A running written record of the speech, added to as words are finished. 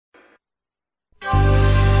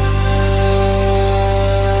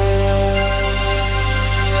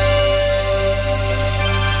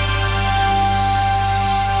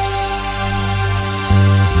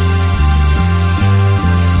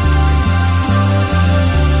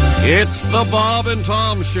It's the Bob and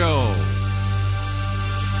Tom Show.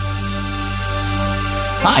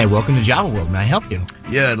 Hi, welcome to Java World. May I help you?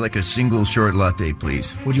 Yeah, I'd like a single short latte,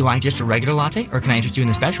 please. Would you like just a regular latte, or can I interest you in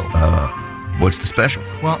the special? What's the special?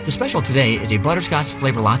 Well, the special today is a butterscotch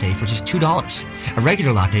flavor latte for just $2. A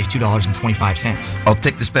regular latte is $2.25. I'll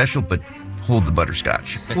take the special, but hold the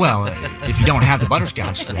butterscotch. Well, if you don't have the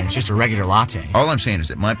butterscotch, then it's just a regular latte. All I'm saying is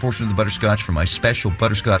that my portion of the butterscotch for my special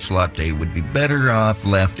butterscotch latte would be better off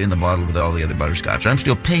left in the bottle with all the other butterscotch. I'm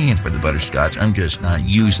still paying for the butterscotch. I'm just not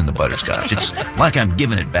using the butterscotch. It's like I'm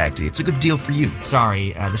giving it back to you. It's a good deal for you.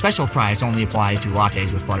 Sorry, the special price only applies to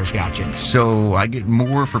lattes with butterscotch in. So I get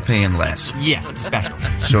more for paying less. Yes, it's a special.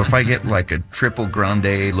 So if I get like a triple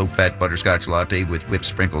grande low-fat butterscotch latte with whipped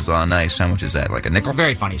sprinkles on ice, how much is that? Like a nickel?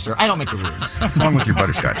 Very funny, sir. I don't make the rules. What's wrong with your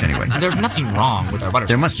butterscotch anyway? There's nothing wrong with our butterscotch.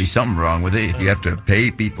 There must be something wrong with it if you have to pay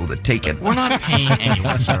people to take it. We're not paying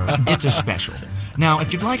anyone, sir. It's a special. Now,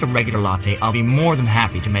 if you'd like a regular latte, I'll be more than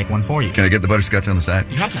happy to make one for you. Can I get the butterscotch on the side?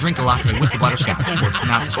 You have to drink the latte with the butterscotch, or it's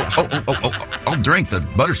not the special. I'll drink the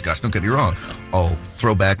butterscotch, don't get me wrong. I'll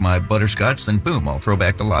throw back my butterscotch, then boom, I'll throw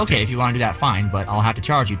back the latte. Okay, if you want to do that, fine, but I'll have to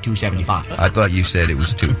charge you $2.75. I thought you said it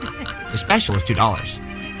was $2. The special is $2.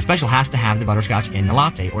 The special has to have the butterscotch in the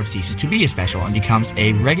latte, or it ceases to be a special and becomes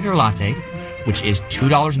a regular latte, which is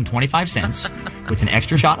 $2.25, with an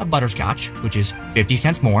extra shot of butterscotch, which is 50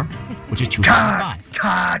 cents more, which is $2.75.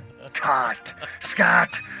 Cut.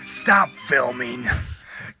 Scott, stop filming.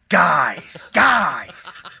 Guys,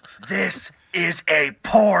 this is a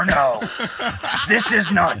porno. This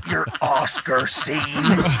is not your Oscar scene,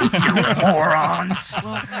 you morons.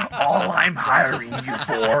 All I'm hiring you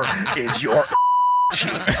for is your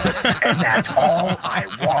cheeks, and that's all I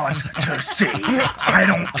want to see. I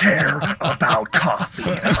don't care about coffee.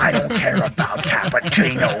 I don't care about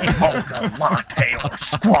cappuccino, mocha, latte, or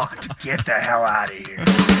squat. Get the hell out of here.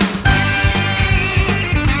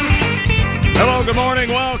 Hello, good morning,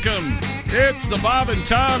 welcome. It's the Bob and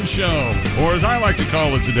Tom Show, or as I like to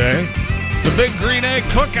call it today, the Big Green Egg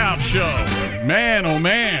Cookout Show. Man, oh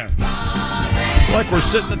man. It's like we're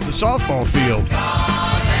sitting at the softball field.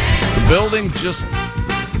 The building's just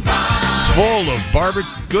full of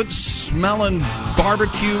good-smelling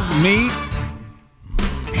barbecue meat.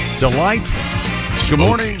 Delightful. Good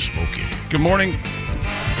morning. Smoky. Good morning.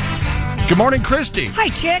 Good morning, Christy. Hi,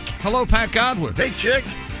 Chick. Hello, Pat Godwin. Hey, chick.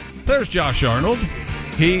 There's Josh Arnold.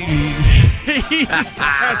 He's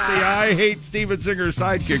at the I Hate Steven Singer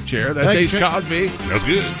sidekick chair. That's Ace Cosby. That's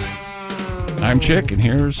good. I'm Chick, and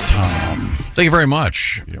here's Tom. Thank you very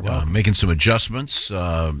much. You're welcome. Making some adjustments.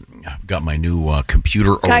 I've got my new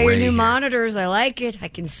computer array. Got your new here. monitors. I like it. I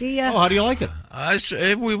can see you. Oh, how do you like it?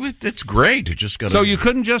 It's great. It just got. So you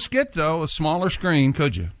couldn't just get, though, a smaller screen,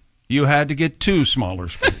 could you? You had to get two smaller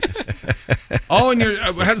screens. Oh, and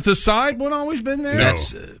has the side one always been there? No.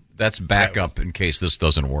 That's backup in case this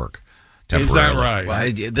doesn't work. Is that right?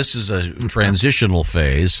 Well, this is a transitional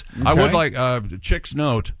phase. Okay. I would like Chick's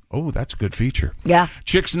note. Oh, that's a good feature. Yeah.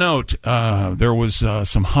 Chick's note, there was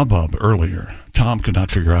some hubbub earlier. Tom could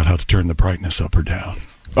not figure out how to turn the brightness up or down.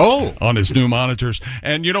 Oh. On his new monitors.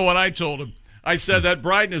 And you know what I told him? I said that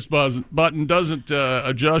brightness button doesn't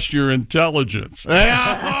adjust your intelligence. You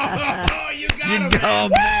got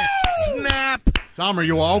him. Snap. Tom, are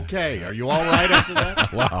you okay? Are you all right after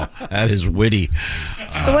that? Wow, that is witty.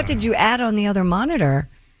 So what did you add on the other monitor?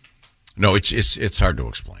 No, it's hard to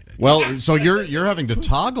explain it. Well, so you're having to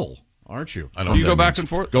toggle, aren't you? I don't. You go back and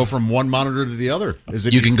forth. Go from one monitor to the other. Is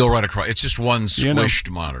it? You can go right across. It's just one squished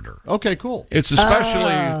monitor. Okay, cool. It's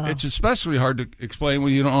especially hard to explain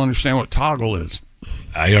when you don't understand what toggle is.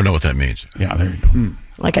 I don't know what that means. Yeah, there you go.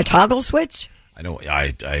 Like a toggle switch? I know.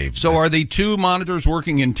 So are the two monitors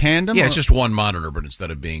working in tandem? Yeah, it's just one monitor, but instead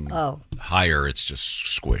of being higher, it's just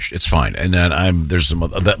squished. It's fine. And then there's some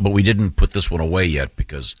other, but we didn't put this one away yet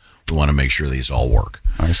because we want to make sure these all work.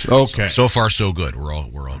 I see. Okay. So far, so good. We're all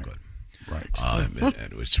good. Right.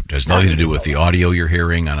 It has nothing to do with the audio you're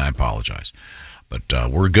hearing, and I apologize, but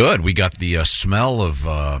we're good. We got the smell of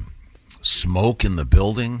smoke in the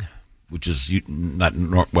building. Which is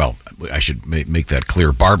well, I should make that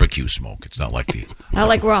clear. Barbecue smoke. It's not like not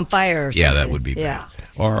like we're on fire or something. Yeah, that would be bad.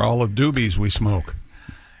 Or all of doobies we smoke.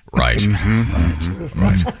 Right. Mm-hmm.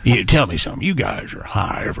 Right. You tell me something. You guys are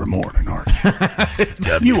high every morning, aren't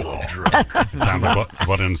you? You all drunk. Time to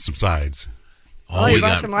butt in some sides. Oh, you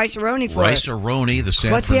brought some rice-a-roni for us. Rice-a-roni, the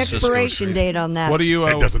San What's the Francisco expiration treat. date on that? What do you?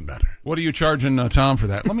 It doesn't matter. What are you charging Tom for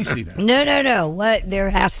that? Let me see that. No. What? There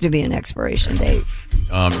has to be an expiration date.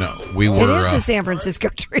 No, we were. It is the San Francisco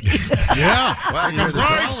treat. Yeah. Well, you're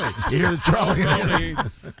the trolley.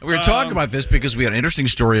 We were talking about this because we had an interesting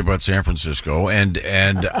story about San Francisco, and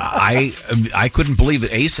I couldn't believe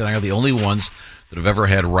that Ace and I are the only ones that have ever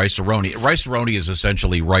had rice-a-roni. Rice-a-roni is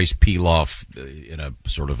essentially rice pilaf in a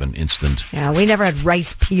sort of an instant. Yeah, we never had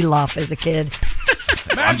rice pilaf as a kid.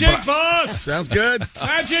 Magic Bus! Sounds good.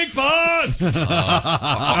 Magic Bus!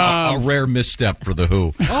 A rare misstep for The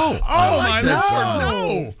Who. Oh, my that Lord, song.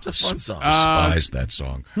 no! It's a fun song. Despise that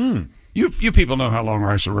song. You people know how long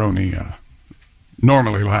rice-a-roni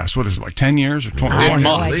normally lasts. What is it, like 10 years or 20? I have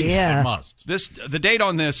no months. idea. Must. The date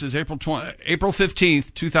on this is April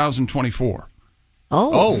 15th, 2024.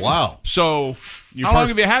 Oh, wow. So, how long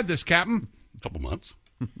have you had this, Captain? A couple months.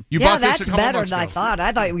 You Yeah, bought this that's a couple better months than I ago. thought.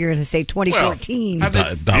 I thought you were going to say 2014.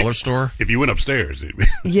 Dollar store? If you went upstairs,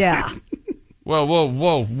 Yeah. Well,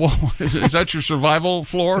 whoa. Is that your survival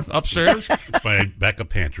floor upstairs? it's my backup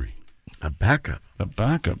pantry. A backup. The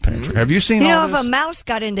backup pantry. Have you seen You know, all if this? a mouse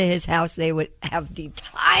got into his house, they would have the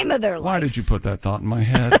time of their Why life. did you put that thought in my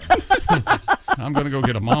head? I'm going to go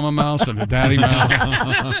get a mama mouse and a daddy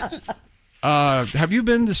mouse. Have you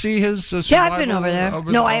been to see his survival? Yeah, I've been over there.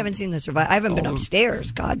 No, I haven't seen the survival. I haven't been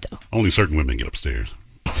upstairs. God, no. Only certain women get upstairs.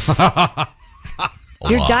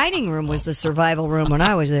 Your dining room was the survival room when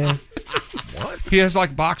I was there. He has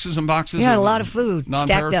like boxes and boxes. Yeah, a lot of food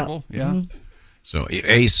stacked up. Non-perishable. Yeah. So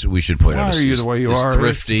Ace, we should point Why out, are you the way you is are, Ace?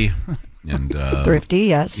 thrifty, and Thrifty,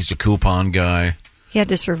 yes. he's a coupon guy. He had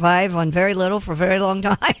to survive on very little for a very long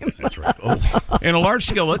time. That's right. In a large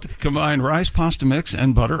skillet, combine rice, pasta mix,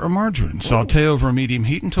 and butter or margarine. Sauté over a medium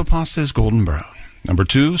heat until pasta is golden brown. Number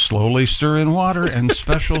 2, slowly stir in water and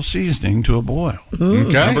special seasoning to a boil.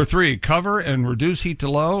 Okay. Number 3, cover and reduce heat to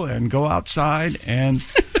low and go outside and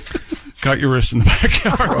cut your wrists in the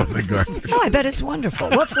backyard. Oh, I bet it's wonderful.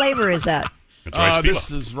 What flavor is that? It's rice This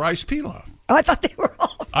pilaf. is rice pilaf. Oh, I thought they were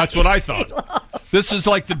all. That's what I thought. This is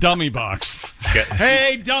like the dummy box.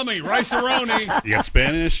 Hey, dummy, rice-a-roni. You got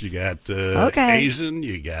Spanish, you got Okay. Asian,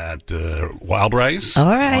 you got wild rice. All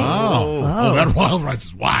right. Oh, that wild rice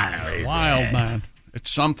is wild. Wild, man.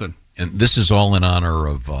 It's something. And this is all in honor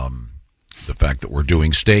of the fact that we're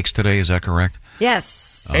doing steaks today. Is that correct?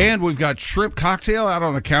 Yes. And we've got shrimp cocktail out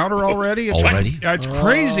on the counter already. It's Already? It's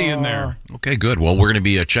crazy in there. Okay, good. Well, we're going to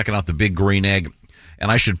be checking out the Big Green Egg.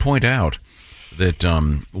 And I should point out that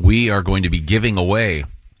we are going to be giving away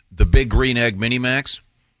the Big Green Egg Minimax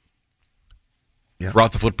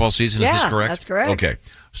throughout the football season. Is this Yeah, correct? that's correct. Okay.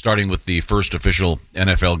 Starting with the first official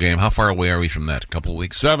NFL game. How far away are we from that? A couple of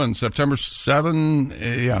weeks? September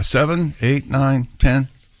 7, 7, 8, 9, 10.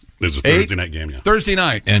 There's a 8? Thursday night game, yeah. Thursday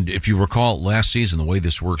night. And if you recall, last season, the way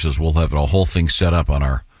this works is we'll have a whole thing set up on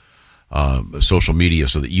our social media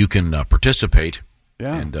so that you can participate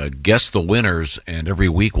and guess the winners. And every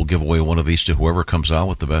week we'll give away one of these to whoever comes out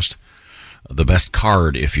with the best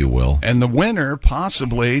card, if you will. And the winner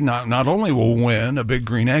possibly not only will win a Big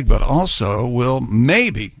Green Egg, but also will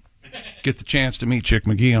maybe get the chance to meet Chick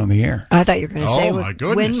McGee on the air. I thought you were going to say, my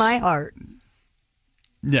goodness. win my heart.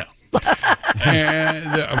 No.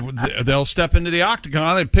 And they'll step into the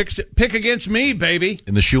octagon and pick against me, baby.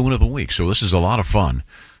 In the shoe-in of the week. So this is a lot of fun.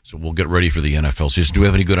 So we'll get ready for the NFL season. Do we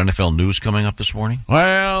have any good NFL news coming up this morning?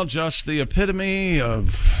 Well, just the epitome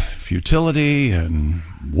of futility and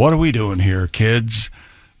what are we doing here, kids?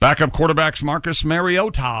 Backup quarterbacks Marcus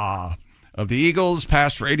Mariota of the Eagles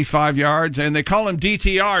passed for 85 yards, and they call him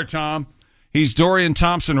DTR, Tom. He's Dorian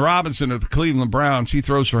Thompson-Robinson of the Cleveland Browns. He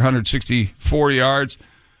throws for 164 yards.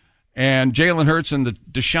 And Jalen Hurts and the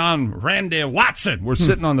Deshaun Randy Watson were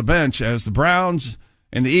sitting on the bench as the Browns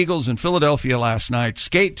and the Eagles in Philadelphia last night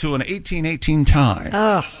skate to an 18-18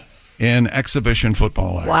 tie in exhibition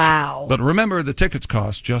football action. Wow. But remember, the tickets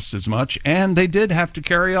cost just as much, and they did have to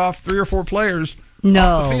carry off 3 or 4 players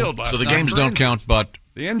off the field last So the night games for don't injury. count, but...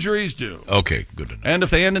 The injuries do. Okay, good to know. And if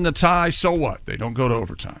they end in the tie, so what? They don't go to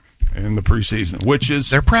overtime in the preseason, which is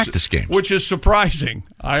They're practice games. which is surprising.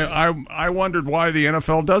 I wondered why the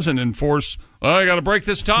NFL doesn't enforce. Oh, I got to break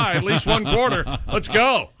this tie at least one quarter. Let's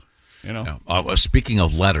go. You know. Now, speaking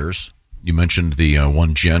of letters, you mentioned the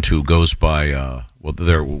one gent who goes by what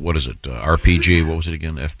is it? RPG? What was it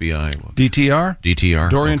again? FBI? DTR. DTR.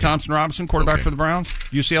 Dorian Okay. Thompson-Robinson, quarterback Okay. for the Browns,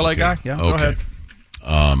 UCLA guy. Yeah, go Okay.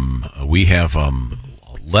 ahead. We have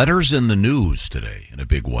letters in the news today in a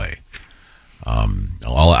big way. I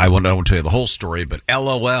won't tell you the whole story, but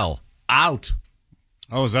LOL out.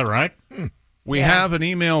 Oh, is that right? We have an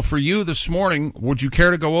email for you this morning. Would you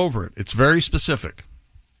care to go over it? It's very specific.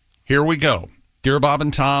 Here we go. Dear Bob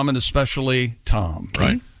and Tom, and especially Tom.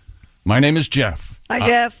 Right. My name is Jeff. Hi,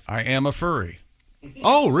 Jeff. I am a furry.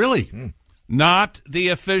 Oh, really? Not the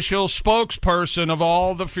official spokesperson of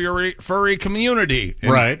all the furry community.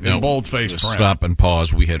 Right. In boldface print. Stop and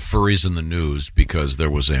pause. We had furries in the news because there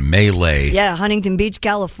was a melee. Yeah, Huntington Beach,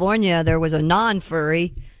 California, there was a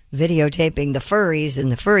non-furry videotaping the furries,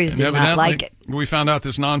 and the furries And did not like it. We found out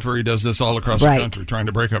this non-furry does this all across Right. the country, trying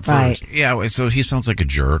to break up Right. furries. Yeah, so he sounds like a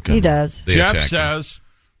jerk. He does. They Jeff attacked him. says,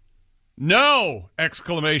 "No!"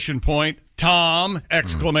 Exclamation point. Tom!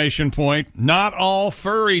 Exclamation point. Not all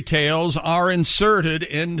furry tails are inserted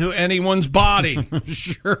into anyone's body.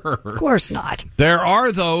 Sure. Of course not. There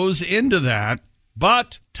are those into that,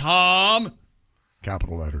 but Tom,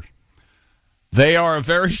 capital letters, they are a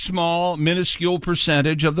very small, minuscule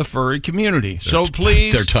percentage of the furry community. So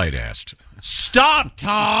please, They're tight-assed. stop,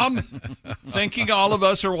 Tom, thinking all of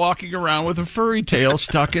us are walking around with a furry tail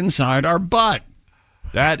stuck inside our butt.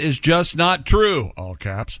 That is just not true. All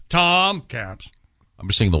caps. Tom, caps. I'm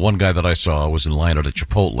just saying the one guy that I saw was in line at a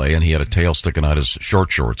Chipotle, and he had a tail sticking out his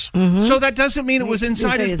short shorts. So that doesn't mean it was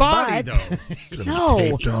inside his body, butt. though. No.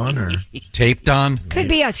 Taped on or Taped on? Could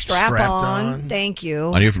be a strap Strapped on. on. Thank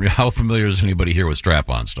you. How familiar is anybody here with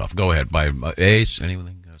strap-on stuff? Go ahead. By Ace,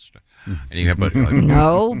 anything? Any,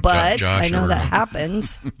 No, but Josh, I know ever- that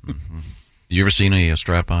happens. Did you ever seen a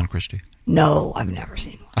strap-on, Christy? No, I've never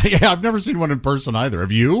seen one. Yeah, I've never seen one in person either.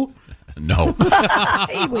 Have you? No.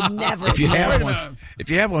 He would never. If you do have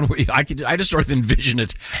it. one, I just sort of envision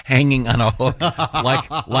it hanging on a hook,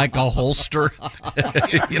 like a holster.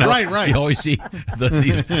 Right. You always see the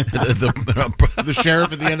The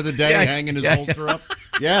sheriff at the end of the day Yeah, hanging his yeah, holster up?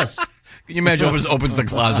 Yes. Can you imagine? Opens the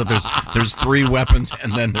closet. There's 3 weapons,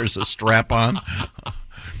 and then there's a strap on.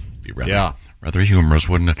 Be rather humorous,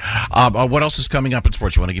 wouldn't it? What else is coming up in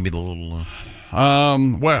sports? You want to give me the little?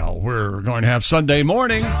 Well, we're going to have Sunday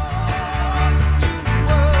morning.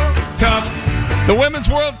 Cup. The Women's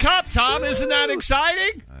World Cup, Tom. Isn't that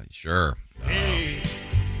exciting? Sure.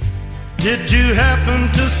 Did you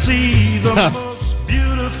happen to see the most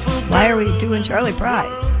beautiful? Why are we doing Charlie Pride?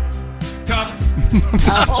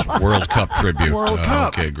 World Cup tribute. World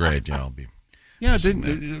Cup. Okay, great. Yeah, I'll be. Yeah,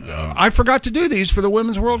 I forgot to do these for the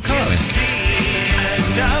Women's World Cup.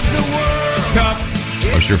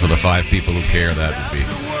 I'm sure for the 5 people who care, that would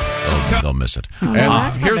be. They'll miss it. And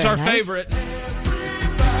that's not here's very our nice. favorite.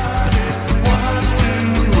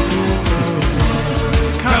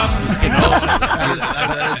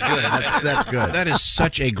 that is good. That's good. That is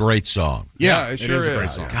such a great song. Yeah, it sure is a great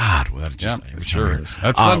song. God, well, that just, It sure is.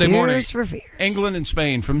 That's Sunday morning. Fears for fears. England and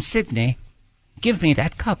Spain from Sydney. Give me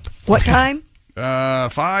that cup. What time?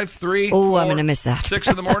 5, 3. Oh, I'm 4, gonna miss that. 6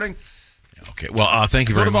 in the morning. Okay, well, thank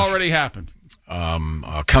you very Could have much. already happened.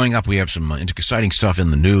 Coming up, we have some exciting stuff in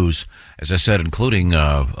the news, as I said, including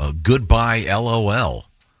Goodbye LOL,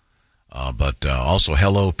 but also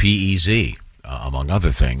Hello PEZ, among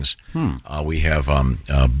other things. We have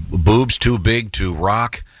boobs too big to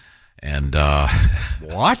rock, and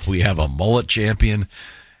What? we have a mullet champion,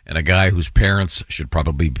 and a guy whose parents should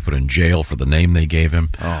probably be put in jail for the name they gave him.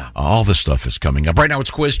 All this stuff is coming up. Right now,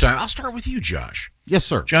 it's quiz time. I'll start with you, Josh. Yes,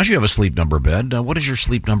 sir. Josh, you have a sleep number bed. What is your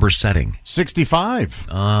sleep number setting? 65.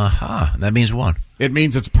 That means what? It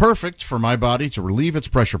means it's perfect for my body to relieve its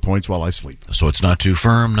pressure points while I sleep. So it's not too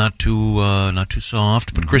firm, not too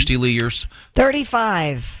soft. But Christy Lee, yours?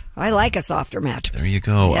 35. I like a softer mattress. There you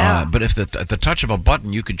go. Yeah. But if at the touch of a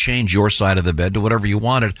button, you could change your side of the bed to whatever you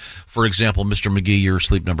wanted. For example, Mr. McGee, your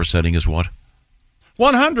sleep number setting is what?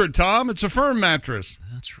 100, Tom. It's a firm mattress.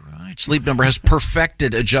 That's right. Sleep Number has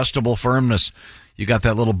perfected adjustable firmness. You got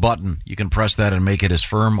that little button. You can press that and make it as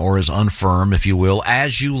firm or as unfirm, if you will,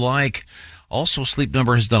 as you like. Also, Sleep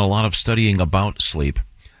Number has done a lot of studying about sleep.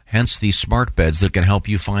 Hence, these smart beds that can help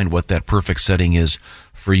you find what that perfect setting is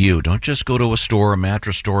for you. Don't just go to a store, a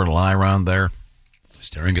mattress store, and lie around there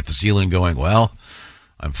staring at the ceiling going, well,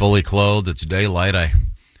 I'm fully clothed. It's daylight.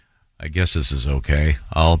 I guess this is okay.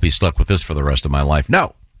 I'll be stuck with this for the rest of my life.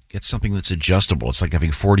 No. Get something that's adjustable. It's like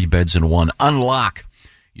having 40 beds in one. Unlock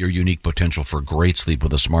your unique potential for great sleep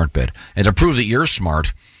with a smart bed. And to prove that you're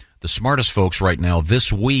smart, the smartest folks right now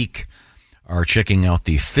this week are checking out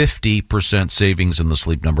the 50% savings in the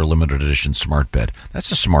Sleep Number limited edition smart bed.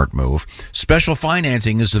 That's a smart move. Special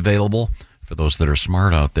financing is available for those that are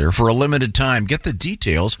smart out there for a limited time. Get the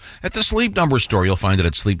details at the Sleep Number store. You'll find it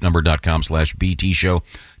at sleepnumber.com/BT show.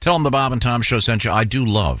 Tell them the Bob and Tom Show sent you. I do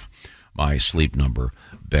love my Sleep Number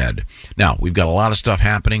bed. Now, we've got a lot of stuff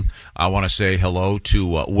happening. I want to say hello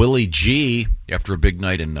to Willie G. After a big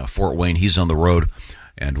night in Fort Wayne. He's on the road,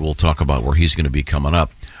 and we'll talk about where he's going to be coming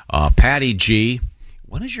up. Patty G.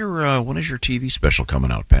 When is your TV special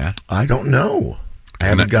coming out, Pat? I don't know. I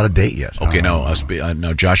haven't got a date yet. Okay, now,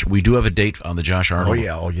 Josh, we do have a date on the Josh Arnold.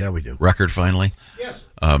 Oh yeah, we do. Record finally. Yes.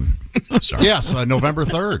 Sorry. Yes, November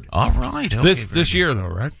 3rd. All right. Okay, This year, though,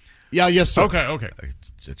 right? Yeah, yes, sir. Okay.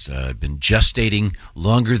 It's been gestating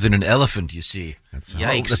longer than an elephant, you see.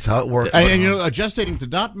 Yikes. That's how it works. And gestating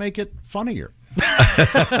did not make it funnier. I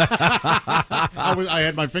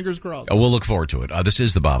had my fingers crossed. We'll look forward to it. This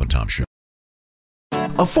is the Bob and Tom Show.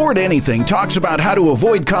 Afford Anything talks about how to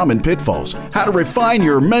avoid common pitfalls, how to refine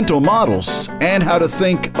your mental models, and how to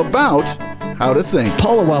think about how to think.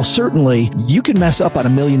 Paula, while certainly you can mess up on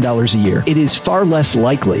 $1 million a year, it is far less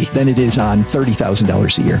likely than it is on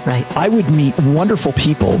 $30,000 a year. Right. I would meet wonderful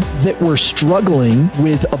people that were struggling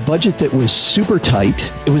with a budget that was super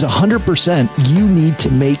tight. It was 100% you need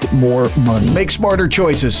to make more money. Make smarter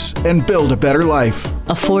choices and build a better life.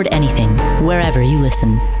 Afford Anything, wherever you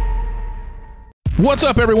listen. What's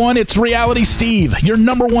up, everyone? It's Reality Steve, your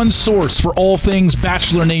number one source for all things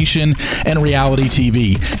Bachelor Nation and reality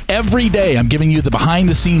TV. Every day, I'm giving you the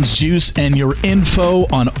behind-the-scenes juice and your info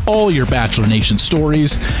on all your Bachelor Nation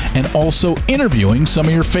stories, and also interviewing some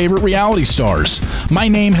of your favorite reality stars. My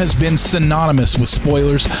name has been synonymous with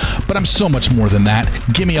spoilers, but I'm so much more than that.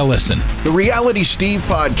 Give me a listen. The Reality Steve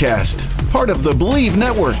Podcast, part of the Believe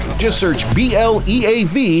Network. Just search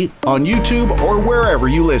BLEAV on YouTube or wherever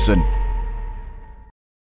you listen.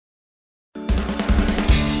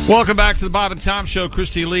 Welcome back to the Bob and Tom Show.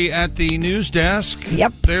 Christy Lee at the news desk.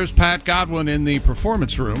 Yep. There's Pat Godwin in the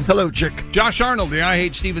performance room. Hello, Chick. Josh Arnold, the I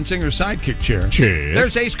Hate Steven Singer sidekick chair. Chick.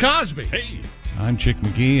 There's Ace Cosby. Hey. I'm Chick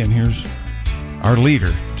McGee, and here's our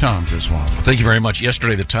leader, Tom Griswold. Thank you very much.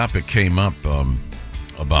 Yesterday, the topic came up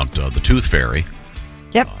about the Tooth Fairy.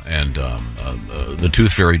 Yep. And the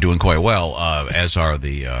Tooth Fairy doing quite well, as are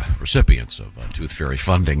the recipients of Tooth Fairy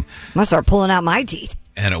funding. Must start pulling out my teeth.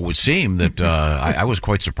 And it would seem that I was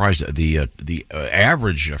quite surprised at the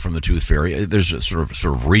average from the Tooth Fairy. There's sort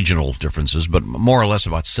of regional differences, but more or less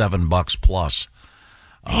about $7 plus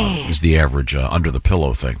is the average under the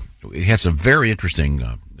pillow thing. He had some very interesting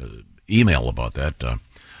email about that.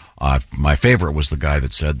 My favorite was the guy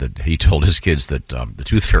that said that he told his kids that the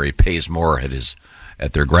Tooth Fairy pays more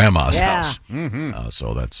at their grandma's house. Mm-hmm.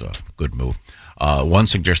 So that's a good move. One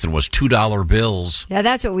suggestion was $2 bills. Yeah,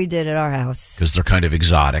 that's what we did at our house. Because they're kind of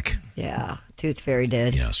exotic. Yeah, Tooth Fairy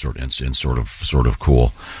did. Yeah, sort of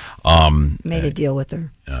cool. Made a deal with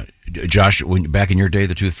her. Josh, back in your day,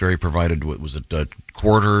 the Tooth Fairy provided, what was it,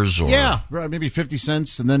 quarters? Or? Yeah, maybe 50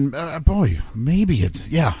 cents. And then, I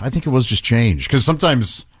think it was just change. Because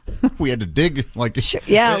sometimes we had to dig, at night,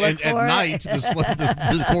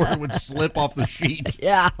 the quarter would slip off the sheet.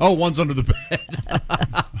 Yeah. Oh, one's under the bed.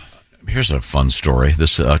 Here's a fun story.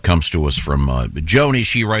 This comes to us from Joni.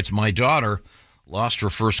 She writes, my daughter lost her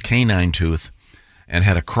first canine tooth and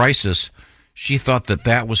had a crisis. She thought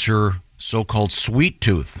that was her so-called sweet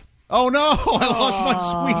tooth. Oh, no, I lost my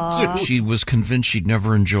sweet tooth. She was convinced she'd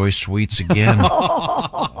never enjoy sweets again.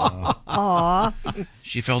 Aww.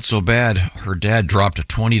 She felt so bad, her dad dropped a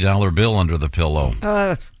 $20 bill under the pillow.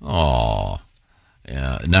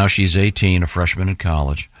 Yeah. Now she's 18, a freshman in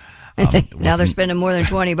college. Now they're spending more than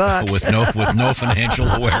 $20 with no financial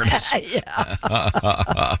awareness. Yeah.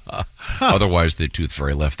 Otherwise, the Tooth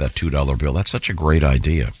Fairy left that $2 bill. That's such a great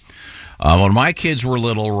idea. When my kids were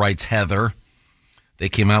little, writes Heather, they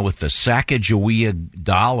came out with the Sacagawea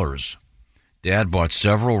dollars. Dad bought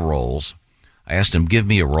several rolls. I asked him, give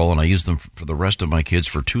me a roll, and I used them for the rest of my kids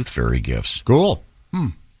for Tooth Fairy gifts. Cool.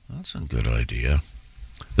 That's a good idea.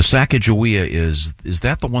 The Sacagawea is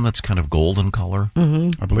that the one that's kind of golden color?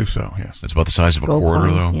 Mm-hmm. I believe so, yes. It's about the size of a Gold quarter,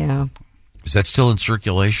 coin, though? Yeah. Is that still in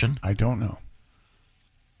circulation? I don't know.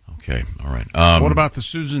 Okay, all right. What about the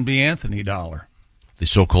Susan B. Anthony dollar? The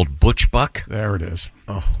so-called Butch Buck? There it is.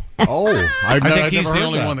 I think he's the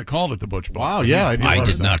only one that called it the Butch Buck. Wow, yeah. I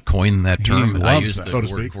did not coin that term. He I loves used that, the so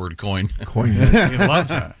to word coin. He loves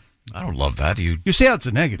that. I don't love that. You see how it's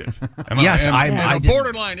a negative. Yes, a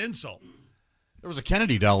borderline insult. There was a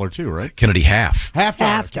Kennedy dollar, too, right? Kennedy half. Half dollar.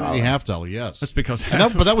 Half dollar. Kennedy half dollar, yes. That's because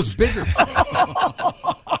but that was bigger.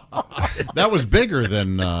 That was bigger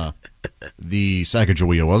than the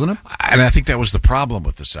Sacagawea, wasn't it? And I think that was the problem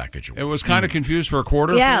with the Sacagawea. It was kind of confused for a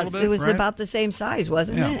quarter. Yeah, for a little bit, it was right? about the same size,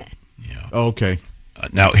 wasn't it? Yeah. Okay.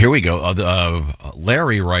 Now, here we go.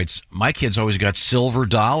 Larry writes, my kids always got silver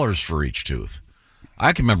dollars for each tooth.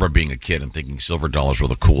 I can remember being a kid and thinking silver dollars were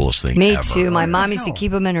the coolest thing Me ever. too. My mom used to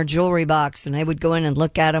keep them in her jewelry box, and I would go in and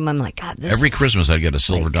look at them. I'm like, God, this Every is Christmas, I'd get a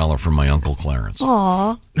silver dollar from my Uncle Clarence.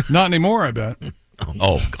 Aw. Not anymore, I bet.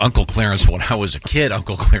 Oh, Uncle Clarence, when I was a kid,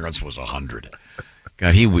 Uncle Clarence was 100.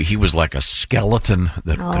 God, he was like a skeleton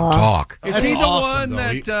that could talk. Is he the one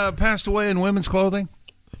that passed away in women's clothing?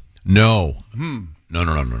 No.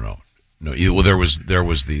 No. Well, there was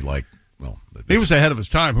the like. Well, he was ahead of his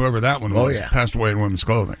time. Whoever that one was passed away in women's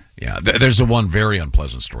clothing. Yeah, there's the one very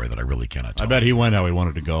unpleasant story that I really cannot tell. I bet he went how he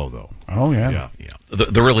wanted to go, though. Oh yeah.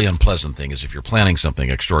 The really unpleasant thing is if you're planning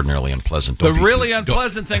something extraordinarily unpleasant. The really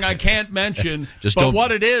unpleasant thing I can't mention. But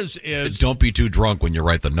what it is don't be too drunk when you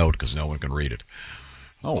write the note because no one can read it.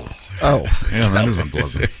 Oh, yeah, that is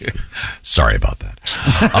unpleasant. Sorry about that.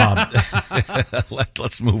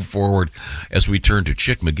 Let's move forward as we turn to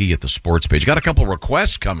Chick McGee at the sports page. Got a couple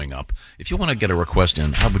requests coming up. If you want to get a request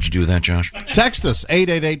in, how would you do that, Josh? Text us,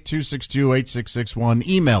 888-262-8661.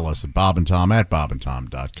 Email us at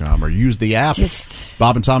bobandtom@bobandtom.com or use the app.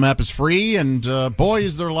 Bob and Tom app is free, and boy,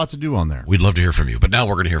 is there a lot to do on there. We'd love to hear from you, but now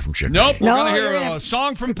we're going to hear from Chick. Nope, we're going to hear a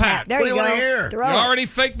song from Pat. There you go. You already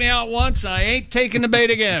faked me out once. I ain't taking the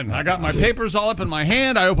bait again. I got my papers all up in my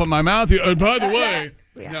hand. I open my mouth. And by the way,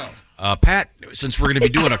 no. Pat, since we're going to be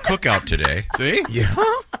doing a cookout today, see,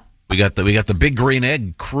 we got the Big Green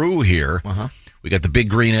Egg crew here. We got the Big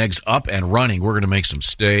Green Eggs up and running. We're going to make some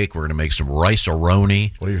steak. We're going to make some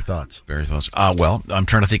rice-a-roni. What are your thoughts? Very thoughts. Well, I'm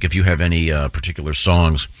trying to think if you have any particular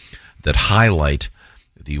songs that highlight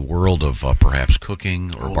the world of perhaps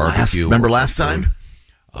cooking or barbecue. Remember last time?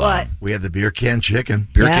 What? We had the beer can chicken.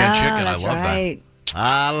 Beer can chicken. I love that.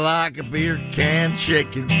 I like a beer can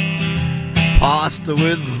chicken, pasta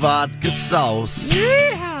with vodka sauce.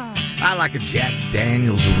 I like a Jack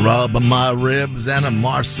Daniels rub on my ribs and a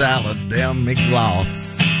Marsala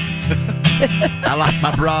demi-gloss. I like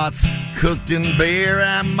my brats cooked in beer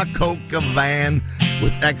and my Coca van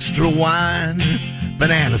with extra wine.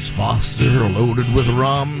 Bananas Foster loaded with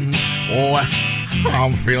rum. Oh,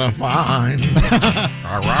 I'm feeling fine.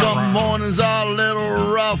 Some mornings are a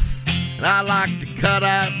little rough, and I like to cut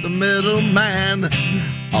out the middle man.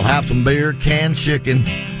 I'll have some beer can chicken,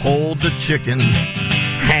 hold the chicken,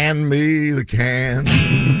 hand me the can.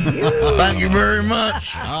 Thank you very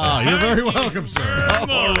much. You're very welcome, sir.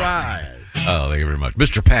 All right. Oh, thank you very much.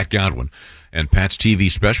 Mr. Pat Godwin and Pat's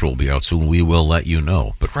TV special will be out soon. We will let you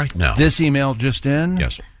know. But right now. This email just in.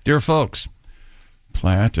 Yes. Dear folks,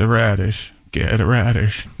 plant a radish, get a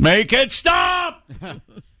radish. Make it stop!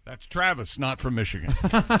 That's Travis, not from Michigan.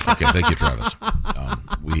 Okay, thank you, Travis.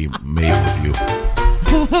 We made with you.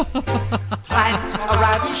 Plant a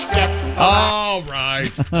radish, get a All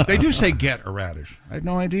right. They do say get a radish. I had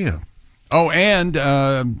no idea. Oh, and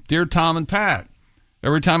dear Tom and Pat,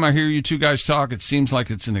 every time I hear you two guys talk, it seems like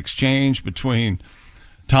it's an exchange between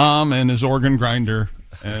Tom and his organ grinder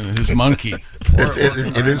and his monkey.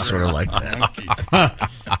 It is sort of like that.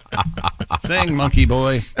 Sing, monkey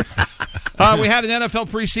boy. We had an NFL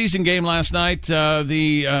preseason game last night.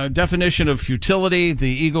 The definition of futility, the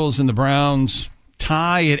Eagles and the Browns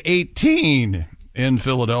tie at 18 in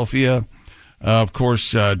Philadelphia. Of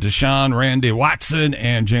course, Deshaun, Randy Watson,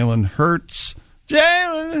 and Jalen Hurts.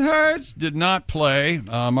 Jalen Hurts did not play.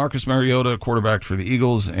 Marcus Mariota, quarterback for the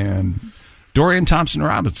Eagles, and Dorian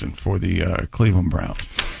Thompson-Robinson for the Cleveland Browns.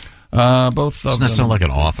 Both Doesn't that sound like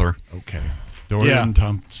an author? Okay. Dorian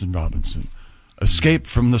Thompson-Robinson. Escape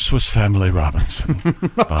from the Swiss Family Robinson.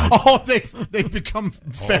 They've become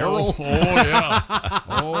feral.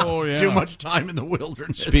 Oh, yeah. Too much time in the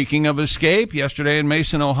wilderness. Speaking of escape, yesterday in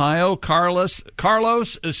Mason, Ohio, Carlos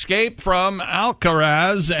escaped from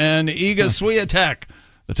Alcaraz and Iga Swiatek.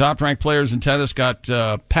 The top-ranked players in tennis got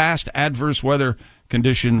past adverse weather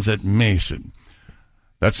conditions at Mason.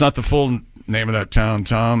 That's not the full name of that town,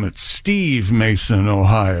 Tom. It's Steve Mason,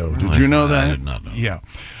 Ohio. Did you know that? I did not know. Yeah.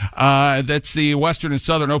 That's the Western and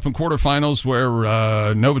Southern Open quarterfinals where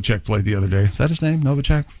Novacek played the other day. Is that his name,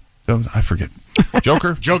 Novacek? I forget.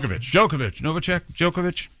 Joker? Djokovic. Novacek?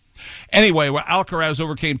 Djokovic? Anyway, Alcaraz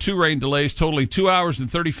overcame 2 rain delays, totaling 2 hours and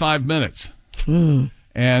 35 minutes. And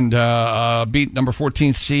beat number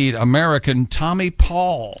 14th seed American Tommy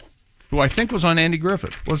Paul, who I think was on Andy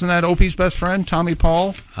Griffith. Wasn't that Opie's best friend, Tommy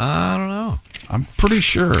Paul? I don't know. I'm pretty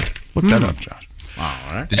sure. Look that up, Josh. All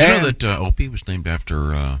right. Did you know that Opie was named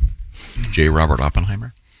after J. Robert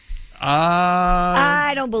Oppenheimer?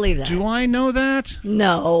 I don't believe that. Do I know that?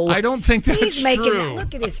 No. I don't think that's He's making true.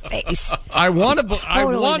 Look at his face. I want to.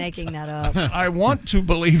 Totally making that up. I want to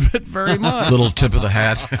believe it very much. Little tip of the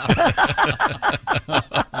hat.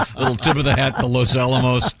 Little tip of the hat to Los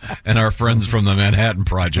Alamos and our friends from the Manhattan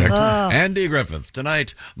Project. Andy Griffith.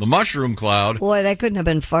 Tonight, the Mushroom Cloud. Boy, that couldn't have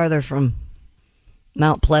been farther from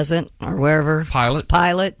Mount Pleasant or wherever.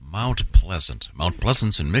 Pilot. Mount Pleasant. Mount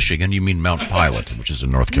Pleasant's in Michigan. You mean Mount Pilot, which is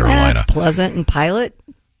in North Carolina. That's Pleasant and Pilot.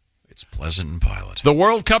 It's Pleasant and Pilot. The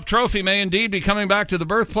World Cup trophy may indeed be coming back to the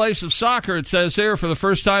birthplace of soccer, it says here, for the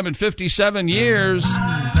first time in 57 years.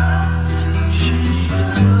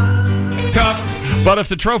 But if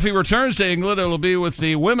the trophy returns to England, it'll be with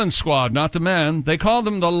the women's squad, not the men. They call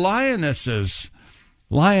them the Lionesses.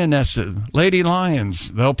 Lady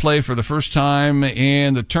Lions. They'll play for the first time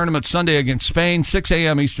in the tournament Sunday against Spain, 6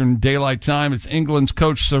 a.m. Eastern Daylight Time. It's England's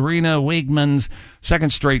coach Sarina Wiegman's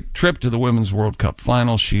second straight trip to the Women's World Cup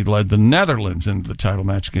final. She led the Netherlands into the title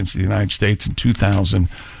match against the United States in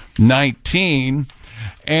 2019.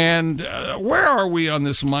 And where are we on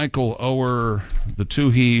this Michael Oher, the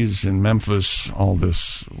Tooheys in Memphis, all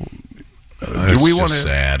this? Do we want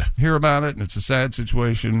to hear about it? It's a sad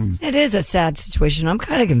situation. It is a sad situation. I'm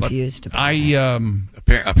kind of confused about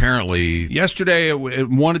it. Apparently, yesterday it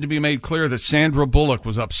wanted to be made clear that Sandra Bullock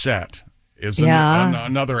was upset. Is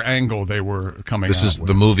another angle they were coming out with.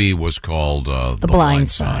 The movie was called The Blind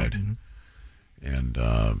Side. And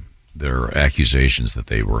there are accusations that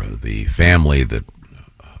they were the family that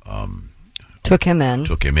took him in.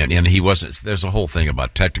 And he wasn't. There's a whole thing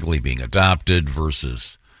about technically being adopted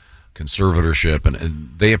versus conservatorship,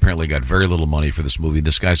 and they apparently got very little money for this movie.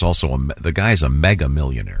 This guy's also the guy's a mega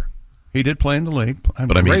millionaire. He did play in the league,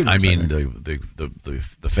 but I mean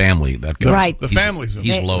the family that guy, right? The family's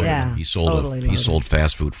he's loaded. Yeah, he sold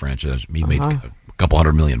fast food franchise. He made a couple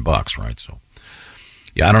 $100 million, right? So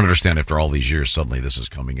yeah, I don't understand. After all these years, suddenly this is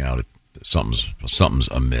coming out. Something's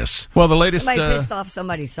amiss. Well, the latest somebody pissed off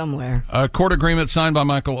somebody somewhere. A court agreement signed by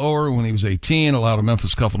Michael Oher when he was 18 allowed a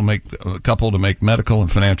Memphis couple to make medical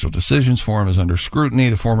and financial decisions for him is under scrutiny.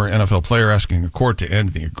 The former NFL player asking a court to end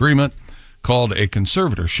the agreement called a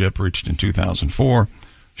conservatorship reached in 2004.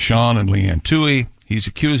 Sean and Leanne Toohey. He's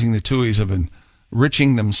accusing the Tooheys of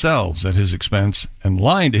enriching themselves at his expense and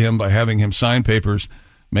lying to him by having him sign papers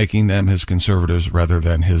making them his conservators rather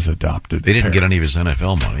than his adopted. They didn't get any of his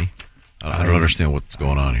NFL money. I don't understand what's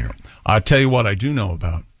going on here. I'll tell you what I do know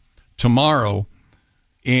about. Tomorrow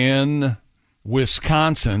in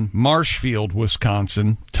Wisconsin, Marshfield,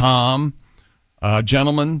 Wisconsin, Tom, a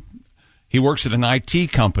gentleman, he works at an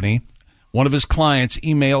IT company. One of his clients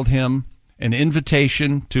emailed him an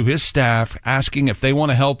invitation to his staff asking if they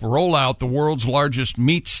want to help roll out the world's largest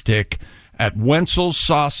meat stick at Wenzel's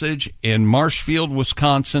Sausage in Marshfield,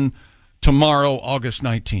 Wisconsin, tomorrow, August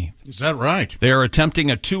 19th. Is that right? They are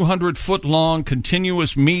attempting a 200-foot-long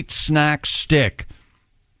continuous meat snack stick,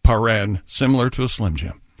 similar to a Slim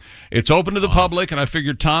Jim. It's open to the public, and I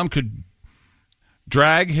figured Tom could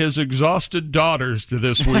drag his exhausted daughters to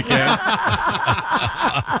this weekend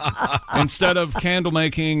instead of candle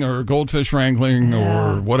making or goldfish wrangling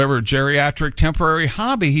or whatever geriatric temporary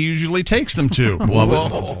hobby he usually takes them to.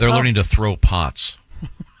 Well, they're learning to throw pots.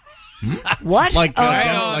 What? Like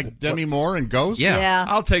Demi Moore and Ghost? Yeah.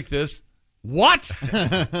 I'll take this. What?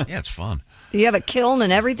 Yeah, it's fun. Do you have a kiln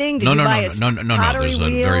and everything? Did No. you buy There's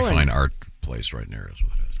a very fine art place right near. Is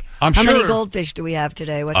what it is. How many goldfish do we have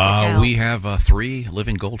today? What's the count? We have 3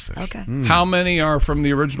 living goldfish. Okay. How many are from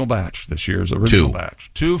the original batch this year's original batch?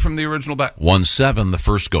 2 from the original batch. 7 the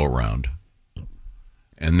first go round.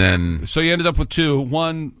 And then so you ended up with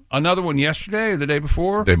 2. Another one yesterday or the day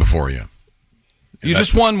before? Day before, yeah. You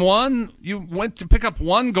just won 1? You went to pick up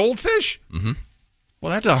 1 goldfish? Mm-hmm.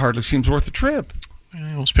 Well, that hardly seems worth the trip.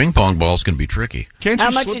 Well, those ping pong balls can be tricky.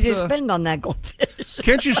 How much did you spend on that goldfish?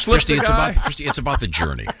 Can't you slip Christy, the guy? It's about the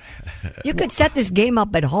journey. You could set this game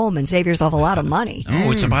up at home and save yourself a lot of money.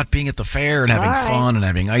 No, it's about being at the fair and having fun and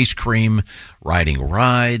having ice cream, riding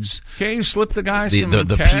rides. Can't you slip the guy some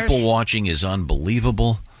the cash? people watching is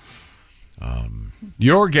unbelievable.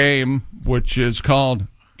 Your game, which is called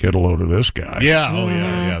Get a Load of This Guy.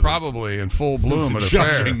 Yeah, Probably in full bloom at a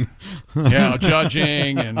judging. fair. Yeah,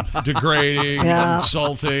 judging and degrading and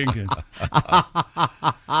insulting.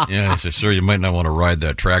 Yeah, so sir, you might not want to ride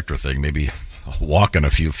that tractor thing. Maybe walking a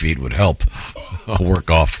few feet would help work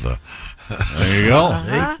off the... There you go.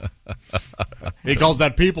 He calls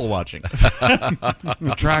that people watching.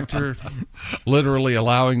 The tractor literally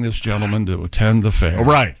allowing this gentleman to attend the fair. Oh,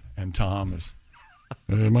 right. And Tom is...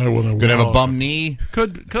 You might want to could have a bum knee.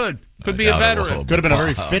 Could be a veteran. Could have been a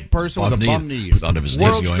very fit person with a bum knee.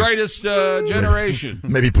 World's greatest generation.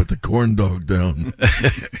 Maybe put the corn dog down.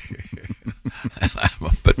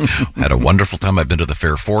 But had a wonderful time. I've been to the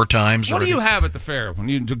fair 4 times. What do you have at the fair when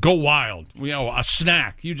you go wild? A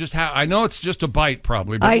snack. You just have. I know it's just a bite,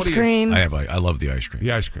 probably. But ice cream. I love the ice cream.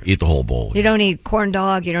 The ice cream. Eat the whole bowl. You don't eat corn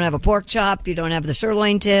dog. You don't have a pork chop. You don't have the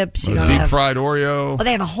sirloin tips. You don't deep have fried Oreo. Oh,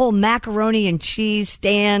 they have a whole macaroni and cheese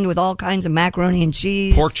stand with all kinds of macaroni and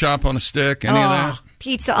cheese. Pork chop on a stick. Any of that?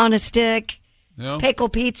 Pizza on a stick. No? Pickle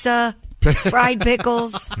pizza. Fried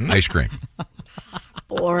pickles. Ice cream.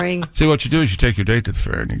 Boring. See, what you do is you take your date to the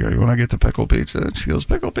fair and you go, you want to get the pickle pizza? And she goes,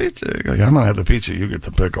 pickle pizza. You go, I'm going to have the pizza. You get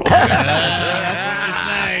the pickle. That's what you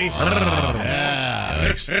say.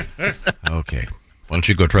 goodness. Okay. Why don't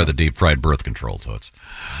you go try the deep fried birth control, Toots?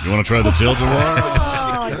 You want to try the Tilt-A-Whirl?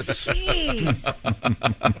 Oh, jeez.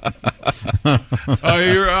 Oh,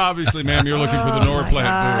 you're obviously, ma'am, you're looking for the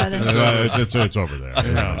Norplant booth. It's over there.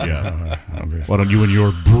 Yeah. Why don't you and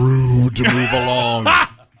your brood move along?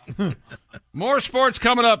 More sports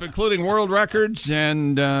coming up, including world records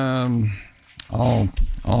and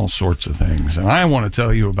all sorts of things. And I want to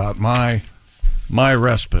tell you about my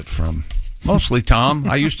respite from mostly Tom.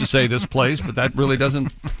 I used to say this place, but that really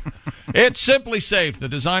doesn't. It's Simply Safe, the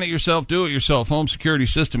design-it-yourself, do-it-yourself home security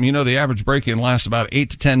system. You know the average break-in lasts about 8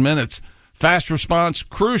 to 10 minutes. Fast response,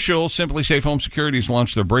 crucial. Simply Safe Home Security has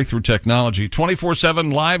launched their breakthrough technology,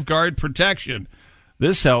 24/7 live guard protection.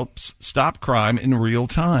 This helps stop crime in real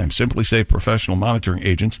time. Simply Safe professional monitoring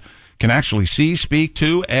agents can actually see, speak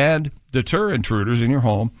to, and deter intruders in your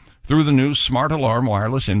home through the new Smart Alarm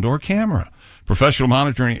wireless indoor camera. Professional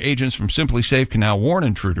monitoring agents from Simply Safe can now warn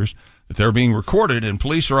intruders that they're being recorded and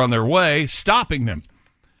police are on their way, stopping them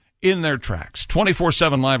in their tracks.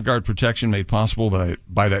 24/7 live guard protection made possible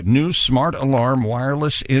by that new Smart Alarm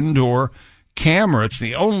wireless indoor camera. It's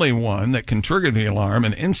the only one that can trigger the alarm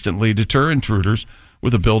and instantly deter intruders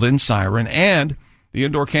with a built-in siren. And the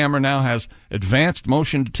indoor camera now has advanced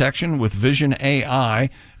motion detection with Vision AI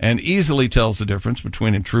and easily tells the difference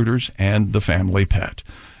between intruders and the family pet.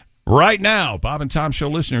 Right now, Bob and Tom Show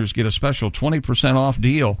listeners get a special 20% off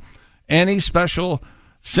deal. Any special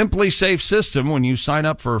Simply Safe system when you sign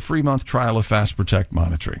up for a free month trial of Fast Protect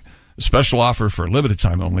monitoring. A special offer for a limited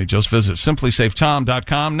time only. Just visit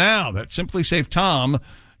simplysafetom.com now. That's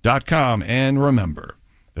simplysafetom.com. And remember,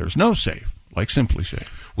 there's no safe like Simply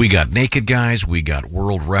Safe. We got naked guys. We got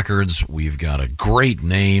world records. We've got a great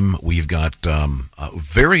name. We've got a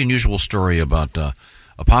very unusual story about a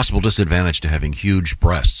possible disadvantage to having huge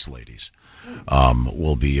breasts, ladies.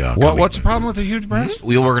 We'll be. What's the problem with a huge breast?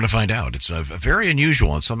 We're going to find out. It's very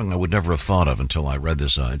unusual and something I would never have thought of until I read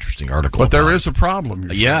this interesting article. But there is a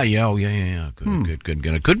problem. Yeah. Good. And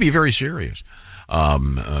it could be very serious,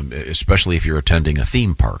 especially if you're attending a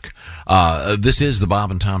theme park. This is the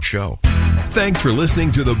Bob and Tom Show. Thanks for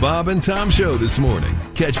listening to the Bob and Tom Show this morning.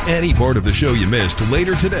 Catch any part of the show you missed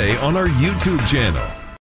later today on our YouTube channel.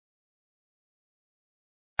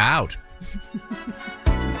 Out.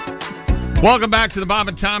 Welcome back to the Bob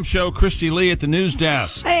and Tom Show. Christy Lee at the news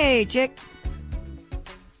desk. Hey, Chick.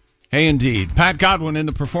 Hey, indeed. Pat Godwin in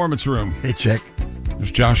the performance room. Hey, Chick.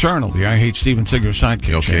 There's Josh Arnold, the I Hate Steven Singer sidekick.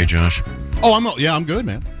 You okay, Josh? Oh, I'm good,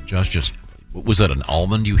 man. Josh was that an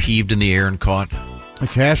almond you heaved in the air and caught? A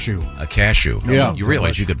cashew. A cashew. Yeah. You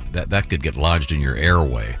realize that could get lodged in your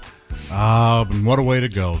airway. And what a way to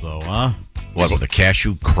go, though, huh? What, with a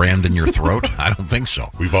cashew crammed in your throat? I don't think so.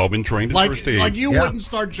 We've all been trained at first aid. Like you wouldn't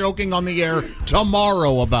start joking on the air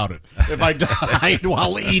tomorrow about it if I died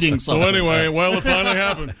while eating something. So anyway, it finally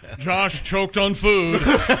happened. Josh choked on food.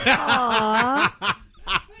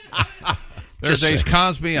 There's Ace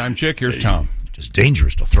Cosby. I'm Chick. Here's Tom. Just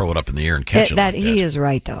dangerous to throw it up in the air and catch it. He is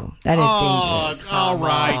right, though. That is dangerous. All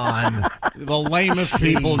right. The lamest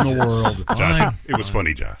people in the world. Josh, it was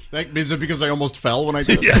funny, Josh. Is it because I almost fell when I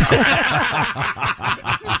did it?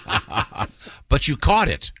 But you caught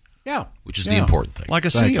it. Yeah. Which is the important thing. Like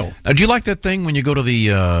a seal. Now, do you like that thing when you go to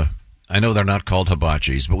the, I know they're not called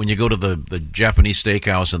hibachis, but when you go to the Japanese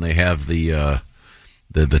steakhouse and they have the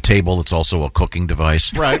table that's also a cooking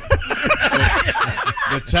device? Right.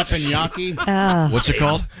 The teppanyaki. What's it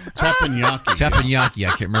called? Teppanyaki. Teppanyaki. I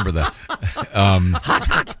can't remember that.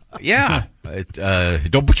 Hot. Yeah.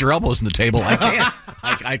 Don't put your elbows in the table. I can't.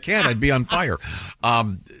 I can't. I'd be on fire.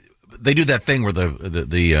 They do that thing where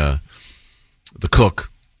the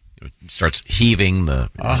cook starts heaving the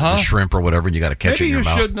shrimp or whatever, and you got to catch it in your mouth.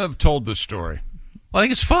 Maybe you shouldn't have told this story. Well, I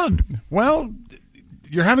think it's fun. Well,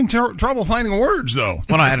 you're having trouble finding words, though.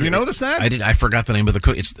 Have you noticed that? I did. I forgot the name of the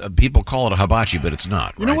cook. It's people call it a hibachi, but it's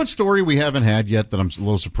not. You know what story we haven't had yet that I'm a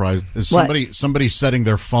little surprised is somebody setting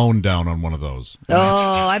their phone down on one of those.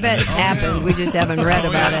 Oh, I bet it's happened. We just haven't read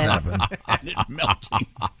about it. It melting.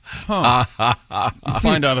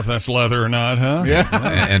 Find out if that's leather or not, huh?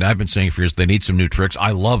 Yeah. And I've been saying for years they need some new tricks.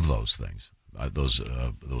 I love those things. Those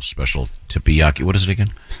special teppanyaki. What is it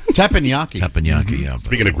again? Teppanyaki. Teppanyaki. Yeah.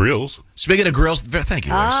 Speaking of grills, thank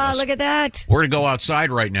you. Look at that. We're going to go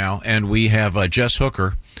outside right now, and we have Jess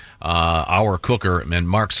Hooker, our cooker, and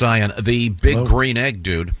Mark Sion, the big green egg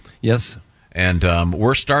dude. Yes. And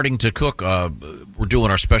we're starting to cook. We're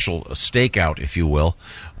doing our special stakeout, if you will,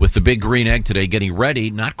 with the big green egg today. Getting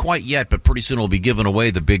ready, not quite yet, but pretty soon we'll be giving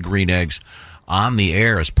away the big green eggs on the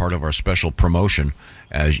air as part of our special promotion.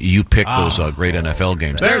 You pick those great NFL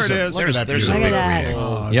games. There it is. There's a Look Big at that. Green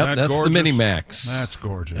Egg. Yep, that's gorgeous? the Mini Max. That's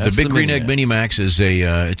gorgeous. The Big Green Egg Mini Max is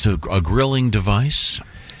a grilling device,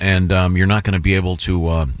 and you're not going to be able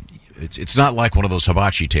to. It's not like one of those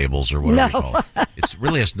hibachi tables or whatever you call it. It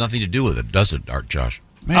really has nothing to do with it, does it, Art Josh?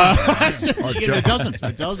 It doesn't.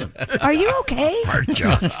 It doesn't. Are you okay? Art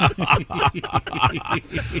Josh.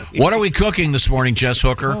 What are we cooking this morning, Jess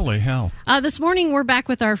Hooker? Holy hell. This morning, we're back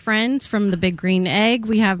with our friends from the Big Green Egg.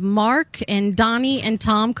 We have Mark and Donnie and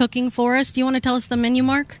Tom cooking for us. Do you want to tell us the menu,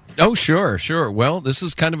 Mark? Oh, sure. Well, this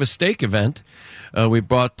is kind of a steak event. We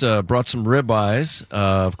brought some ribeyes.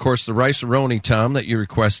 Of course, the rice-a-roni, Tom, that you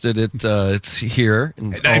requested. It's here.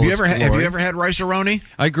 Have you ever had rice-a-roni?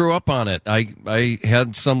 I grew up on it. I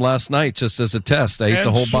had some last night just as a test. I ate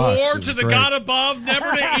the whole box. Swore to the God above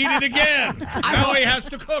never to eat it again. Now he has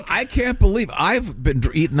to cook. I can't believe I've been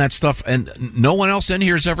eating that stuff, and no one else in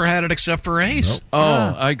here has ever had it except for Ace. Nope.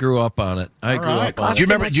 Oh, I grew up on it. I grew up on it. Do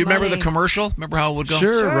you remember the commercial? Remember how it would go?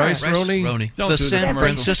 Sure. Rice-a-roni. The San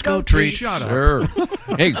Francisco treat. Shut up. Sure.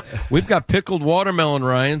 Hey, we've got pickled watermelon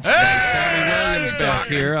rinds. Tommy Williams back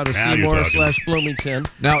here out of Seymour/Bloomington.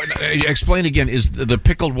 Now, explain again. Is the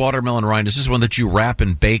pickled watermelon rind, is this one that you wrap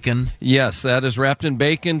in bacon? Yes, that is wrapped in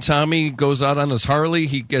bacon. Tommy goes out on his Harley.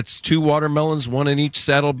 He gets 2 watermelons, one in each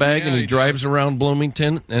saddlebag, and he drives around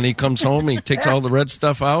Bloomington, and he comes home, and he takes all the red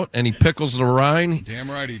stuff out, and he pickles the rind. Damn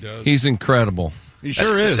right he does. He's incredible. He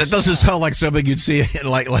sure is. That doesn't sound like something you'd see in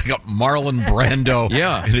like a Marlon Brando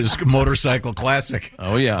in his motorcycle classic.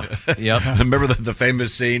 Oh, yeah. Yep. Remember the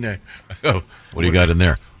famous scene? What do you got in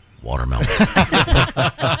there? Watermelon.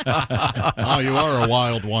 Oh, you are a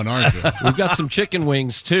wild one, aren't you? We've got some chicken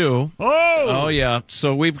wings too. Oh yeah.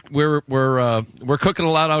 So we're cooking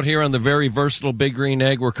a lot out here on the very versatile Big Green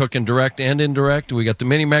Egg. We're cooking direct and indirect. We got the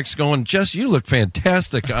Mini Max going. Jess, you look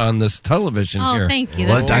fantastic on this television here. Oh, thank you.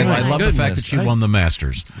 Well, I love the fact that she won the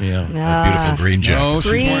Masters. Yeah. That beautiful green jacket. No,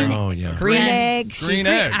 she's wearing Green eggs. Green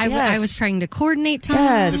egg. I was trying to coordinate Tom.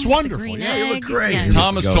 Yes. It's wonderful. Green Yeah, egg. you look great. Yeah.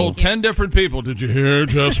 Thomas told 10 different people, "Did you hear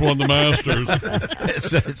Jess won the Masters?"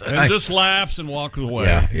 And just laughs and walks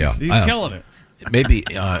away. Yeah. He's killing it.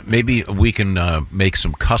 Maybe we can make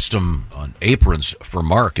some custom aprons for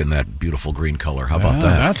Mark in that beautiful green color. How about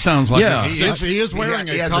that? That sounds like He is wearing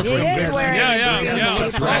a custom. Yeah.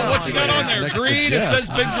 What you got on there? Green. It says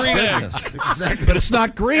Big Green Egg. Exactly. But it's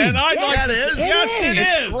not green. And I'd like to. Yes, it is.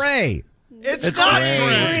 It's gray. It's It's not gray.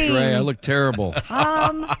 gray. It's gray. I look terrible.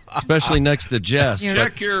 Especially next to Jess.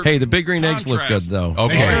 Check your Hey, the Big Green Eggs look good, though.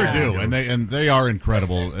 They sure do, and they are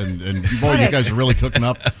incredible. And boy, you guys are really cooking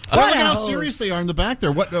up. Well, look at how serious they are in the back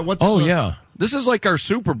there. What's? Oh yeah. This is like our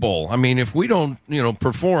Super Bowl. I mean, if we don't,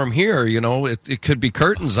 perform here, it could be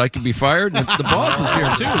curtains. I could be fired. And the boss is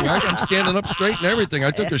here too. I'm standing up straight and everything.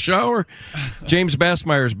 I took a shower. James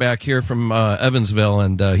Bassmeyer's back here from Evansville,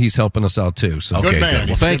 and he's helping us out too. So Okay, good.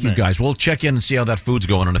 Well, thank you guys. We'll check in and see how that food's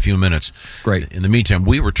going in a few minutes. Great. In the meantime,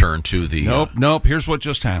 we return to the. Nope. Here's what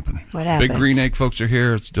just happened. What happened? Big Green Egg folks are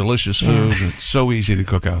here. It's delicious food. It's so easy to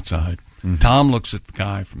cook outside. Tom looks at the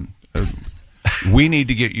guy from. We need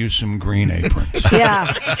to get you some green aprons.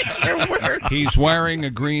 Yeah. He's wearing a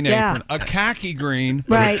green apron, a khaki green.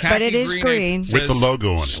 Right, khaki but it is green. With the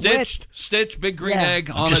logo on it. Stitched Big Green Egg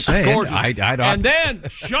on just it. saying, Gorgeous. And then,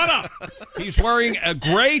 shut up. He's wearing a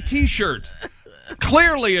gray T-shirt.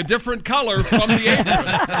 Clearly a different color from the apron.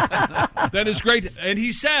 That is great. And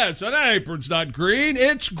he says, that apron's not green,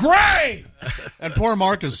 it's gray. And poor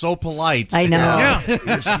Mark is so polite. I know. Yeah.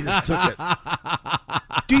 She just took it.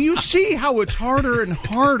 Do you see how it's harder and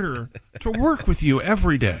harder to work with you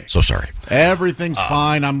every day? So sorry. Everything's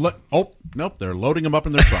fine. Nope. They're loading them up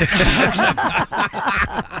in their trunk.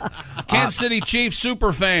 Kansas City Chiefs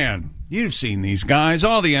super fan. You've seen these guys.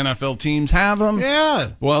 All the NFL teams have them. Yeah.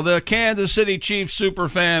 Well, the Kansas City Chiefs super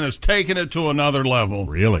fan has taken it to another level.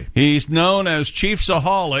 Really? He's known as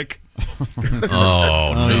Chiefsaholic.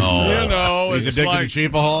 Oh, no. He's addicted to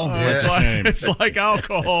Chiefahol? It's like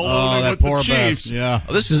alcohol loaded that with poor the Chiefs. best. Yeah.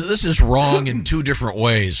 This is wrong in two different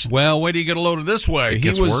ways. Well, wait till you get a load of this way. It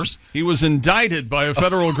gets worse? He was indicted by a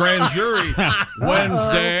federal grand jury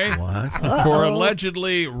Wednesday for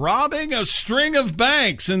allegedly robbing a string of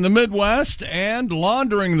banks in the Midwest and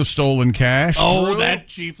laundering the stolen cash. Oh, through that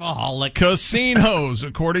Chiefaholic. casinos,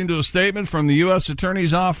 according to a statement from the U.S.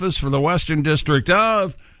 Attorney's Office for the Western District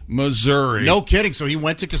of Missouri. No kidding. So he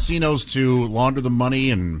went to casinos to launder the money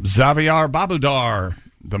and... Xavier Babudar,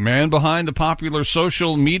 the man behind the popular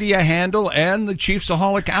social media handle and the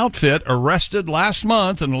Chiefsaholic outfit, arrested last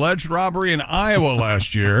month in alleged robbery in Iowa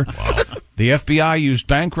last year. Wow. The FBI used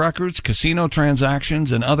bank records, casino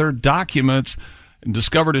transactions, and other documents and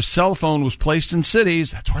discovered his cell phone was placed in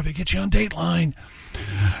cities. That's where they get you on Dateline.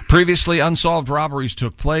 Previously unsolved robberies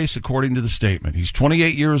took place, according to the statement. He's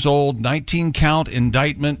 28 years old, 19-count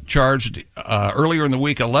indictment, charged earlier in the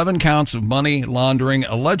week, 11 counts of money laundering,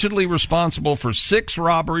 allegedly responsible for 6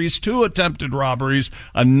 robberies, 2 attempted robberies,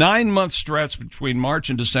 a 9-month stretch between March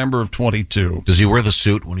and December of 22. Does he wear the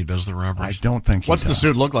suit when he does the robberies? I don't think he What's the does.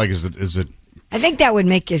 suit look like? Is it I think that would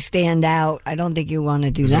make you stand out. I don't think you want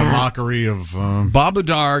to do is it a that. mockery of... Bob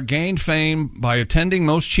Udar gained fame by attending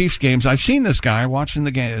most Chiefs games. I've seen this guy watching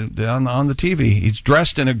the game on the TV. He's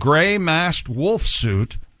dressed in a gray masked wolf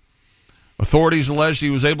suit. Authorities allege he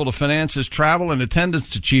was able to finance his travel and attendance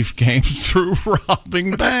to Chiefs games through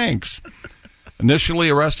robbing banks. Initially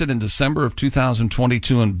arrested in December of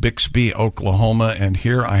 2022 in Bixby, Oklahoma, and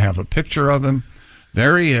here I have a picture of him.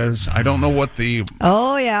 There he is. I don't know what the...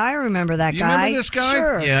 Oh, yeah, I remember that You guy. remember this guy?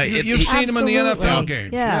 Sure. Yeah, You've seen him in the NFL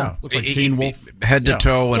games. Yeah. Looks like Teen Wolf. Head to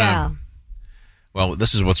toe. And Yeah. well,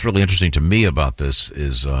 this is what's really interesting to me about this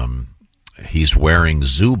is he's wearing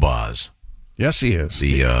Zubaz. Yes, he is.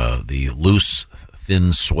 The loose,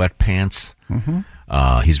 thin sweatpants.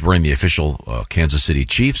 Mm-hmm. He's wearing the official Kansas City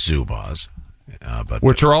Chiefs Zubaz.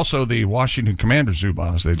 Which are also the Washington Commanders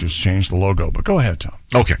Zubaz. They just changed the logo. But go ahead, Tom.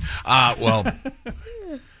 Okay. Well,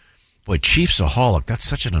 boy, Chiefsaholic, that's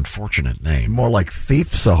such an unfortunate name. More like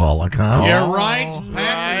Thiefsaholic, huh? You're right,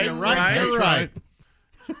 Pat. You're right. You're right.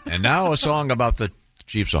 And now a song about the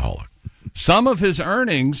Chiefsaholic. Some of his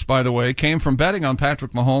earnings, by the way, came from betting on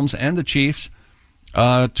Patrick Mahomes and the Chiefs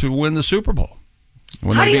to win the Super Bowl.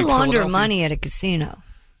 When How they do you beat launder Philadelphia. money at a casino?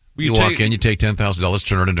 You walk in, you take $10,000,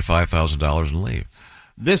 turn it into $5,000, and leave.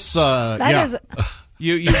 This, You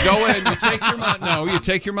go in, you take your money. No, you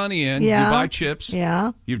take your money in. Yeah. You buy chips.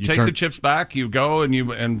 Yeah. You take the chips back. You go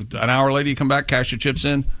and an hour later you come back, cash your chips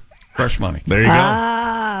in, fresh money. There you go.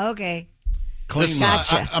 Ah, okay. This,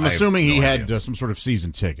 Gotcha. I'm assuming he had some sort of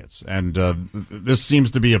season tickets, and this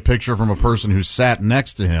seems to be a picture from a person who sat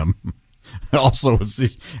next to him. Also,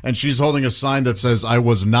 and she's holding a sign that says, "I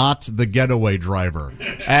was not the getaway driver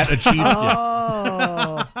at a Chiefs game."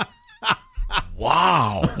 Oh,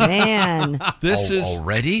 Wow. man. This is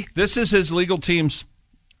already? This is his legal team's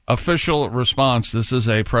official response. This is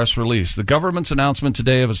a press release. The government's announcement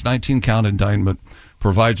today of its 19-count indictment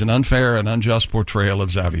provides an unfair and unjust portrayal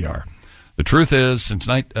of Xavier. The truth is, since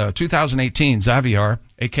 2018, Xavier,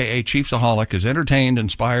 a.k.a. Chiefsaholic, has entertained,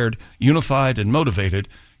 inspired, unified, and motivated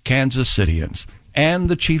Kansas Cityans and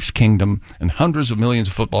the Chiefs Kingdom and hundreds of millions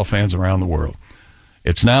of football fans around the world.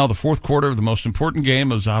 It's now the fourth quarter of the most important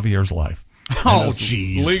game of Xavier's life. Oh,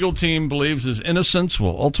 jeez. Legal team believes his innocence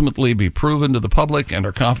will ultimately be proven to the public and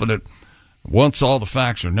are confident once all the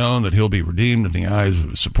facts are known that he'll be redeemed in the eyes of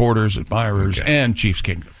his supporters, admirers, and Chiefs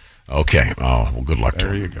Kingdom. Okay. Oh, well, good luck to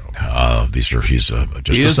him. There you go. He's just He a is in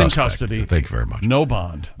suspect. custody. Thank you very much. No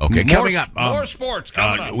bond. Okay, coming up. More sports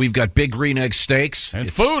coming up. We've got Big Green Egg Steaks. And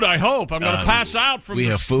food, I hope. I'm going to pass out from We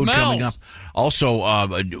the have food smells. coming up. Also,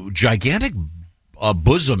 a gigantic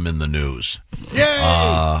bosom in the news.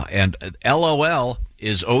 Yay! And LOL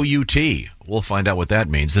is OUT. We'll find out what that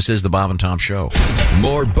means. This is the Bob and Tom Show.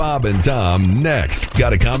 More Bob and Tom next.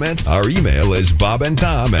 Got a comment? Our email is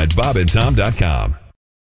bobandtom@bobandtom.com.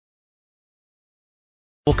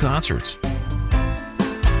 Concerts.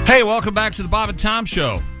 Hey, welcome back to the Bob and Tom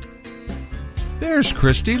Show. There's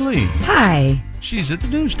Christy Lee. Hi. She's at the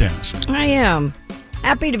news desk. I am.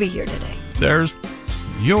 Happy to be here today. There's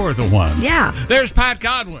You're the One. Yeah. There's Pat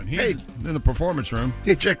Godwin. He's in the performance room.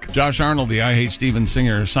 Hey, Chick. Josh Arnold, the I Hate Steven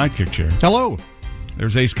Singer sidekick chair. Hello.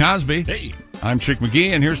 There's Ace Cosby. Hey. I'm Chick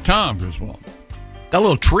McGee, and here's Tom Griswold. Got a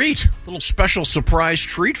little treat, a little special surprise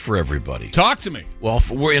treat for everybody. Talk to me. Well,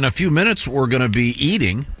 we're in a few minutes, we're going to be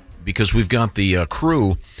eating because we've got the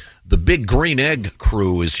crew. The Big Green Egg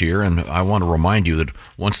crew is here, and I want to remind you that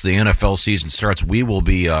once the NFL season starts, we will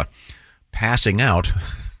be passing out.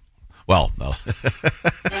 Well,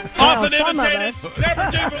 Often imitated,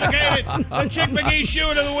 never duplicated. The Chick McGee Shoe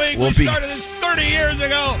of the Week. We started this 30 years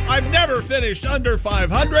ago. I've never finished under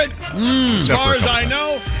 500. As far as I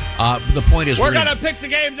know. The point is, we're going to pick the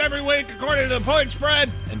games every week according to the point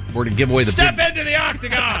spread. And we're going to give away the Step into the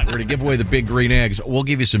octagon. We're going to give away the Big Green Eggs. We'll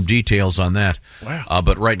give you some details on that. Wow.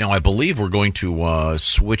 But right now, I believe we're going to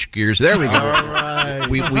switch gears. There we go. All right.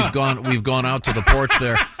 We've gone out to the porch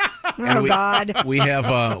there. And God. We have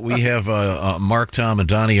Mark, Tom, and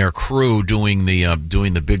Donnie, our crew, doing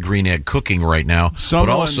the Big Green Egg cooking right now. Someone,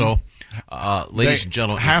 but also, ladies and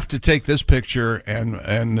gentlemen, have to take this picture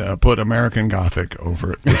and put American Gothic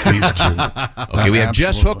over it with these two. Okay, we have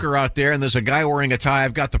Jess Hooker out there, and there's a guy wearing a tie.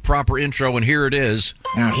 I've got the proper intro, and here it is.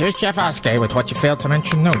 Now, here's Jeff Oskey with what you failed to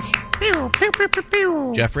mention news.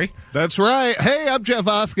 Jeffrey? That's right. Hey, I'm Jeff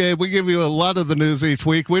Oskey. We give you a lot of the news each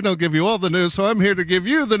week. We don't give you all the news, so I'm here to give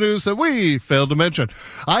you the news that we failed to mention.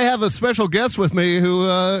 I have a special guest with me who,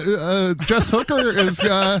 Jess Hooker, is.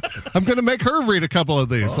 I'm going to make her read a couple of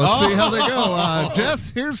these. Let's see how they go. Jess,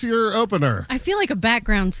 here's your opener. I feel like a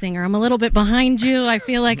background singer. I'm a little bit behind you. I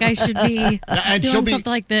feel like I should be doing something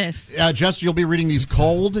like this. Jess, you'll be reading these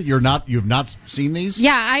cold. You've not seen these?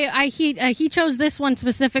 Yeah, he chose this one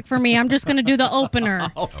specific for me. I'm just going to do the opener.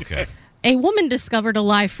 Okay. A woman discovered a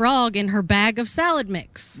live frog in her bag of salad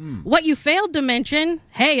mix. What you failed to mention,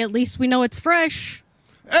 hey, at least we know it's fresh.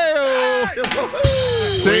 Hey!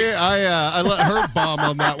 See, I let her bomb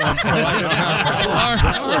on that one, so I didn't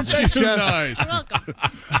have to. Nice. You're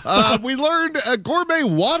welcome. We learned gourmet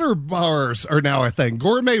water bars are now a thing.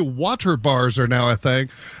 Gourmet water bars are now a thing.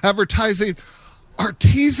 Advertising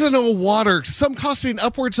artisanal water, some costing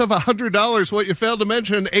upwards of $100. What you failed to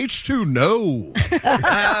mention, H2 No.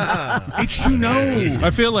 H2 No.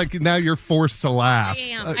 I feel like now you're forced to laugh.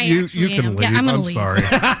 You can leave. I'm leave. Sorry.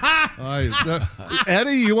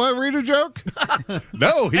 Eddie, you want to read a joke?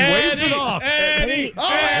 No, he waves it off. Eddie,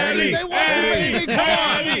 They want to read. Come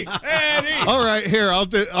on. All right, here, I'll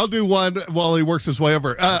do one while he works his way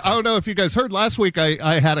over. I don't know if you guys heard last week,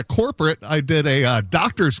 I had a corporate. I did a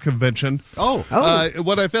doctor's convention.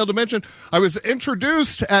 What I failed to mention, I was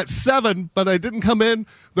introduced at 7, but I didn't come in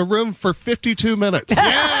the room for 52 minutes.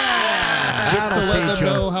 Yeah! Just to let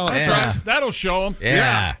them know how I tried. That'll show them.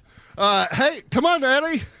 Yeah. Hey, come on,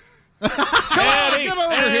 Eddie. Come on, get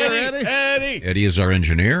over here, Eddie. Eddie is our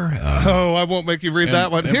engineer. I won't make you read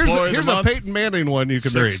that one. Here's a Peyton Manning one you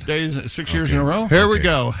can read. 6 years in a row? Here we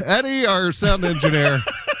go. Eddie, our sound engineer.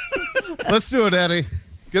 Let's do it, Eddie.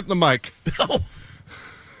 Get in the mic. All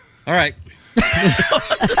right.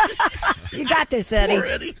 You got this,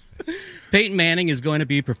 Eddie. Peyton Manning is going to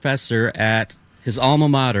be professor at his alma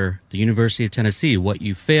mater, the University of Tennessee. What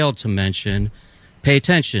you failed to mention, pay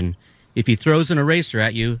attention. If he throws an eraser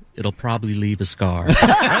at you, it'll probably leave a scar. That's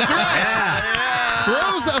right.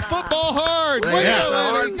 Throws a football hard. Thank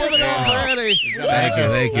you.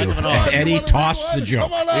 Eddie tossed the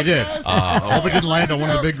joke. He did. Hope it didn't land on one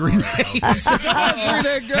of the big green eggs.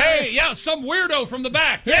 Hey, some weirdo from the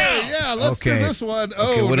back. Yeah, let's do this one.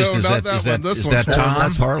 What is this? Not that one. This one's Tom?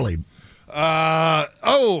 That's Harley.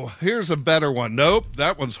 Here's a better one. Nope,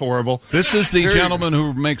 that one's horrible. This is the gentleman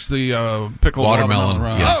who makes the pickled watermelon.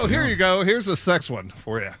 Yes. Here you go. Here's a sex one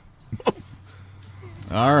for you.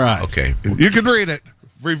 All right. Okay. You can read it.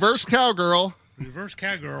 Reverse cowgirl. Reverse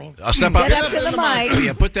cowgirl. Step up to the mic. Oh,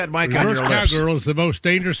 yeah, put that mic on your Reverse lips. cowgirl is the most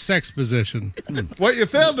dangerous sex position. What you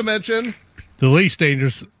failed to mention. The least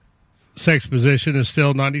dangerous sex position is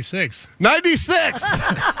still 96. 96!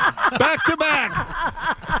 Back to back.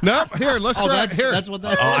 Nope. Here, let's try. That's what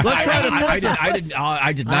that is. Let's try to.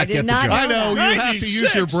 I did not get the joke. I know you have to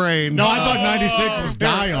use your brain. No, I thought 96 was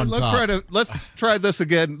die on top. Let's try this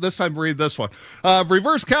again. This time, read this one.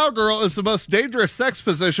 Reverse cowgirl is the most dangerous sex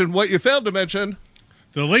position. What you failed to mention.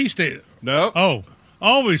 The least dangerous. No. Oh,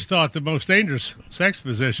 always thought the most dangerous sex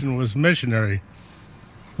position was missionary.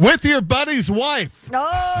 With your buddy's wife. No.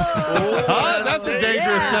 That's a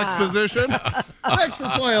dangerous sex position. Thanks for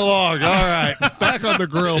playing along. All right. Back on the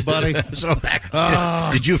grill, buddy.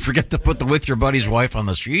 Did you forget to put the with your buddy's wife on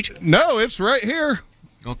the sheet? No, it's right here.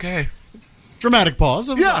 Okay. Dramatic pause.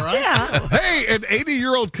 Yeah. All right. Hey, an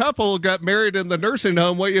 80-year-old couple got married in the nursing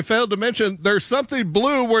home. What you failed to mention, there's something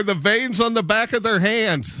blue where the veins on the back of their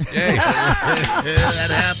hands. Yeah,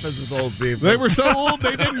 that happens with old people. They were so old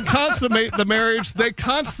they didn't consummate the marriage. They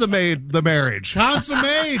consummated the marriage.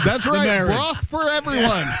 Consummate. That's right. Marriage. Broth for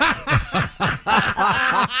everyone.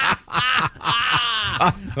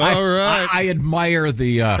 All right. I admire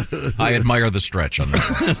the stretch on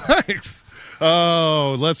that. Thanks.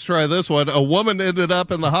 Oh, let's try this one. A woman ended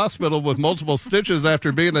up in the hospital with multiple stitches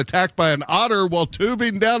after being attacked by an otter while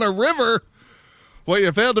tubing down a river. What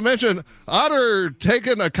you failed to mention, otter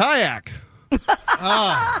taking a kayak.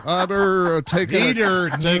 Otter taking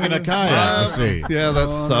taking a kayak. I see. Yeah, that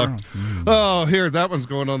sucked. Oh, here, that one's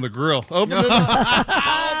going on the grill. Open it. Open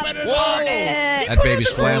it. That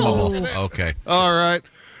baby's flammable. Okay. All right.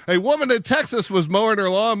 A woman in Texas was mowing her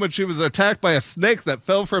lawn when she was attacked by a snake that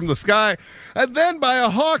fell from the sky, and then by a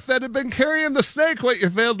hawk that had been carrying the snake. What you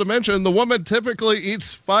failed to mention, the woman typically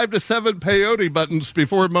eats 5 to 7 peyote buttons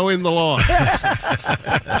before mowing the lawn.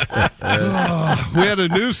 We had a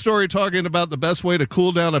news story talking about the best way to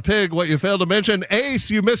cool down a pig. What you failed to mention, Ace,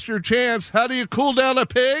 you missed your chance. How do you cool down a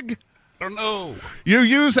pig? Oh, no. You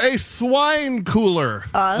use a swine cooler.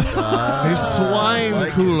 A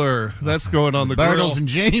swine cooler. That's going on the grill. Bartles and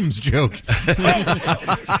James joke.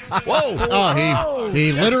 Whoa. Oh,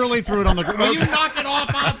 he literally threw it on the grill. Will you knock it off,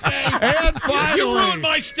 Oscar? And finally, You ruined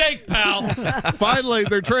my steak, pal. finally,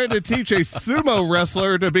 they're trying to teach a sumo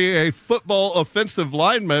wrestler to be a football offensive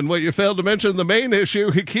lineman. What you failed to mention, the main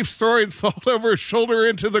issue, he keeps throwing salt over his shoulder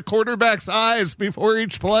into the quarterback's eyes before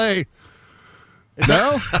each play.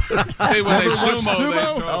 No? See, when they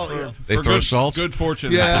sumo, They throw salt? Good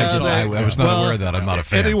fortune. Yeah, I was not aware of that. I'm not a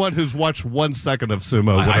fan. Anyone who's watched 1 second of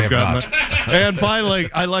sumo would I have have gotten not. it. And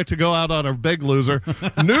finally, I like to go out on a big loser.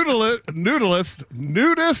 Nudist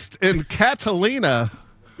in Catalina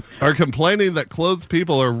are complaining that clothed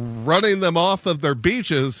people are running them off of their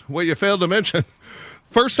beaches. What you failed to mention,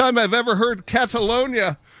 first time I've ever heard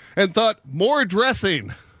Catalonia and thought, more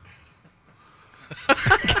dressing.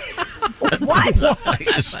 What?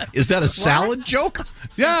 Is that a salad joke?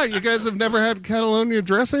 Yeah, you guys have never had Catalonia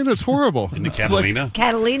dressing? It's horrible. In the Catalina?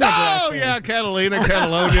 Catalina Oh, dressing. yeah, Catalina,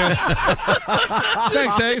 Catalonia.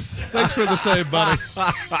 Thanks, Ace. Thanks for the save, buddy.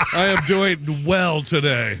 I am doing well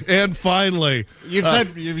today. And finally, You've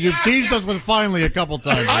said you've teased us with finally a couple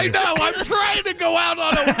times. I know. I'm trying to go out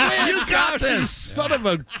on a win. You got this. Son of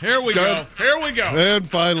a. Here we go. Here we go. And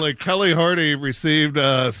finally, Kelly Hardy received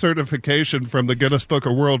a certification from the Guinness Book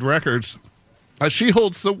of World Records. She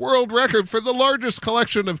holds the world record for the largest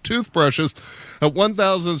collection of toothbrushes at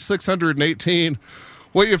 1,618.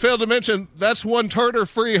 What you failed to mention, that's one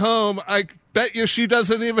tartar-free home. I bet you she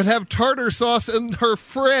doesn't even have tartar sauce in her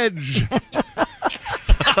fridge.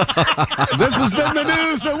 This has been the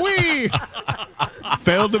news that we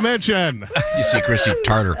failed to mention. You see, Christy,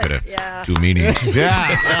 tartar could have two meanings.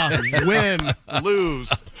 Yeah. Win, lose.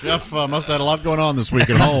 Jeff must have had a lot going on this week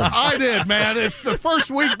at home. I did, man. It's the first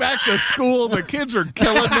week back to school. The kids are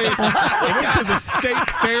killing me. I went to the state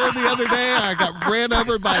fair the other day. I got ran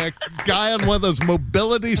over by a guy on one of those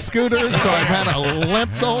mobility scooters, so I've had a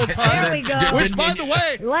limp the whole time. There we go. Which, by the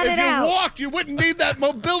way, Let if it you out. walked, you wouldn't need that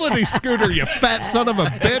mobility scooter, you fat son of a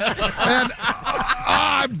bitch. And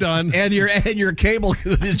I'm done. And your cable,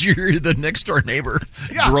 the next door neighbor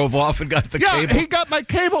drove off and got the cable. He got my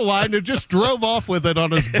cable line and just drove off with it on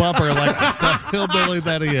his bumper like the hillbilly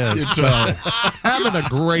that he is. So, having a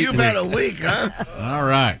great You've week. had a week, huh? All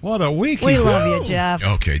right. What a week. We love you, Jeff.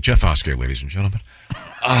 Okay, Jeff Oscar, ladies and gentlemen.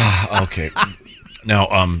 Okay.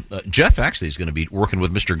 Now, Jeff actually is going to be working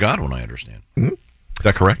with Mr. Godwin, I understand. Mm-hmm. Is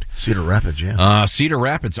that correct? Cedar Rapids, yeah. Cedar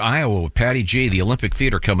Rapids, Iowa, with Patty G. The Olympic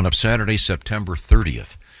Theater coming up Saturday, September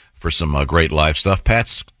 30th for some great live stuff.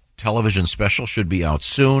 Pat's television special should be out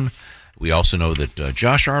soon. We also know that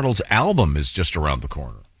Josh Arnold's album is just around the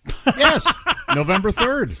corner. Yes, November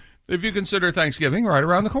 3rd. If you consider Thanksgiving right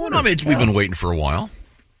around the corner. I mean, we've been waiting for a while.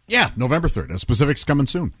 Yeah, November 3rd. Specifics coming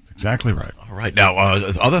soon. Exactly right. All right. Now,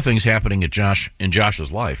 other things happening in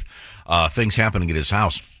Josh's life, things happening at his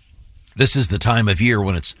house. This is the time of year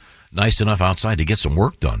when it's nice enough outside to get some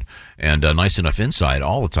work done and nice enough inside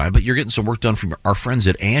all the time. But you're getting some work done from our friends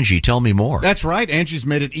at Angie. Tell me more. That's right. Angie's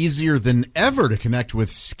made it easier than ever to connect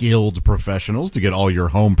with skilled professionals to get all your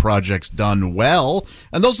home projects done well.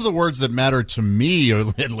 And those are the words that matter to me, or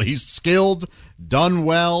at least skilled, done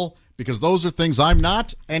well, because those are things I'm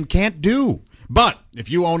not and can't do. But if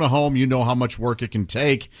you own a home, you know how much work it can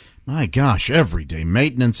take. My gosh, everyday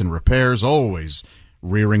maintenance and repairs always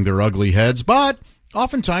rearing their ugly heads. But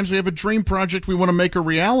oftentimes we have a dream project we want to make a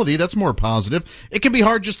reality. That's more positive. It can be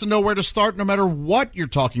hard just to know where to start no matter what you're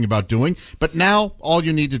talking about doing. But now all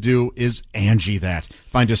you need to do is Angie that.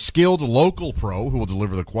 Find a skilled local pro who will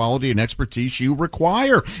deliver the quality and expertise you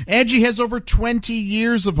require. Angie has over 20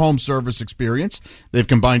 years of home service experience. They've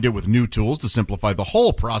combined it with new tools to simplify the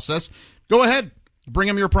whole process. Go ahead. Bring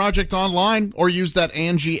them your project online or use that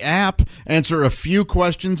Angie app. Answer a few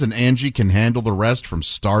questions and Angie can handle the rest from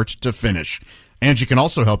start to finish. Angie can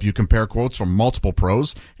also help you compare quotes from multiple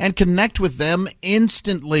pros and connect with them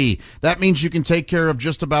instantly. That means you can take care of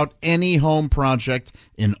just about any home project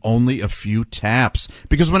in only a few taps.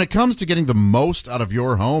 Because when it comes to getting the most out of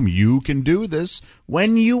your home, you can do this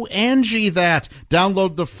when you Angie that.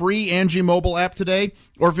 Download the free Angie mobile app today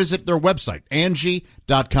or visit their website,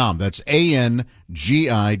 Angie.com. That's ANGI.com.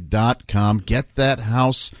 Get that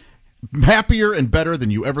house happier and better than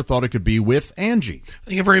you ever thought it could be with Angie.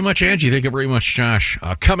 Thank you very much, Angie. Thank you very much, Josh.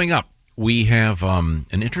 Coming up, we have an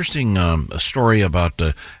interesting story about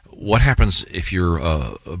what happens if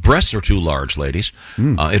your breasts are too large, ladies.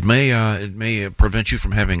 It may prevent you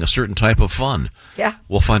from having a certain type of fun. Yeah.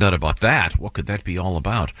 We'll find out about that. What could that be all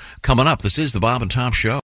about? Coming up, this is the Bob and Tom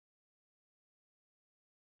Show.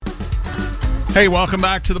 Hey, welcome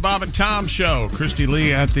back to the Bob and Tom Show. Christy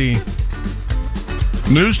Lee at the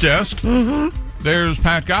news desk. Mm-hmm. There's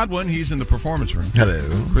Pat Godwin. He's in the performance room. Hello.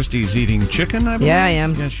 Christy's eating chicken, I believe? Yeah, I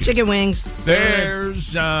am. Yes, she Chicken is. wings.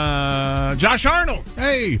 There's Josh Arnold.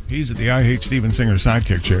 Hey. He's at the I Hate Steven Singer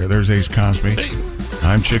sidekick chair. There's Ace Cosby. Hey.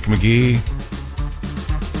 I'm Chick McGee.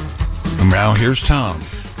 And now here's Tom.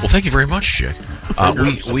 Well, thank you very much, Chick.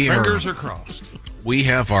 Fingers are crossed. We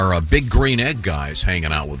have our Big Green Egg guys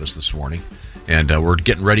hanging out with us this morning, and we're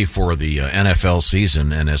getting ready for the NFL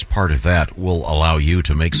season, and as part of that, we'll allow you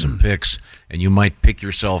to make some picks, and you might pick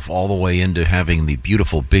yourself all the way into having the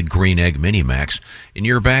beautiful Big Green Egg Mini-Max in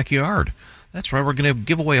your backyard. That's right, we're going to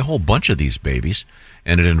give away a whole bunch of these babies,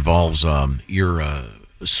 and it involves your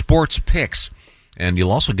sports picks. And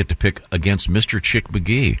you'll also get to pick against Mr. Chick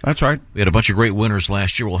McGee. That's right. We had a bunch of great winners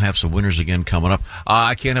last year. We'll have some winners again coming up.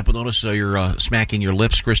 I can't help but notice you're smacking your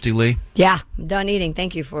lips, Christy Lee. Yeah, I'm done eating.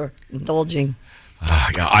 Thank you for indulging.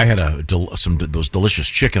 I had those delicious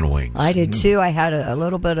chicken wings. I did too. I had a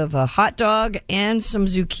little bit of a hot dog and some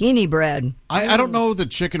zucchini bread. I don't know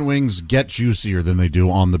that chicken wings get juicier than they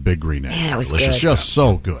do on the Big Green Egg. Yeah, it was delicious. good. Just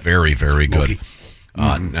so good. Very, very good.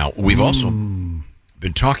 Now, we've also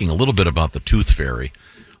been talking a little bit about the Tooth Fairy.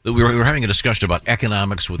 We were having a discussion about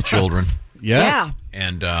economics with children. Yes. Yeah.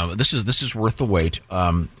 And this is worth the wait.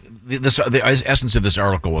 The essence of this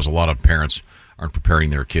article was a lot of parents aren't preparing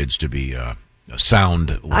their kids to be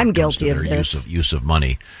sound. I'm guilty of this. Use of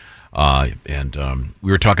money. And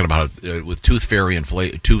we were talking about with Tooth Fairy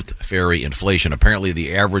inflation. Apparently,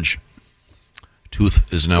 the average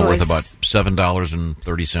tooth is now worth about $7.30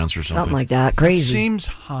 or something. Something like that. Crazy. It seems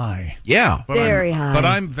high. Yeah, very high. But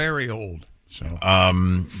I'm very old. So,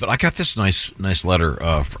 but I got this nice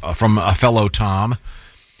letter from a fellow Tom.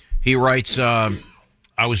 He writes,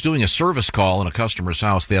 I was doing a service call in a customer's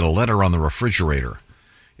house. They had a letter on the refrigerator.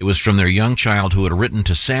 It was from their young child who had written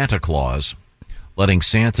to Santa Claus, letting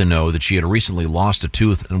Santa know that she had recently lost a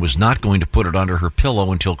tooth and was not going to put it under her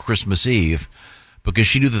pillow until Christmas Eve, because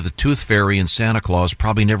she knew that the Tooth Fairy and Santa Claus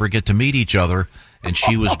probably never get to meet each other, and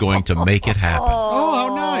she was going to make it happen. Oh,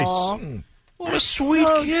 how nice. What a sweet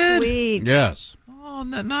kid. Sweet. Yes. Oh,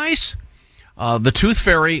 isn't that nice? The Tooth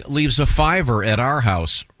Fairy leaves a $5 at our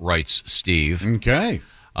house, writes Steve. Okay.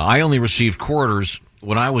 I only received quarters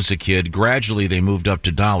when I was a kid. Gradually, they moved up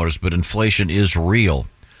to dollars, but inflation is real.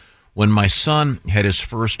 When my son had his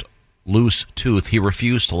first loose tooth, he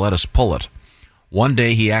refused to let us pull it. One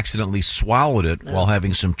day, he accidentally swallowed it while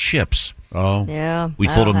having some chips. Oh. Yeah. We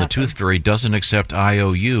told him the Tooth Fairy doesn't accept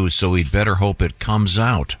IOUs, so we'd better hope it comes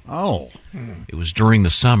out. Oh. It was during the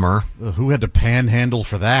summer. Who had to panhandle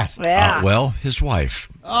for that? Yeah. Well, his wife.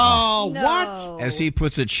 Oh, No. what? As he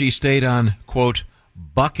puts it, she stayed on, quote,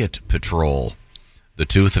 bucket patrol. The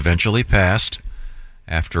tooth eventually passed.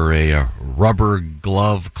 After a rubber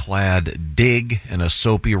glove-clad dig and a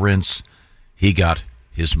soapy rinse, he got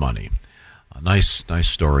his money. A nice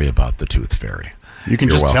story about the Tooth Fairy. You can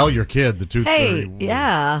You're just welcome. tell your kid the Tooth Hey, Fairy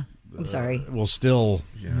yeah. I'm sorry. will still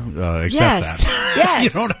accept Yes. that. Yes. You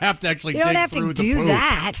don't have to actually You don't dig have through to the do poop.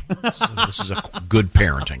 that. This is a good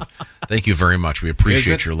parenting. Thank you very much. We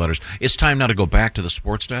appreciate it? your letters. It's time now to go back to the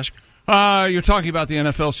sports desk. You're talking about the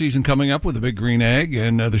NFL season coming up with the Big Green Egg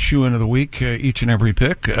and the shoe-in of the week. Each and every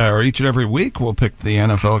week, we'll pick the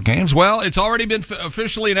NFL games. Well, it's already been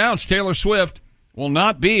officially announced. Taylor Swift will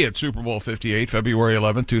not be at Super Bowl 58, February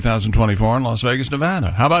 11th, 2024 in Las Vegas,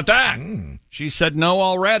 Nevada. How about that? She said no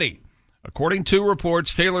already. According to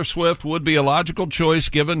reports, Taylor Swift would be a logical choice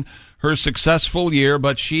given her successful year,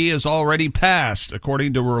 but she is already passed,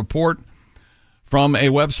 according to a report from a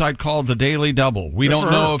website called The Daily Double. We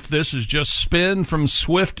don't know if this is just spin from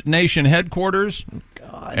Swift Nation headquarters.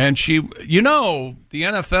 God. And the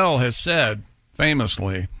NFL has said,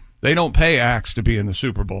 famously, they don't pay acts to be in the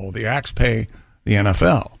Super Bowl. The acts pay the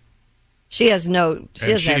NFL. She has no.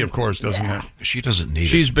 She of course, doesn't have. She doesn't need it.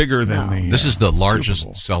 She's bigger than the. This is the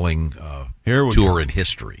largest selling tour in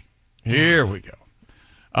history. Here we go.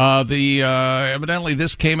 Evidently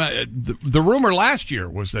this came out. The rumor last year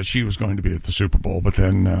was that she was going to be at the Super Bowl, but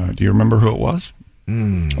then do you remember who it was?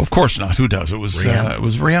 Of course not. Who does? It was Rihanna. It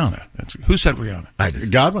was Rihanna. Who said Rihanna?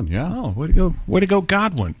 Godwin. Yeah. Oh, way to go! Way to go,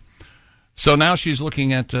 Godwin. So now she's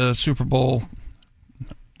looking at Super Bowl.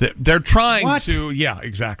 They're trying to. Yeah,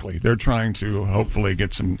 exactly. They're trying to hopefully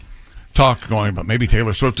get some talk going about maybe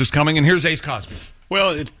Taylor Swift is coming. And here's Ace Cosby.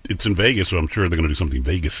 Well, it's in Vegas, so I'm sure they're going to do something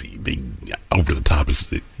Vegas-y, big, over the top.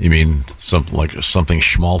 You mean something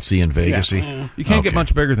schmaltzy and Vegas-y? Yeah. You can't get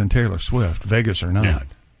much bigger than Taylor Swift, Vegas or not. Yeah.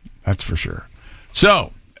 That's for sure.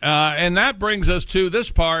 So, and that brings us to this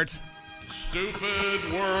part.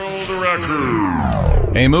 Stupid world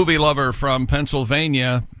record. A movie lover from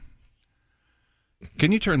Pennsylvania.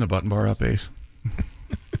 Can you turn the button bar up, Ace?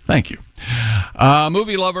 Thank you. A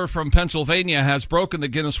movie lover from Pennsylvania has broken the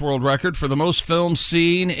Guinness World Record for the most films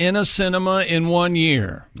seen in a cinema in 1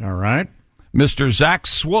 year. All right. Mr. Zach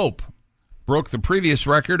Swope broke the previous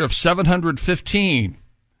record of 715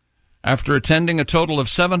 after attending a total of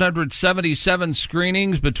 777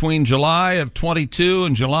 screenings between July of 22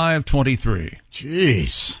 and July of 23.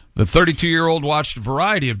 Jeez. The 32-year-old watched a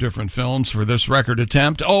variety of different films for this record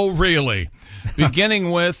attempt. Oh, really? Beginning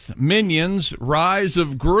with Minions, Rise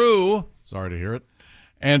of Gru. Sorry to hear it.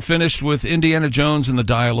 And finished with Indiana Jones and the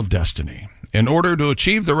Dial of Destiny. In order to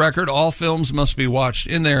achieve the record, all films must be watched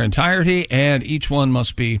in their entirety, and each one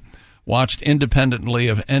must be watched independently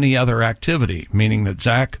of any other activity, meaning that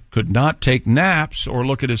Zach could not take naps or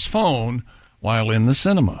look at his phone while in the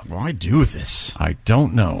cinema. Why do this? I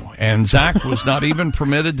don't know. And Zach was not even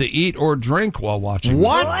permitted to eat or drink while watching.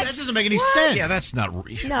 What? That doesn't make any sense. Yeah, that's not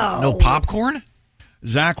real. No popcorn?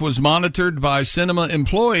 Zach was monitored by cinema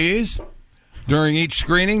employees during each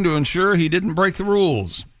screening to ensure he didn't break the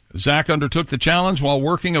rules. Zach undertook the challenge while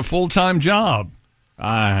working a full-time job.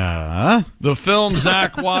 The film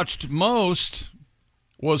Zach watched most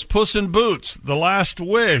was Puss in Boots, The Last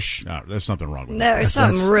Wish. No, there's something wrong with that. There's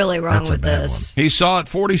something really wrong with this. He saw it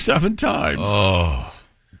 47 times. Oh.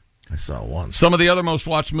 I saw one. Some of the other most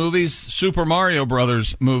watched movies, Super Mario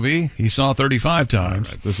Brothers movie, he saw 35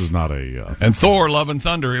 times. Right, this is not a... and Thor, Love and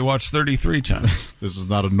Thunder, he watched 33 times. This is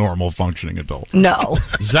not a normal functioning adult. No.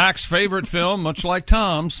 Zach's favorite film, much like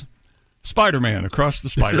Tom's, Spider-Man Across the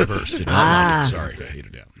Spider-Verse. Sorry.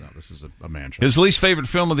 No, this is a man show. His least favorite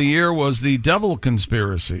film of the year was The Devil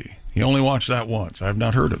Conspiracy. He only watched that once. I have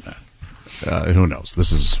not heard of that. Who knows?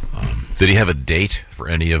 This is... Did he have a date for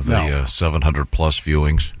any of the 700-plus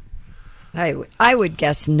viewings? I would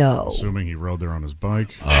guess no. Assuming he rode there on his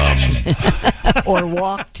bike. Or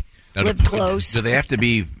walked, lived close. Do they have to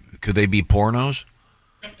be... Could they be pornos?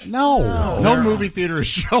 No movie theater is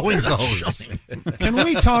showing those. Can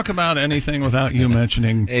we talk about anything without you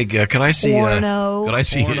mentioning? Hey, can I see? Porno. Can I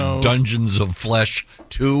see Pornos. Dungeons of Flesh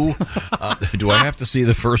 2? Do I have to see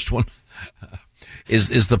the first one?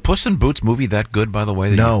 Is the Puss in Boots movie that good? By the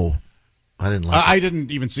way, No, I didn't like. I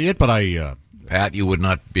didn't even see it, but I. Pat, you would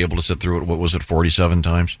not be able to sit through it. What was it, 47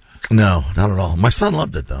 times? No, not at all. My son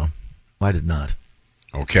loved it though. I did not.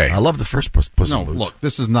 Okay, I love the first Puss in Boots. Look,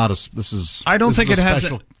 this is not a. This is. I don't think it has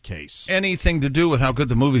special case. anything to do with how good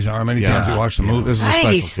the movies are. How many times you watch the movie? This is a I special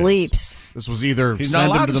think he case. sleeps. This was either He's not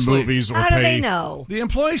send him allowed to to the sleep. movies or How do pay. they know? The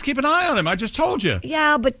employees keep an eye on him. I just told you.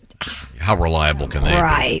 Yeah, but how reliable can they be?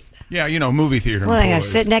 right. Yeah, movie theater Well, I employees.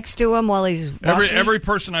 sit next to him while he's watching. Every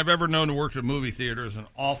person I've ever known to work at a movie theater is an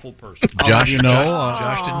awful person. Josh,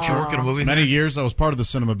 Josh, didn't you work at a movie Many theater? years I was part of the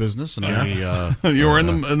cinema business, and You were in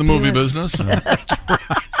the movie business.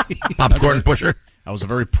 Popcorn pusher. I was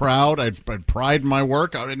very proud. I had pride in my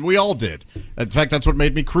work, and we all did. In fact, that's what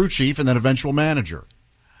made me crew chief and then eventual manager.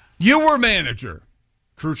 You were manager.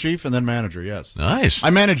 Crew chief and then manager, yes. Nice.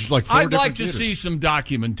 I managed like 4 I'd different like to theaters. see some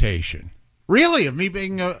documentation. Really? Of me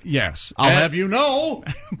being Yes. I'll have you know,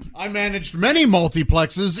 I managed many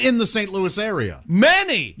multiplexes in the St. Louis area.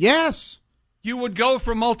 Many? Yes. You would go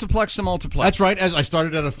from multiplex to multiplex. That's right. As I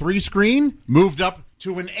started at a 3-screen, moved up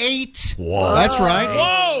to an 8. Whoa. That's right.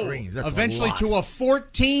 Whoa! Eventually to a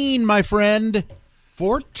 14, my friend.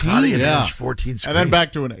 14? How do you Yeah. manage 14 screens? And then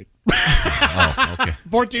back to an 8. Oh, okay.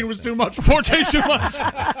 14 was too much. 14's too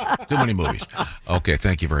much. Too many movies. Okay,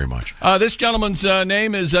 thank you very much. This gentleman's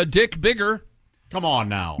name is Dick Bigger. Come on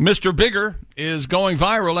now. Mr. Bigger is going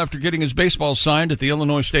viral after getting his baseball signed at the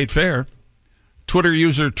Illinois State Fair. Twitter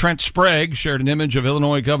user Trent Sprague shared an image of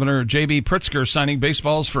Illinois Governor J.B. Pritzker signing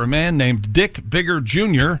baseballs for a man named Dick Bigger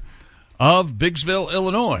Jr. of Biggsville,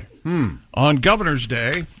 Illinois, on Governor's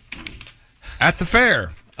Day at the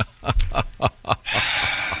fair.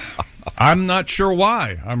 I'm not sure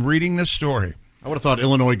why I'm reading this story. I would have thought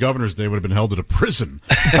Illinois Governor's Day would have been held at a prison.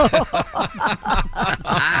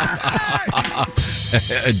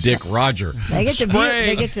 Dick Roger. They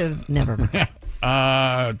get to never mind.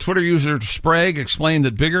 Twitter user Sprague explained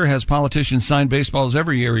that Bigger has politicians sign baseballs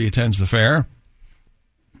every year he attends the fair.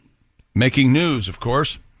 Making news, of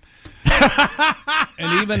course.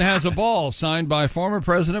 And even has a ball signed by former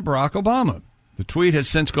President Barack Obama. The tweet has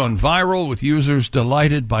since gone viral with users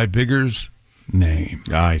delighted by Bigger's name.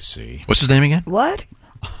 I see. What's his name again? What?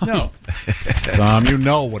 No. Tom, you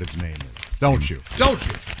know what his name is. Don't you? Don't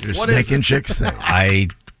you? You're just making chicks say. I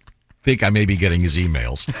think I may be getting his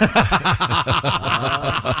emails.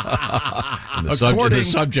 In the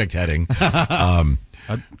subject heading.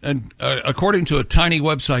 And according to a tiny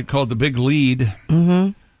website called The Big Lead,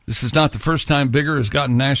 this is not the first time Bigger has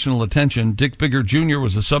gotten national attention. Dick Bigger Jr.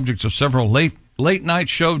 was the subject of several late-night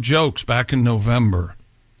show jokes back in November.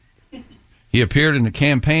 He appeared in the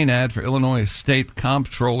campaign ad for Illinois State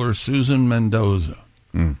Comptroller Susan Mendoza.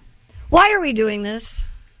 Why are we doing this?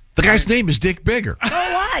 The guy's name is Dick Bigger. For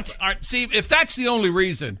what? All right, see, if that's the only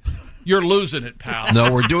reason, you're losing it, pal.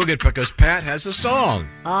 No, we're doing it because Pat has a song.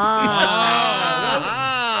 Why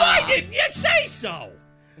didn't you say so?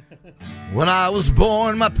 When I was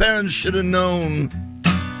born, my parents should have known.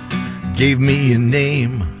 Gave me a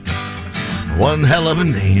name. One hell of a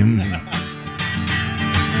name.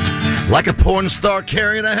 Like a porn star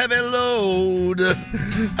carrying a heavy load.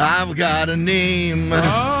 I've got a name.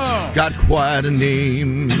 Got quite a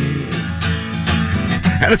name.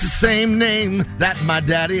 And it's the same name that my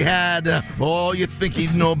daddy had. Oh, you think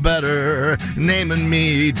he'd know better, naming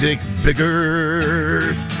me Dick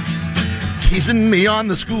Bigger. Teasing me on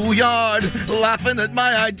the schoolyard, laughing at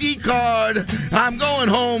my ID card. I'm going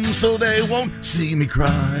home so they won't see me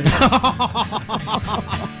cry.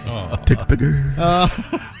 Dick Bigger. A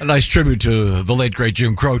nice tribute to the late, great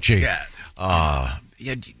Jim Croce. Yeah.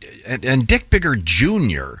 And Dick Bigger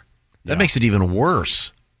Jr., that makes it even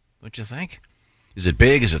worse, don't you think? Is it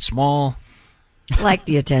big? Is it small? Like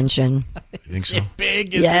the attention. You think so? Is it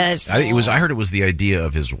big? Is Yes. it small? I heard it was the idea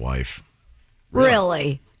of his wife.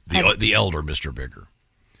 Really? The elder Mr. Bigger.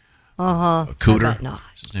 Cooter? Not.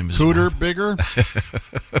 His name is Cooter Bigger?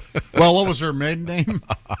 Well, what was her maiden name?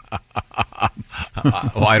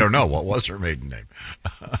 Well, I don't know. What was her maiden name?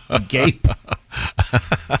 Gape.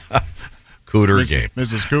 Cooter Mrs. Gape.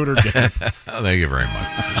 Mrs. Cooter Gape. Thank you very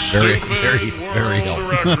much. Very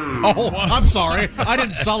helpful. Oh, I'm sorry. I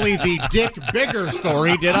didn't sully the Dick Bigger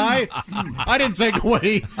story, did I? I didn't take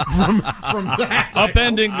away from that.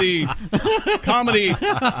 Upending the comedy.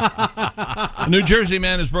 A New Jersey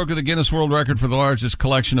man has broken the Guinness World Record for the largest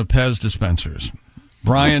collection of Pez dispensers.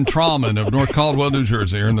 Brian Trallman of North Caldwell, New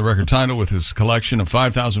Jersey, earned the record title with his collection of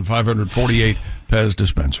 5,548 Pez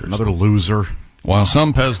dispensers. Another loser. While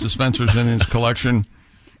some Pez dispensers in his collection...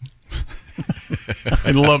 I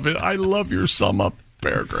love it. I love your sum up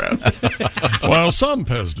paragraph. While some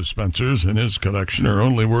Pez dispensers in his collection are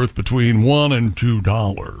only worth between $1 and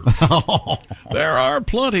 $2, there are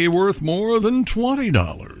plenty worth more than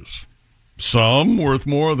 $20. Some worth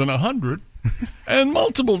more than $100, and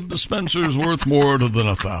multiple dispensers worth more than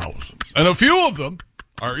 $1,000. And a few of them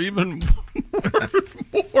are even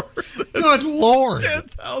worth more than Good Lord.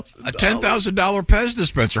 $10,000. A $10,000 Pez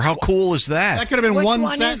dispenser. How cool is that? That could have been Which one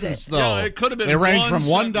one is sentence, it? though. Yeah, it could have been They range one from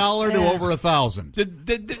 $1 to over $1,000. Did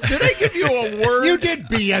they give you a word? You did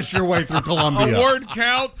BS your way through Columbia. A word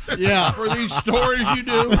count? Yeah. For these stories you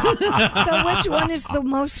do? So which one is the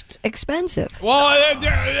most expensive? Well,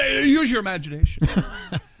 use your imagination.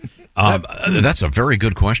 That's a very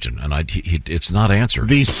good question, and it's not answered.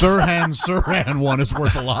 The Sirhan one is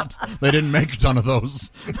worth a lot. They didn't make a ton of those.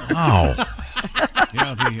 Oh.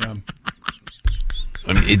 Yeah,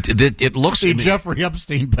 I mean, it looks... The Jeffrey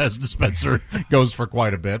Epstein Pez dispenser goes for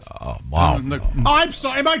quite a bit. Oh, wow. I'm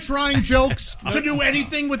sorry. Am I trying jokes to do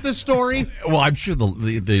anything with this story? Well, I'm sure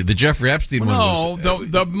the Jeffrey Epstein one was... No,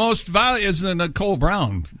 the most valuable is the Nicole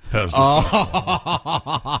Brown Pez.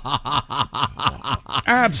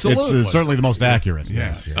 Absolutely. It's certainly the most accurate.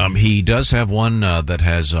 Yes. He does have one that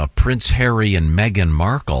has Prince Harry and Meghan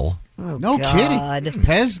Markle. Oh, No God. kidding.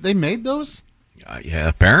 Pez, they made those? Yeah,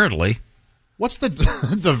 apparently. What's the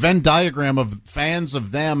Venn diagram of fans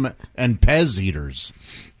of them and Pez eaters?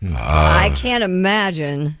 I can't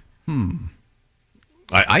imagine. I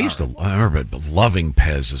remember loving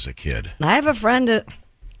Pez as a kid. I have a friend that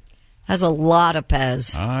has a lot of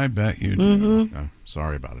Pez. I bet you do. Mm-hmm. Oh,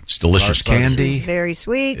 sorry about it. It's delicious candy. She's very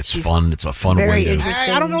sweet. It's She's fun. It's a fun very way to...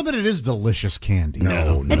 interesting. I don't know that it is delicious candy.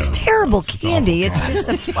 No. It's terrible candy. It's just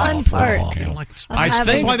the fun part. That's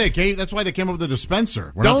why they came up with the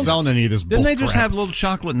dispenser. We're not selling any of this bull Didn't they just crap. have little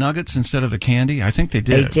chocolate nuggets instead of the candy? I think they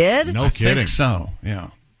did. They did? No I kidding. think so, yeah.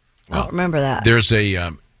 I don't remember that. There's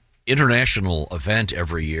a international event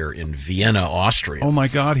every year in Vienna, Austria. Oh, my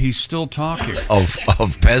God, he's still talking. Of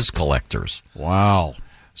Pez collectors. Wow.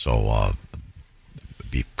 So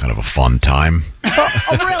it'd be kind of a fun time.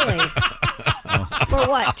 Oh, really? For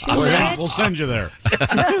what, 2 minutes? We'll send you there.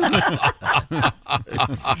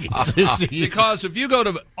 Because if you go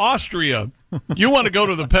to Austria, you want to go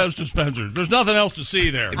to the Pez dispensers. There's nothing else to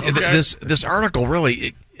see there. Okay? This article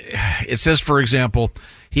really, it says, for example,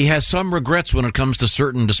 he has some regrets when it comes to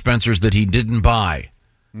certain dispensers that he didn't buy.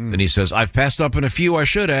 And he says, I've passed up on a few I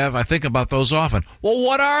should have. I think about those often. Well,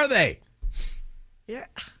 what are they? Yeah.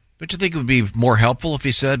 Don't you think it would be more helpful if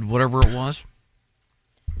he said whatever it was?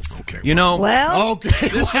 Okay. You know, okay.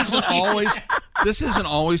 This isn't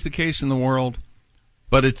always the case in the world,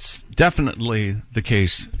 but it's definitely the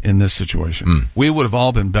case in this situation. We would have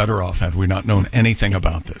all been better off had we not known anything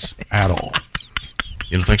about this at all.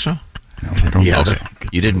 You don't think so? No, I don't think so.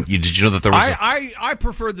 You didn't. Did you know that there was? I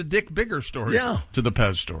prefer the Dick Bigger story to the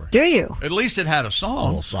Pez story. Do you? At least it had a song. A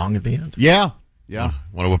little song at the end. Yeah.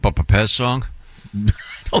 Want to whip up a Pez song? I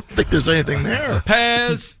don't think there's anything there.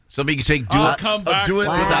 Pez. Somebody can take come back. Do it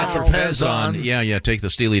without your Pez on. Yeah. Take the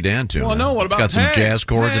Steely Dan tune. Well, no. What about It's got some jazz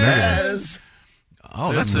chords and everything. Pez.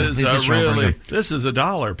 Oh, this is this is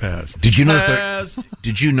 $1 Pez. Did you know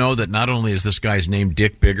Did you know that not only is this guy's name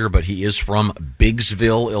Dick Bigger, but he is from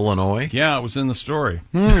Biggsville, Illinois? Yeah, it was in the story.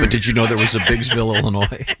 But did you know there was a Biggsville,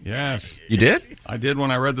 Illinois? Yes. You did? I did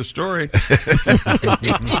when I read the story.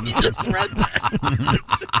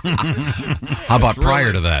 How about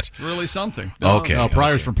prior to that? It's really something. Okay. No,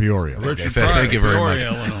 Pryor's from Peoria. Richard Pryor, thank you very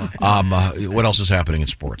Peoria, much. Illinois. What else is happening in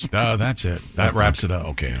sports? That's it. That wraps it up.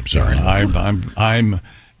 Okay, I'm sorry. I'm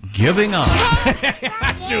giving up.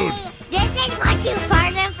 Dude. This is what you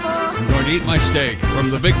farted for. I'm going to eat my steak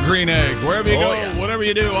from the Big Green Egg. Wherever you go, whatever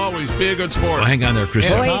you do, always be a good sport. Well, hang on there, Chris.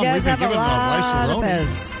 Boy, he does have a lot of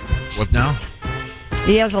Pez. What now?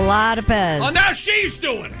 He has a lot of Pez. Oh, now she's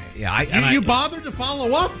doing it. Yeah, you bothered to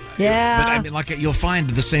follow up? Yeah. But I mean, like you'll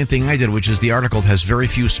find the same thing I did, which is the article has very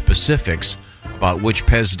few specifics about which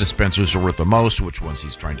Pez dispensers are worth the most, which ones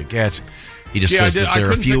he's trying to get. He just says that there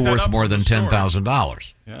are a few worth more than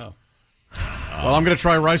 $10,000. Yeah. Well, I'm going to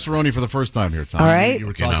try Rice-A-Roni for the first time here, Tom. All right. You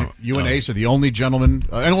were talking. You and Ace are the only gentlemen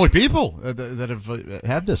and only people that have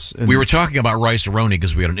had this. We were talking about Rice-A-Roni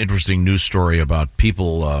because we had an interesting news story about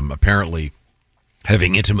people apparently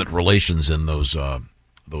having intimate relations in those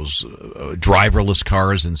driverless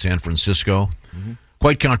cars in San Francisco. Mm-hmm.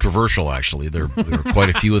 Quite controversial, actually. There are quite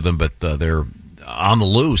a few of them, but they're on the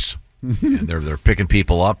loose. And they're picking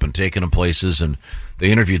people up and taking them places, and they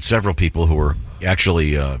interviewed several people who were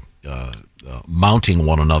actually mounting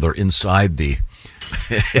one another inside the.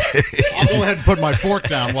 I'll go ahead and put my fork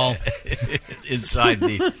down while inside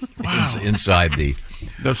the inside the.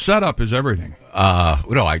 The setup is everything. The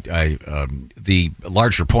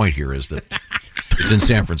larger point here is that it's in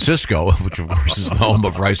San Francisco, which of course is the home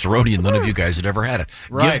of Rice-A-Roni, and none of you guys had ever had it.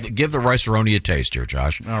 Right. Give the Rice-A-Roni a taste here,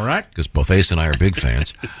 Josh. All right. Because both Ace and I are big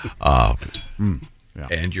fans.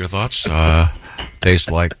 And your thoughts?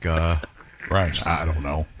 Taste like rice. I don't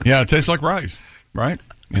know. Yeah, it tastes like rice, right?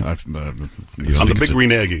 On the Big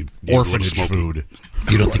Green Egg. Orphanage food.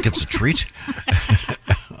 You don't think it's a treat?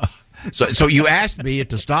 So you asked me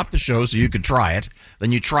to stop the show so you could try it.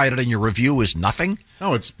 Then you tried it, and your review is nothing?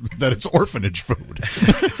 No, it's orphanage food.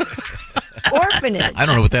 Orphanage. I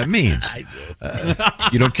don't know what that means.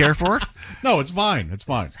 You don't care for it? No, it's fine. It's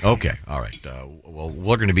fine. Okay, all right. Well,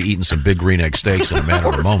 we're going to be eating some Big Green Egg steaks in a matter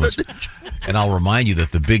of moments. And I'll remind you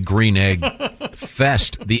that the Big Green Egg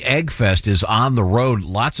Fest, the Egg Fest, is on the road.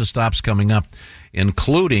 Lots of stops coming up,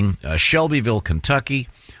 including Shelbyville, Kentucky,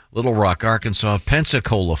 Little Rock, Arkansas,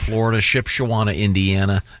 Pensacola, Florida, Shipshewana,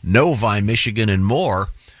 Indiana, Novi, Michigan, and more.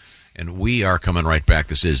 And we are coming right back.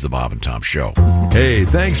 This is the Bob and Tom Show. Hey,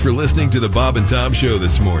 thanks for listening to the Bob and Tom Show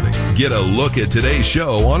this morning. Get a look at today's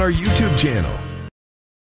show on our YouTube channel.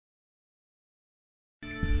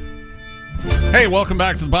 Hey, welcome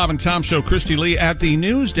back to the Bob and Tom Show. Christy Lee at the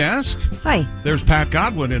news desk. Hi. There's Pat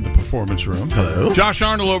Godwin in the performance room. Hello. Josh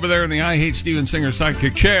Arnold over there in the I Hate Steven Singer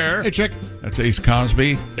sidekick chair. Hey, Chick. That's Ace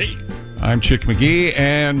Cosby. Hey. I'm Chick McGee,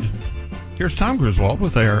 and here's Tom Griswold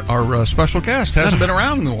with our special guest. Hasn't been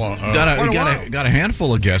around in a while. Got a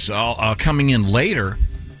handful of guests coming in later.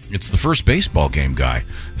 It's the first baseball game guy,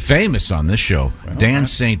 famous on this show, Dan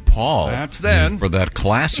St. Paul. That's then for that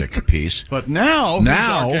classic piece. But now, who's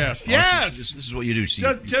our guest? Yes, this is what you do. So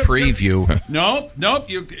you preview. Nope.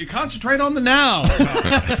 You concentrate on the now.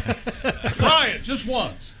 Try it just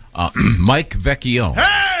once. Mike Vecchione.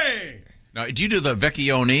 Hey. Now, do you do the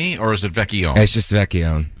Vecchione or is it Vecchione? It's just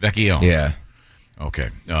Vecchione. Vecchione. Yeah. Okay.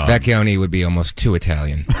 Vecchione would be almost too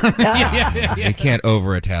Italian. You can't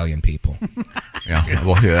over-Italian people. Yeah.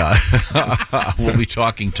 Well, we'll be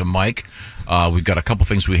talking to Mike. We've got a couple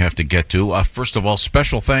things we have to get to. First of all,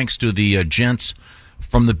 special thanks to the gents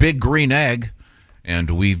from the Big Green Egg.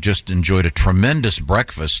 And we've just enjoyed a tremendous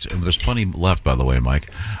breakfast. And there's plenty left, by the way,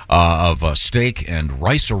 Mike, of steak and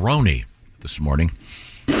Rice-A-Roni this morning.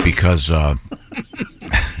 Because, do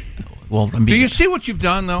you see what you've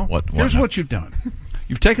done, though? Here's what you've done.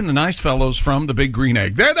 You've taken the nice fellows from the Big Green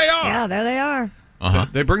Egg. There they are. Yeah, there they are. Uh-huh.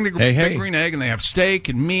 They bring the Big Green Egg, and they have steak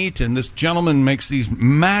and meat, and this gentleman makes these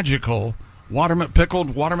magical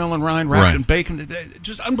pickled watermelon rind wrapped Right. in bacon.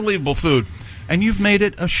 Just unbelievable food. And you've made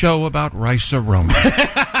it a show about rice-a-roni.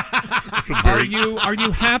 Are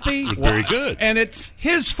you happy? It's very good. And it's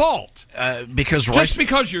his fault. Because Just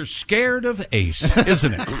because you're scared of Ace,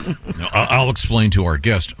 isn't it? No, I'll explain to our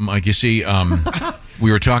guest, Mike. You see,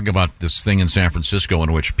 we were talking about this thing in San Francisco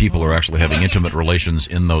in which people are actually having intimate relations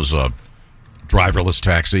in those driverless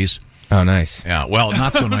taxis. Oh, nice. Yeah, well,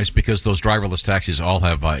 not so nice because those driverless taxis all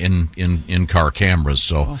have in-car cameras.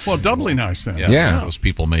 So, well, doubly nice then. Yeah. those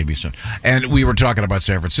people may be. And we were talking about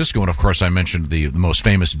San Francisco, and of course, I mentioned the most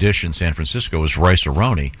famous dish in San Francisco is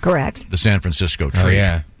rice-a-roni. Correct. The San Francisco treat. Oh,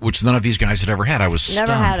 yeah. Which none of these guys had ever had. I was stunned.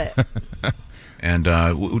 Never had it. And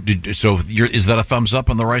is that a thumbs up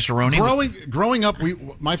on the rice-a-roni? Growing up,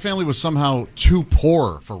 my family was somehow too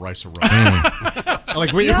poor for rice-a-roni.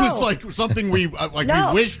 It was like something we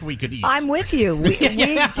wished we could eat. I'm with you. We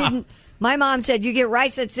didn't. My mom said, "You get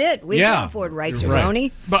rice, that's it. We can't afford rice-a-roni."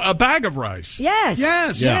 Right. But a bag of rice. Yes.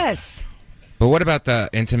 Yes. Yeah. Yes. But what about the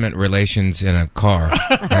intimate relations in a car?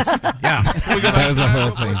 That was the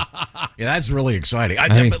whole thing. Yeah, that's really exciting.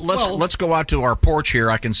 But let's go out to our porch here.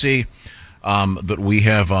 I can see that we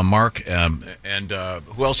have Mark and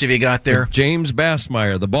who else have you got there? James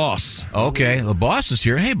Bassmeyer, the boss. Okay, the boss is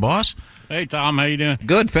here. Hey, boss. Hey, Tom, how you doing?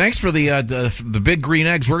 Good. Thanks for the Big Green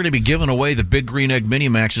Eggs. We're going to be giving away the Big Green Egg Mini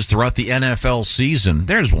Maxes throughout the NFL season.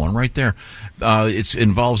 There's one right there. It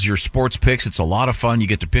involves your sports picks. It's a lot of fun. You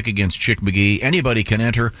get to pick against Chick McGee. Anybody can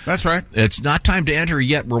enter. That's right. It's not time to enter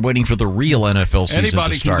yet. We're waiting for the real NFL season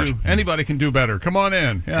to start. Anybody can do better. Come on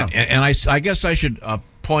in. Yeah. And I guess I should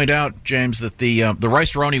point out, James, that the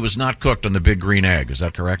rice-a-roni was not cooked on the Big Green Egg. Is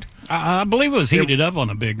that correct? I believe it was heated up on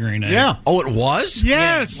a Big Green Egg. Yeah. Oh, it was?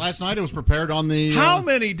 Yes. Yeah. Last night it was prepared on the... How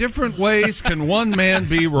many different ways can one man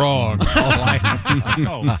be wrong?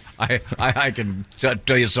 I can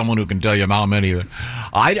tell you someone who can tell you how many.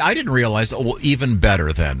 I didn't realize that. Well, even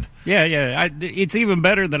better then. Yeah. It's even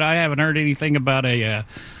better that I haven't heard anything about a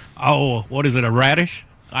radish?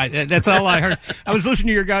 That's all I heard. I was listening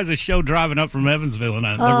to your guys' show driving up from Evansville, and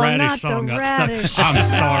the radish song got stuck. I'm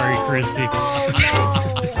sorry, Christy.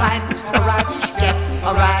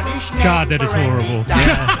 God, that is horrible.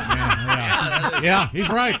 Yeah, he's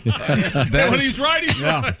right. He's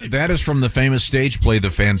right. That is from the famous stage play The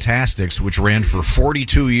Fantastics, which ran for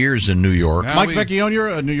 42 years in New York. Mike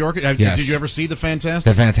Vecchione, New York. Yes. Did you ever see The Fantastics?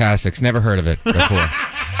 The Fantastics. Never heard of it before.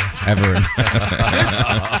 Ever.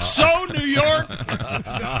 So New York,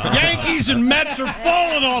 Yankees and Mets are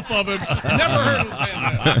falling off of it. Never heard of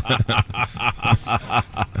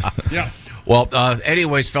it. Yeah. Well,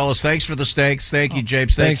 anyways, fellas, thanks for the steaks. Thank you,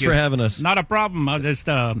 James. Thanks for having us. Not a problem. I just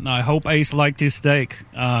I hope Ace liked his steak.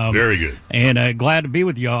 Very good. And glad to be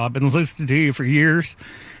with y'all. I've been listening to you for years.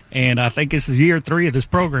 And I think this is year 3 of this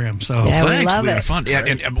program. So Yeah, thanks. we love had it. fun. Yeah,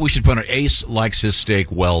 and we should put an Ace likes his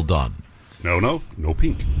steak well done. No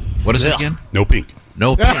pink. What is it again? No pink.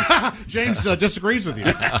 No pink. James disagrees with you.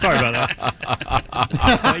 Sorry about that.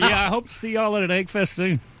 I hope to see y'all at an Egg Fest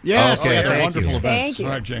soon. Yes, Okay, they're thank wonderful you. events. Thank you.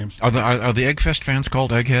 All right, James. Are the Eggfest fans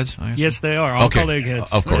called Eggheads? I assume? Yes, they are. All called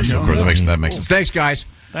Eggheads. Of course. That makes sense. Thanks, guys.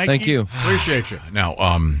 Thank you. Appreciate you.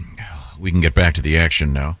 Now, we can get back to the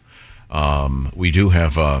action now. We do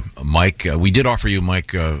have Mike. We did offer you,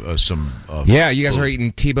 Mike, some. Yeah, you guys are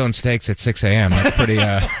eating T-bone steaks at 6 a.m. That's pretty.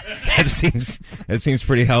 That seems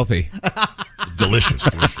pretty healthy. Delicious.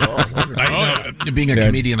 Being a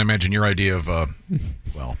comedian, I imagine your idea of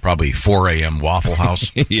probably 4 a.m. Waffle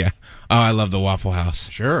House. Yeah. Oh, I love the Waffle House.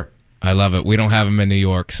 Sure. I love it. We don't have them in New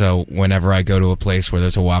York, so whenever I go to a place where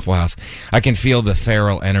there's a Waffle House, I can feel the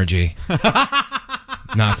feral energy.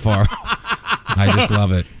 Not far. I just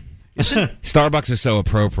love it. Starbucks is so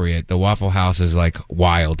appropriate. The Waffle House is like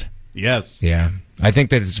wild. Yes. Yeah. I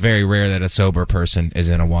think that it's very rare that a sober person is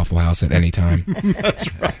in a Waffle House at any time.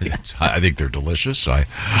 That's right. I think they're delicious. Sure.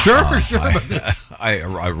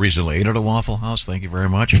 I recently ate at a Waffle House. Thank you very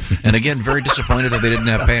much. And again, very disappointed that they didn't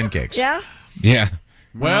have pancakes. Yeah? Yeah.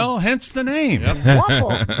 Well, hence the name.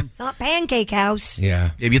 Waffle. It's not Pancake House.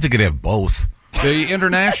 Yeah. Maybe you think they'd have both. The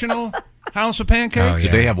International House of Pancakes? Oh, yeah.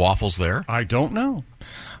 Do they have waffles there? I don't know.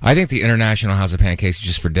 I think the International House of Pancakes is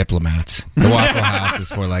just for diplomats. The Waffle House is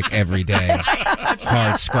for like everyday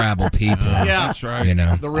hard scrabble people. Yeah, that's right. You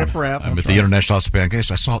know, the riffraff. I'm at the International House of Pancakes.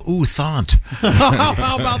 I saw Thant.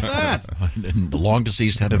 How about that? The long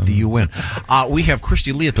deceased head of the UN. We have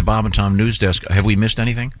Christy Lee at the Bob and Tom News Desk. Have we missed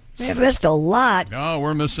anything? We've missed a lot. Oh,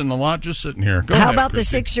 we're missing a lot just sitting here. Go How ahead, about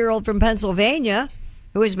Christy. the 6-year-old from Pennsylvania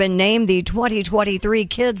who has been named the 2023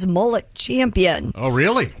 Kids Mullet Champion? Oh,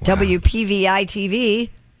 really? WPVI TV.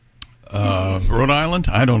 Rhode Island?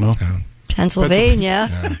 I don't know. Pennsylvania.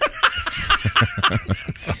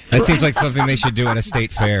 That seems like something they should do at a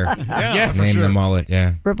state fair. Yeah, for Name sure. the mullet,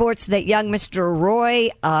 yeah. Reports that young Mr. Roy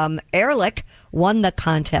Ehrlich won the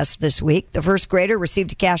contest this week. The first grader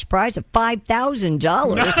received a cash prize of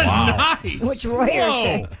 $5,000. Nice. Which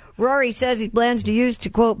Rory says he plans to use to,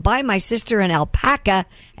 quote, buy my sister an alpaca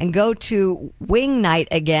and go to wing night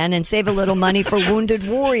again and save a little money for wounded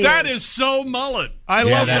warriors. That is so mullet. I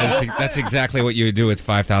love that. That's exactly what you would do with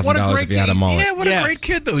 $5,000 if you had a mullet. Yeah, what a great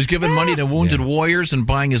kid, though. He's giving money to wounded warriors and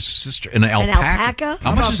buying his sister an alpaca. alpaca?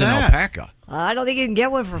 How much is an alpaca? I don't think you can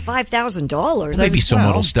get one for $5,000. Maybe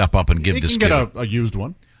someone will step up and give this kid a used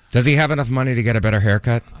one. Does he have enough money to get a better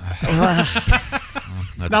haircut?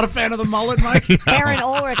 Not a fan of the mullet, Mike? Karen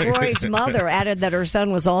Ulrich, Rory's mother, added that her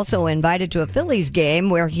son was also invited to a Phillies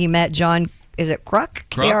game where he met John, is it Kruk?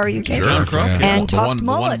 K-R-U-K? John Kruk. And The talked one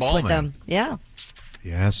mullets ball with man. them. Yeah.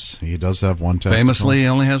 Yes, he does have one testicle. Famously, he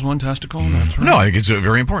only has one testicle. That's right. No, I think it's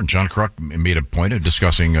very important. John Kruk made a point of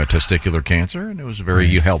discussing testicular cancer, and it was very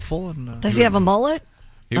helpful. And, Does he have a mullet?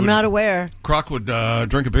 I'm not aware. Croc would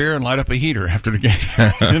drink a beer and light up a heater after the game.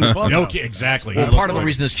 In the clubhouse. Okay, exactly. Well, part of the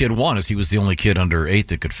reason this kid won is he was the only kid under 8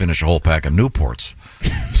 that could finish a whole pack of Newports.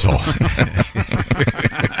 So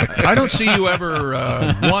I don't see you ever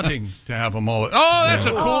wanting to have a mullet. Oh, that's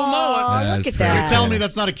a cool mullet. Look at that. You're telling me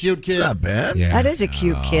that's not a cute kid? Not bad. Yeah. That is a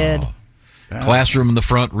cute kid. classroom in the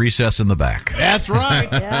front, recess in the back. That's right.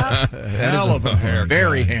 Yeah. That is a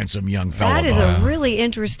very handsome young fellow. That is a really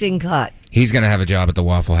interesting cut. He's going to have a job at the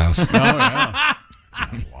Waffle House. Oh, yeah.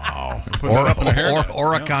 Wow. Put that up in a haircut.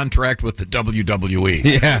 Or a contract with the WWE.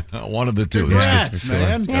 Yeah. One of the two. Congrats,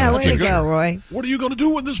 man. Yeah, way to go, Roy. What are you going to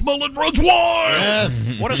do when this mullet runs wild?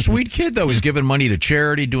 Yes. What a sweet kid, though. He's giving money to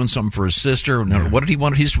charity, doing something for his sister. Now, what did he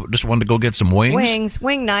want? He just wanted to go get some wings?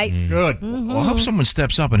 Wing night. Good. Well, I hope someone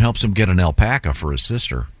steps up and helps him get an alpaca for his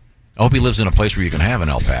sister. I hope he lives in a place where you can have an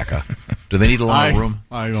alpaca. Do they need a lot of room?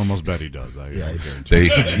 I almost bet he does. I guarantee.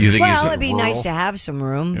 You think Well, he's it'd be rural? nice to have some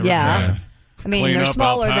room. Yeah. Yeah. I mean, Clean they're up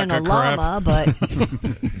smaller than a alpaca llama, but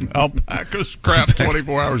Alpacas crap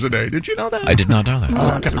 24 hours a day. Did you know that? I did not know that.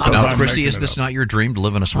 Because Now, I'm Christy, making is it this up. not your dream to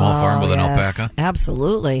live in a small farm with an yes, alpaca?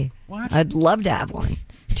 Absolutely. What? I'd love to have one.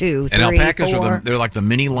 2, 3, And alpacas 4. they're like the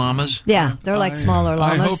mini llamas? Yeah, they're like smaller I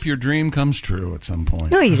llamas. hope your dream comes true at some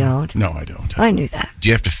point. No, you don't. No, I don't. I knew that. Do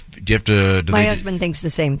you have to? Do My they, husband thinks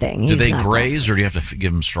the same thing. do He's they not graze, or do you have to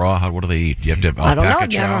give them straw? What do they eat? Do you have to have I don't know. alpaca I've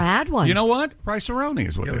chow? never had one. You know what? Rice-A-Roni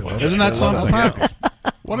is what they love. Isn't that something? Alpacas.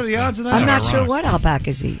 What are the odds of that? I'm not sure what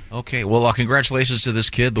alpacas eat. Okay, well, congratulations to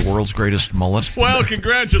this kid, the world's greatest mullet. Well,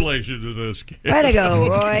 congratulations to this kid. Way to go,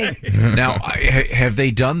 Roy. Now, have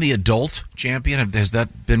they done the adult champion? Has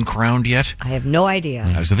that been crowned yet? I have no idea.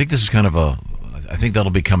 I think this is kind of I think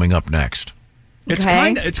that'll be coming up next.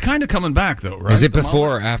 It's kind of coming back though, right? Is it The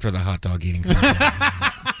before or after the hot dog eating contest?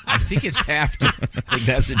 I think it's after. I think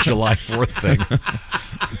that's a July 4th thing.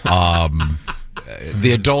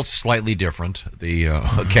 The adult's slightly different. The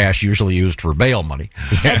cash usually used for bail money.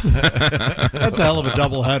 That's a hell of a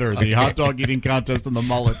doubleheader. The hot dog eating contest and the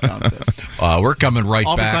mullet contest. We're coming right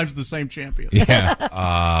back. Oftentimes the same champion.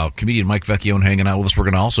 Yeah. Comedian Mike Vecchione hanging out with us. We're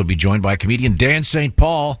going to also be joined by comedian Dan St.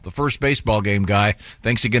 Paul, the first baseball game guy.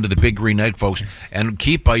 Thanks again to the Big Green Egg folks. And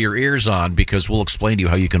keep your ears on because we'll explain to you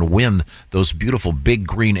how you can win those beautiful Big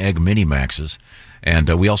Green Egg Mini Maxes. And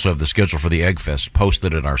we also have the schedule for the Egg Fest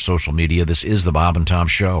posted at our social media. This is the Bob and Tom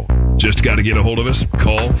Show. Just got to get a hold of us?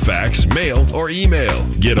 Call, fax, mail, or email.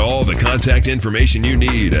 Get all the contact information you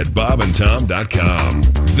need at bobandtom.com.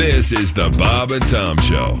 This is the Bob and Tom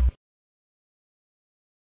Show.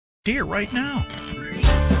 Here right now.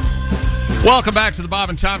 Welcome back to the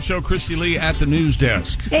Bob and Tom Show. Christy Lee at the news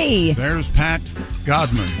desk. Hey. There's Pat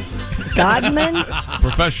Godman. Godman?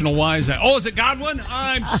 Professional wise. Oh, is it Godwin?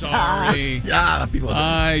 I'm sorry. Yeah, people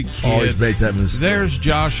I kid. always make that mistake. There's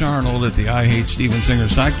Josh Arnold at the I Hate Steven Singer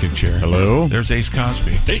sidekick chair. Hello. There's Ace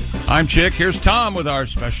Cosby. Hey. I'm Chick. Here's Tom with our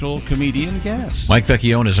special comedian guest. Mike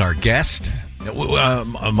Vecchione is our guest.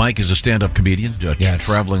 Mike is a stand-up comedian, Yes.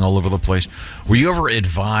 traveling all over the place. Were you ever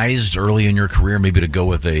advised early in your career maybe to go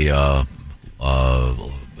with a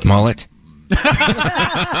mullet?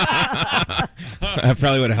 That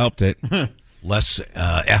probably would have helped it. less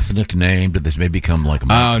ethnic name? Did this maybe become like?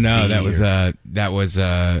 Oh no, that was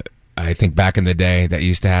I think back in the day that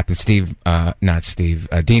used to happen.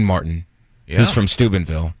 Dean Martin, who's from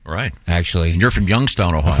Steubenville, right? Actually, and you're from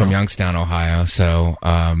Youngstown, Ohio. I'm from Youngstown, Ohio. So,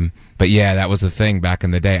 but yeah, that was the thing back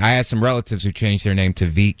in the day. I had some relatives who changed their name to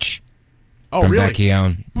Veach. Oh, from really?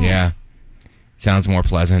 Vecchione. Yeah. Sounds more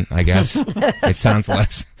pleasant, I guess. It sounds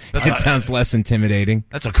less. Sounds less intimidating.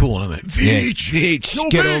 That's a cool name. Veach. Veach, Yo,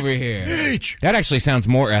 get Veach. over here. Veach. That actually sounds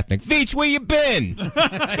more ethnic. Veach, where you been?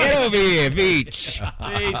 Get over here, Veach.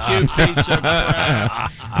 Veach, you piece of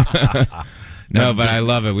crap. No, but I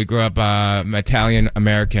love it. We grew up Italian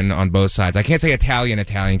American on both sides. I can't say Italian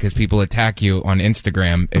because people attack you on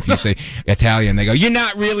Instagram if you say Italian. They go, "You're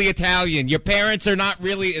not really Italian. Your parents are not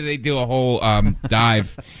really." They do a whole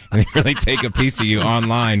dive and they really take a piece of you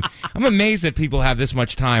online. I'm amazed that people have this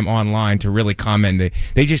much time online to really comment.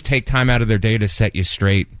 They just take time out of their day to set you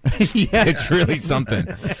straight. Yeah. It's really something.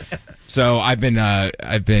 So I've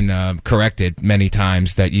been corrected many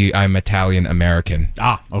times that I'm Italian American.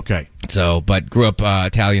 Ah, okay. So, but grew up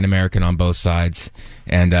Italian American on both sides,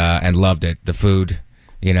 and loved it. The food,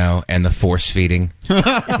 and the force feeding.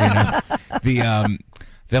 The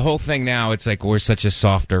whole thing now, it's like we're such a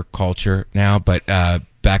softer culture now. But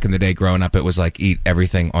back in the day, growing up, it was like eat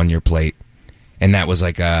everything on your plate, and that was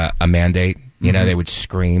like a mandate. They would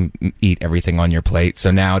scream, eat everything on your plate.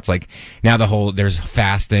 So now it's like, there's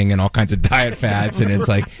fasting and all kinds of diet fads. And it's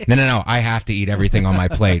like, no, I have to eat everything on my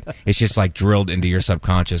plate. It's just like drilled into your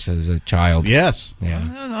subconscious as a child. Yes.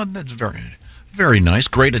 Yeah. That's very, very nice.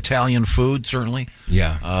 Great Italian food, certainly.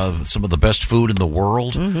 Yeah. Some of the best food in the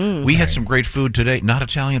world. Mm-hmm. We had some great food today. Not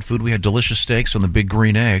Italian food. We had delicious steaks on the Big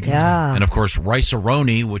Green Egg. Yeah. And, of course,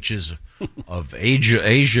 rice-a-roni, which is of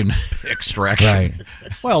Asian extraction. Right.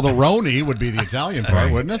 Well, the roni would be the Italian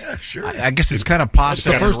part, wouldn't it? Sure. I guess it's kind of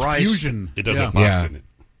pasta It's the and first rice. fusion. It does have pasta in it.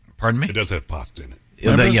 Pardon me? It does have pasta in it.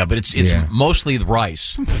 Yeah, but it's mostly the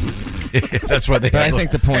rice. That's why they. But I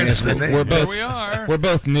think the point is the name. we're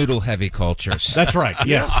both noodle heavy cultures. That's right.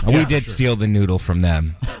 Yes. We did steal the noodle from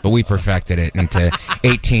them, but we perfected it into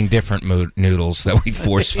 18 different noodles that we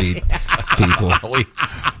force feed people.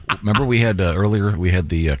 Remember we had earlier. We had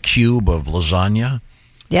the cube of lasagna.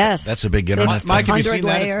 Yes. That's a big internet Mike, thing. have you seen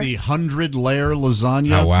that? It's the 100-layer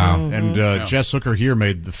lasagna. Oh, wow. And Jess Hooker here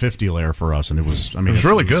made the 50-layer for us, and it was, It was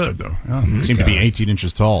really good, though. Yeah. It seemed to be 18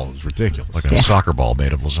 inches tall. It was ridiculous. Like a soccer ball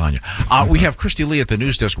made of lasagna. We have Christy Lee at the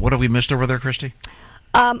news desk. What have we missed over there, Christy?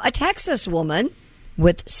 A Texas woman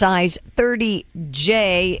with size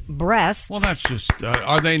 30J breasts. Well, that's just.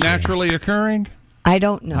 Are they naturally occurring? I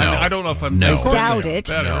don't know. I don't know if I'm. I of course doubt they are. it.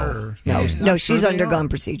 Better. No, she's undergone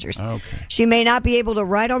procedures. Okay. She may not be able to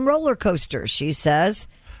ride on roller coasters, she says,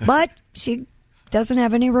 but she doesn't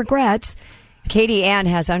have any regrets. Katie Ann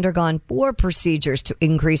has undergone 4 procedures to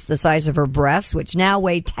increase the size of her breasts, which now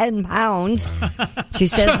weigh 10 pounds. She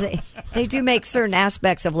says they do make certain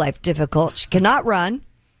aspects of life difficult. She cannot run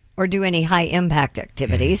or do any high-impact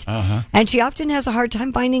activities, and she often has a hard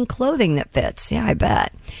time finding clothing that fits. Yeah, I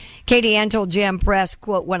bet. Katie Ann told Jam Press,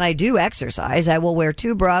 quote, "When I do exercise, I will wear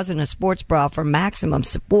 2 bras and a sports bra for maximum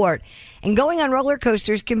support. And going on roller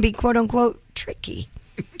coasters can be, quote unquote, tricky."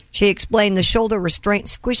 She explained, "The shoulder restraint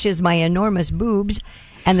squishes my enormous boobs.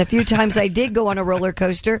 And the few times I did go on a roller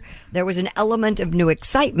coaster, there was an element of new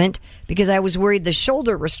excitement because I was worried the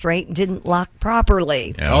shoulder restraint didn't lock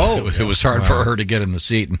properly." Yeah, it was hard for her to get in the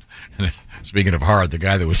seat. And speaking of hard, the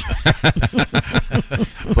guy that was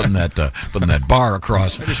putting that bar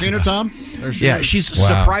across. Have you seen her, Tom? She's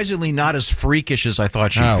surprisingly not as freakish as I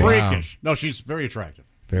thought she'd be. Freakish. No, she's very attractive.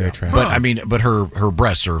 Very attractive. But her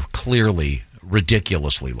breasts are clearly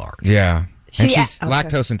ridiculously large. Yeah. And she's okay.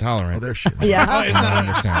 lactose intolerant. Oh, there she is.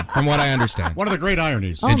 Yeah. From what I understand. One of the great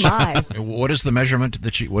ironies. Oh, my. What is the measurement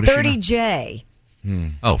that she? What is 30J.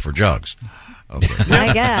 Oh, for jugs. Okay.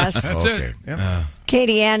 I guess. That's okay. it. Yep.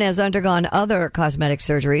 Katie Ann has undergone other cosmetic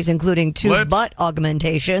surgeries, including 2 Lips. butt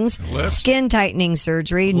augmentations, Lips. skin tightening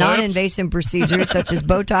surgery, Lips. non-invasive procedures such as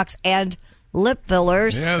Botox and lip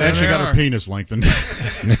fillers. Yeah, And she got her penis lengthened. You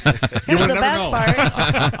Here's would the never best know. part.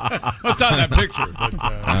 That's not that picture, but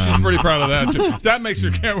she's pretty proud of that. Too. That makes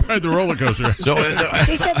her can't ride the roller coaster. So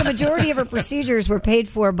She said the majority of her procedures were paid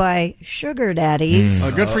for by sugar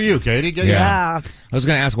daddies. Good for you, Katie. Good Yeah. I was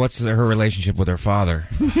going to ask, what's her relationship with her father?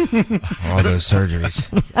 All those surgeries.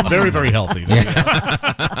 Very, very healthy.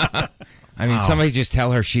 I mean, somebody just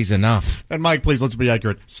tell her she's enough. And Mike, please, let's be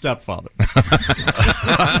accurate. Stepfather.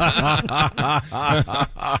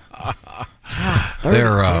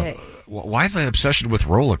 Why the obsession with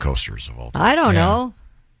roller coasters of all time? I don't know.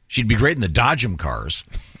 She'd be great in the Dodgem cars.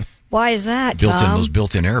 Why is that, Those Tom?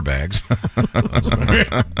 built-in airbags,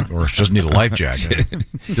 or she doesn't need a life jacket.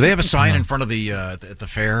 Do they have a sign in front of the at the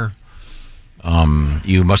fair?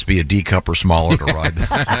 You must be a D cup or smaller to ride this.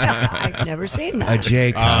 I've never seen that. A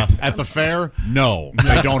J cup. At the fair? No,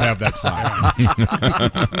 they don't have that sign.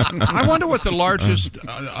 I wonder what the largest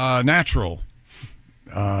natural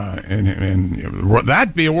and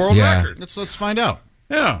that'd be a world record. Let's find out.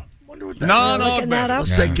 Yeah.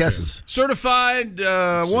 Let's take guesses. Certified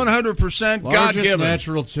 100% Largest God-given.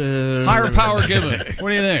 natural higher power given. What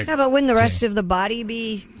do you think? How about wouldn't the rest of the body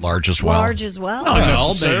be large as well? Large as well? Not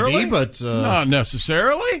necessarily. Maybe, but not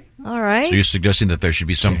necessarily. All right. So you're suggesting that there should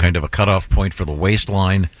be some kind of a cutoff point for the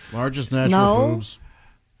waistline? Largest natural boobs.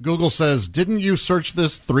 Google says, didn't you search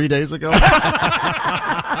this 3 days ago?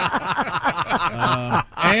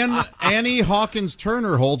 Annie Hawkins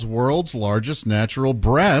Turner holds world's largest natural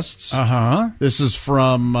breasts. This is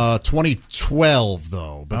from 2012,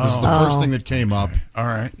 though. But this is the first thing that came up. All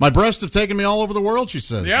right. My breasts have taken me all over the world, she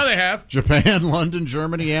says. Yeah, they have. Japan, London,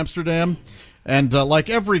 Germany, Amsterdam. And like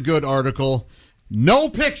every good article, no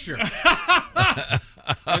picture.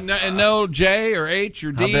 and no J or H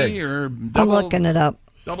or D or double. I'm looking it up.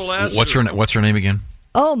 Double S. What's her name again?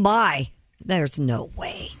 Oh, my. There's no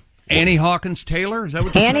way. Annie Hawkins Taylor? Is that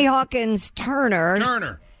what you're Annie saying? Hawkins Turner.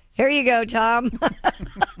 Turner. Here you go, Tom.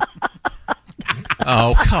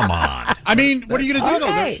 Oh, come on. I mean, what are you going to do,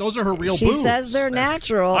 Okay. though? Those are her real She boobs. says they're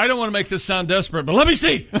natural. I don't want to make this sound desperate, but let me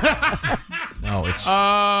see. No, it's...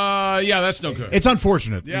 yeah, that's no good. It's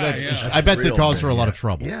unfortunate. I bet they caused her a lot of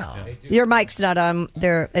trouble. Yeah. Your mic's not on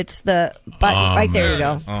there. It's the button. Right there you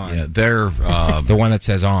go. Yeah, they're... the one that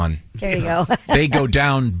says on. There you go. They go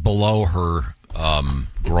down below her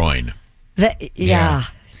groin.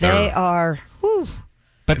 They are... Whew.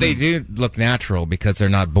 But they do look natural because they're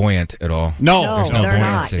not buoyant at all. No, there's no they're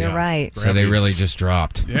buoyancy. not. You're right. So they really just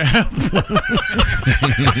dropped. Yeah.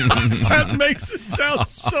 That makes it sound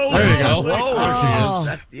so There you go. low.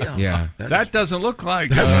 There she is. Yeah. That doesn't look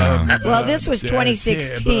like... Well, this was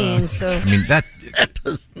 2016, so... I mean,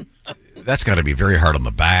 that's got to be very hard on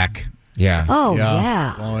the back. Yeah. Oh,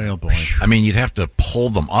 yeah. Oh, boy. I mean, you'd have to pull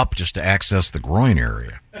them up just to access the groin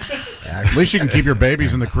area. At least you can keep your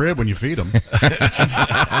babies in the crib when you feed them.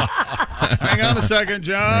 Hang on a second,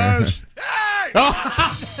 Josh.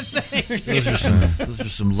 Those are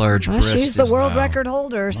some large Well, breasts. she's the world record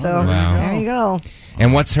holder, so Wow. there you go.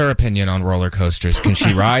 And what's her opinion on roller coasters? Can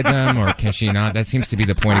she ride them or can she not? That seems to be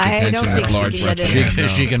the point of I don't contention think with she large can get breasts. it in.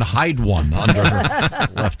 She can hide one under her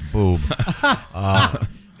left boob.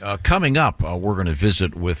 Coming up, we're going to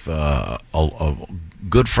visit with a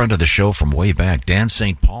good friend of the show from way back. Dan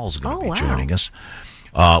St. Paul's going to be joining us.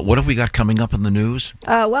 What have we got coming up in the news?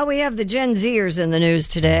 Well, we have the Gen Zers in the news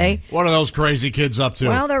today. What are those crazy kids up to?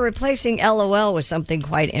 Well, they're replacing LOL with something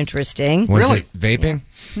quite interesting. Was it vaping?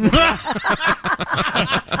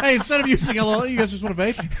 Hey, instead of using LOL, you guys just want to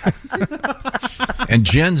vape? And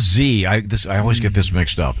Gen Z, I always get this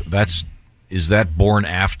mixed up. Is that born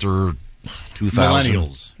after 2000?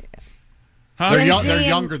 Millennials. Huh? They're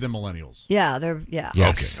younger than millennials. Yeah, yeah.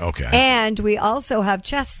 Yes. Okay. And we also have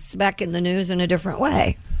chests back in the news in a different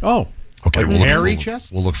way. Oh, okay. Like hairy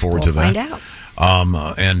chests? We'll look forward to that. Find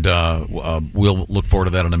out. We'll look forward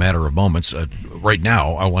to that in a matter of moments. Right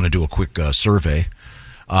now, I want to do a quick survey.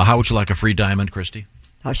 How would you like a free diamond, Christy?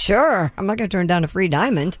 Oh, sure. I'm not going to turn down a free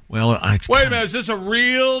diamond. Well, wait a minute. Is this a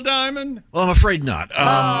real diamond? Well, I'm afraid not.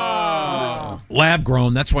 Lab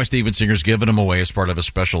grown. That's why Steven Singer's giving them away as part of a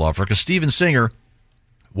special offer. Because Steven Singer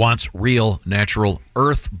wants real, natural,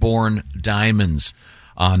 earth-born diamonds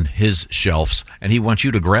on his shelves, and he wants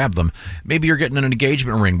you to grab them. Maybe you're getting an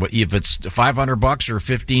engagement ring, but if it's $500 or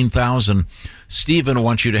 $15,000, Steven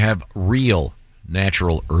wants you to have real,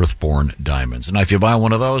 natural, earth-born diamonds. And if you buy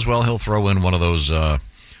one of those, well, he'll throw in one of those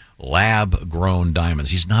lab-grown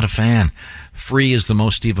diamonds. He's not a fan. Free is the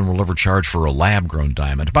most Steven will ever charge for a lab-grown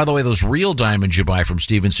diamond. By the way, those real diamonds you buy from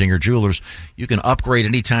Steven Singer Jewelers, you can upgrade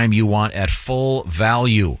anytime you want at full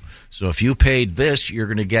value. So if you paid this, you're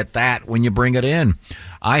going to get that when you bring it in.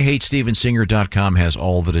 IHateStevenSinger.com has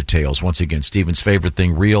all the details. Once again, Steven's favorite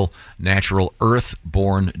thing, real, natural,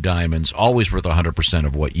 earth-born diamonds, always worth 100%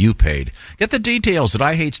 of what you paid. Get the details at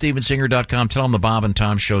IHateStevenSinger.com. Tell them the Bob and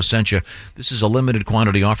Tom Show sent you. This is a limited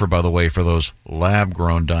quantity offer, by the way, for those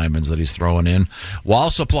lab-grown diamonds that he's throwing in.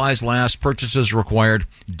 While supplies last, purchases required.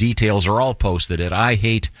 Details are all posted at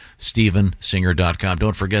IHateStevenSinger.com.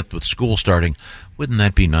 Don't forget, with school starting, wouldn't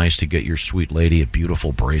that be nice to get your sweet lady a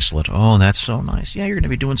beautiful bracelet? Oh, that's so nice. Yeah, you're going to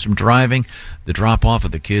be doing some driving, the drop-off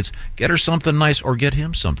of the kids. Get her something nice or get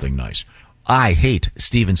him something nice.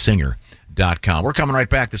 IHateStevenSinger.com. We're coming right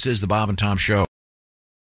back. This is the Bob and Tom Show.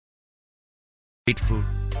 Great food.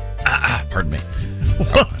 Pardon me.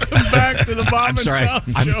 Welcome back to the Bob and Tom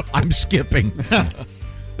Show. I'm skipping.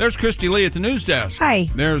 There's Christy Lee at the news desk. Hi.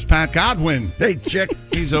 There's Pat Godwin. Hey, chick.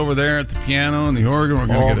 He's over there at the piano and the organ. We're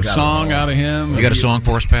going to get a song out of him. You got a song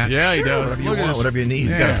for us, Pat? Yeah, he does. Whatever you want, whatever you need.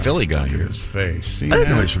 You got a Philly guy Look here. at his face. See I didn't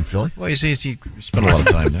know that? he's from Philly. Well, he spent a lot of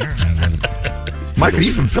time there. Mike, are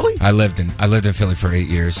you from Philly? I lived in Philly for 8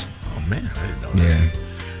 years. Oh, man, I didn't know that. Yeah.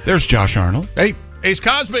 There's Josh Arnold. Hey. Ace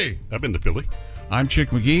Cosby. I've been to Philly. I'm Chick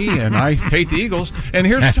McGee, and I hate the Eagles. And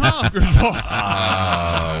here's Tom Griswold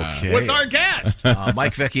Okay. with our guest.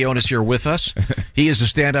 Mike Vecchione is here with us. He is a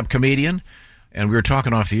stand-up comedian, and we were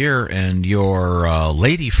talking off the air, and your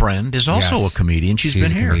lady friend is also Yes. a comedian. She's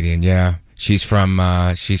been a here. comedian, yeah. She's from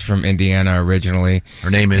Indiana originally. Her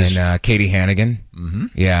name is? And, Katie Hannigan. Mm-hmm.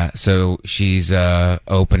 Yeah, so she's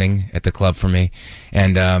opening at the club for me,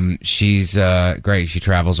 and she's great. She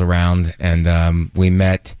travels around, and we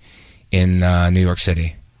met in New York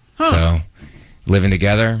City. So living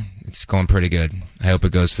together, it's going pretty good. I hope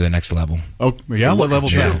it goes to the next level. Oh, yeah? What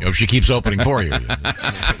level's that? I hope she keeps opening for you. Be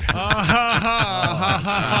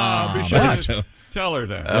sure to tell her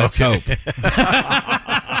that. Let's hope.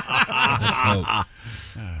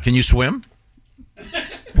 Can you swim?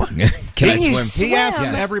 Can I swim? He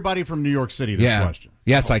asks everybody from New York City this question.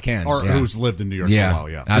 Yes, I can. Or Yeah. who's lived in New York for a while,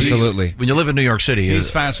 yeah. Absolutely. When you live in New York City, He's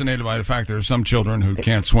fascinated by the fact there are some children who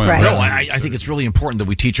can't swim. Right. No, I think it's really important that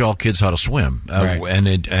we teach all kids how to swim. Right.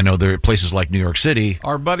 I know there are places like New York City.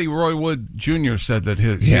 Our buddy Roy Wood Jr. said that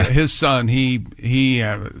his son, he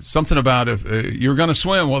something about if you're going to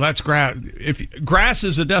swim, well, that's grass. If grass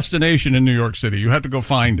is a destination in New York City, you have to go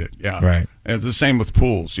find it. Yeah, Right. And it's the same with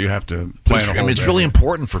pools. You have to plan a whole It's day. really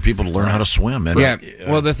important for people to learn how to swim. And, Yeah.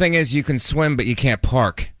 Well, the thing is, you can swim, but you can't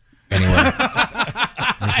park anywhere.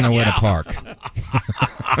 There's nowhere to park.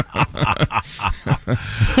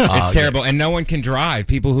 It's terrible, and no one can drive.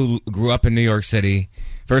 People who grew up in New York City,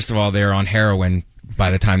 first of all, they're on heroin by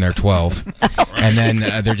the time they're 12, and then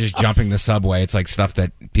they're just jumping the subway. It's like stuff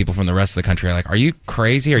that people from the rest of the country are like, "Are you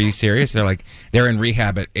crazy? Are you serious?" They're like, they're in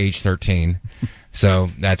rehab at age 13, so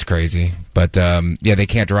that's crazy. But yeah, they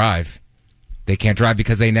can't drive. They can't drive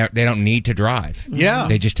because they don't need to drive. Yeah.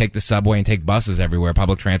 They just take the subway and take buses everywhere,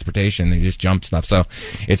 public transportation. They just jump stuff. So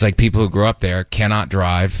it's like people who grew up there cannot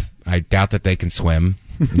drive. I doubt that they can swim.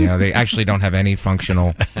 You know, they actually don't have any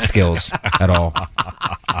functional skills at all.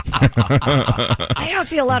 I don't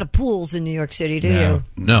see a lot of pools in New York City, do you?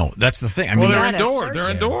 No, that's the thing. I Well, mean, they're gotta indoors. search They're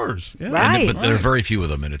it. indoors. Yeah. Right. but there are very few of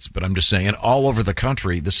them, but I'm just saying, and all over the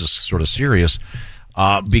country, this is sort of serious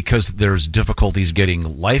because there's difficulties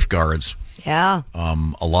getting lifeguards. Yeah.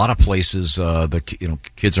 A lot of places,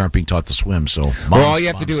 kids aren't being taught to swim. So, Well, all you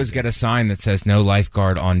have to do is get a sign that says "No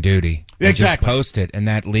lifeguard on duty." And Exactly. just post it, and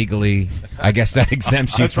that legally, I guess, that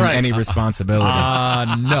exempts you That's from right. any responsibility.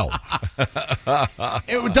 no.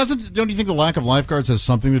 Don't you think the lack of lifeguards has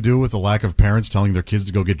something to do with the lack of parents telling their kids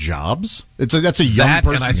to go get jobs? That's a young That,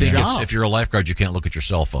 person's and I think job. if you're a lifeguard, you can't look at your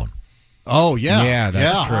cell phone. Oh, yeah. Yeah,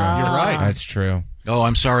 that's true. You're right. That's true. Oh,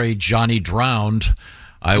 I'm sorry, Johnny drowned.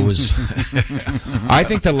 I was. I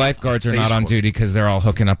think the lifeguards are not on Facebook. duty because they're all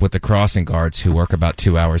hooking up with the crossing guards who work about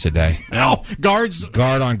 2 hours a day. No, guards.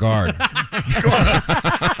 Guard on guard. Sure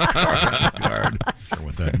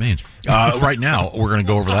what that means. Right now, we're going to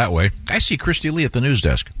go over that way. I see Christy Lee at the news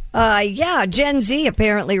desk. Yeah, Gen Z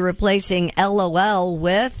apparently replacing LOL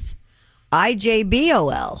with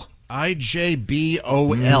IJBOL.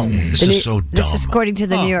 IJBOL. This is so dumb. This is according to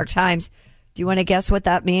the New York Times. Do you want to guess what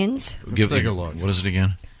that means? Take a look. What is it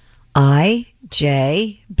again?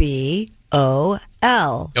 IJBOL.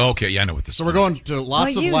 Okay, yeah, I know what this is. So we're going to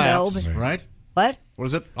lots Well, of you laughs, know, but- right? What? What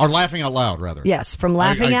is it? Or laughing out loud, rather. Yes, from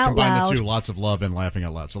laughing I out combined loud. the two, lots of love and laughing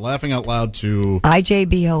out loud. So laughing out loud to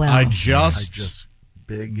IJBOL. I just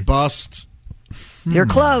big bust. You're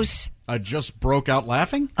close. I just broke out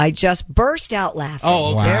laughing? I just burst out laughing.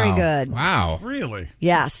 Oh, okay. Very good. Wow. Really?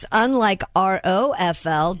 Yes. Unlike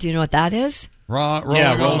ROFL, do you know what that is?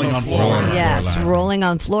 Rolling on floor. Yes, rolling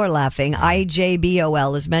on floor laughing.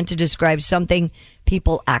 IJBOL is meant to describe something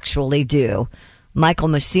people actually do. Michael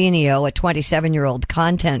Massinio, a 27-year-old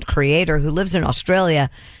content creator who lives in Australia,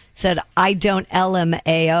 said, I don't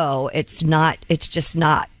LMAO. It's just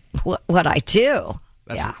not what I do.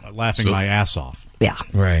 That's laughing my ass off. Yeah.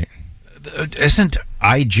 Right. Isn't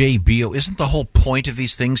IJBO, isn't the whole point of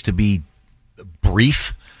these things to be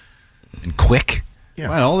brief and quick? Yeah.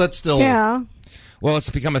 Well, that's still... Yeah. Well, it's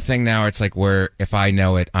become a thing now. It's like where if I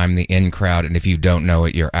know it, I'm the in crowd, and if you don't know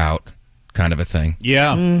it, you're out kind of a thing.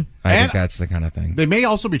 Yeah. I think that's the kind of thing. They may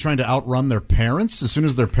also be trying to outrun their parents as soon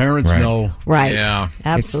as their parents Right. know. Right. Yeah.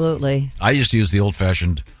 Absolutely. I just use the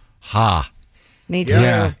old-fashioned ha. Me too.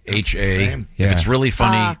 Yeah. H-A. Same. If Yeah. it's really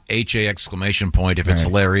funny, H-A exclamation point. If it's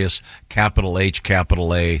hilarious, capital H,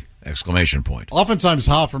 capital A, exclamation point. Oftentimes,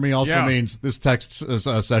 ha for me also Yeah. means this text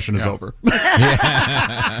session is over.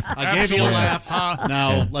 I gave you a laugh.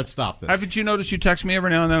 Now let's stop this. Haven't you noticed you text me every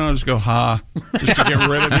now and then? I'll just go ha, just to get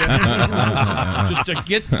rid of you, just to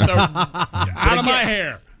get out of my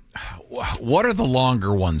hair. What are the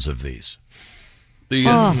longer ones of these?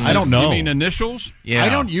 I don't know. You mean initials? Yeah. I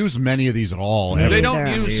don't use many of these at all. They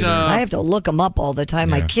don't use. I have to look them up all the time.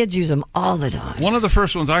 My kids use them all the time. One of the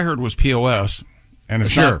first ones I heard was POS, and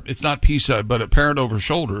it's not PISA, but a parent over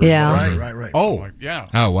shoulder. Yeah. Right. Oh, yeah.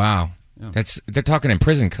 Oh wow. They're talking in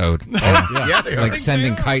prison code. Yeah, they are. Like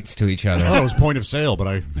sending kites to each other. I thought it was point of sale, but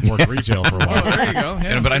I worked retail for a while. There you go.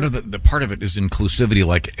 Yeah. But I know that the part of it is inclusivity.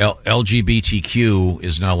 Like LGBTQ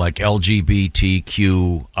is now like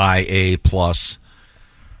LGBTQIA plus.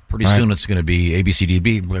 Pretty soon it's going to be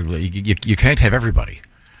ABCDB. You can't have everybody,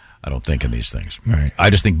 I don't think, in these things. Right. I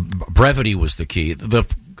just think brevity was the key. I don't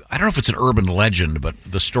know if it's an urban legend, but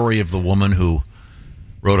the story of the woman who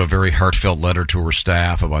wrote a very heartfelt letter to her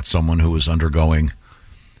staff about someone who was undergoing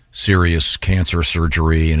serious cancer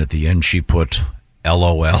surgery, and at the end she put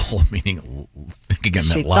LOL, meaning thinking it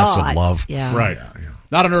meant lots of love. Yeah. Right.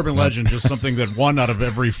 Not an urban legend, just something that 1 out of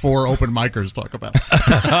every 4 open micers talk about.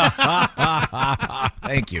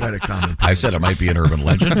 Thank you. Quite a common I said it might be an urban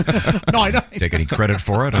legend. No, I don't. Take any credit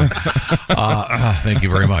for it? Thank you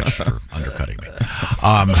very much for undercutting me.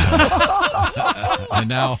 And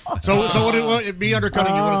now, so what me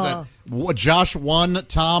undercutting you? What is that? Josh 1,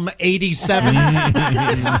 Tom 87. You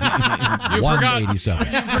 187.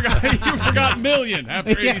 You forgot million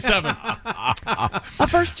after 87. A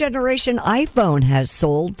first-generation iPhone has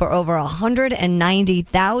sold for over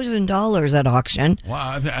 $190,000 at auction.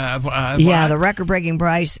 Wow. Yeah, the record-breaking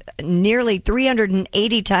price, nearly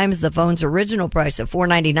 380 times the phone's original price of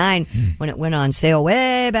 $499 when it went on sale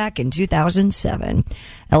way back in 2007.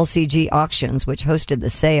 LCG Auctions, which hosted the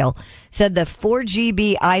sale, said the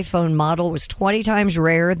 4GB iPhone model was 20 times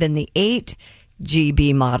rarer than the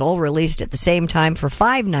 8GB model released at the same time for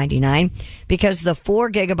 $599 because the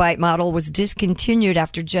 4GB model was discontinued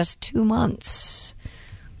after just 2 months.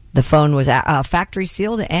 The phone was factory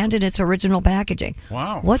sealed and in its original packaging.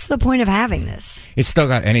 Wow. What's the point of having this? It's still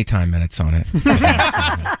got anytime minutes on it. You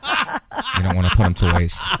don't want to put them to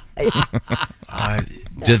waste.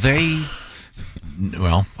 do they?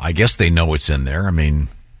 Well, I guess they know it's in there. I mean,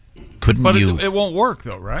 couldn't But you? it won't work,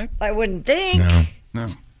 though, right? I wouldn't think. No.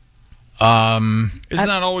 Um, Isn't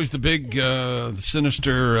that always the big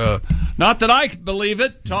sinister? Not that I believe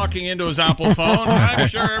it. Talking into his Apple phone, I'm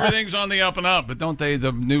sure everything's on the up and up. But don't they?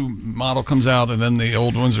 The new model comes out, and then the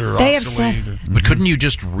old ones are obsolete. But couldn't you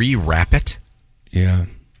just rewrap it? Yeah.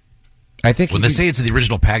 I think when they say it's in the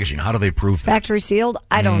original packaging, how do they prove that? Factory sealed?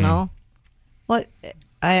 I don't know. What?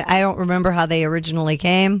 I don't remember how they originally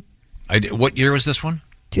came. What year was this one?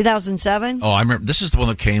 2007. Oh, I remember. This is the one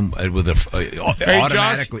that came with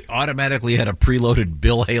automatically had a preloaded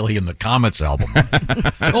Bill Haley in the Comets album.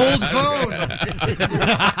 Old phone.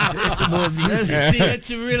 It's more music. It's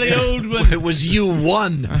a really old one. It was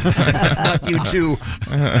U1, not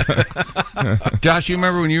U2. Josh, you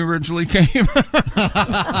remember when you originally came?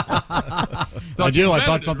 I do. I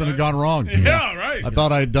thought something had gone wrong. Yeah, right. I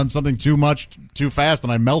thought I had done something too much, too fast,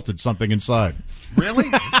 and I melted something inside. Really?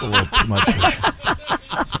 It's a little too much.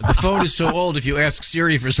 The phone is so old. If you ask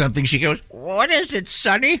Siri for something, she goes, "What is it,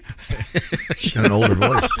 Sonny?" She's got an older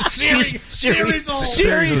voice. Siri's old.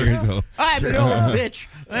 Siri's old. I'm an old bitch.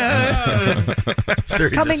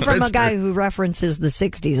 Coming from a guy who references the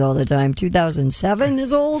 60s all the time, 2007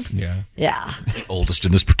 is old? Yeah. Yeah. Oldest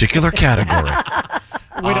in this particular category.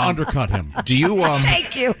 Way to undercut him. Do you?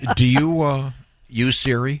 Thank you. Do you use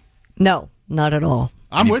Siri? No, not at all.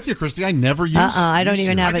 I'm with you, Christy. I never use I don't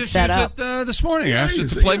even have I it just set used up. it this morning. I asked it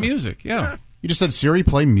to play music. Yeah. You just said Siri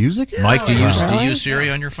play music? Mike, do you use Siri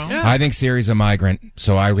on your phone? Yeah. I think Siri's a migrant,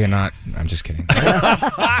 so I will not. I'm just kidding.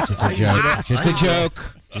 Just a joke. Just a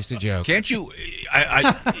joke. Just a joke. Can't you?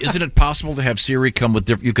 Isn't it possible to have Siri come with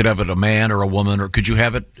different? You could have it a man or a woman, or could you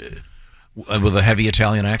have it with a heavy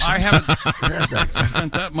Italian accent? I haven't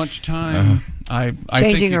spent that much time. I Changing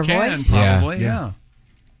think you her can, voice? probably. Yeah.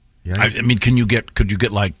 I mean, could you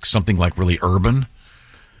get like something like really urban?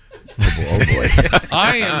 Oh boy!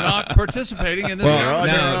 I am not participating in this.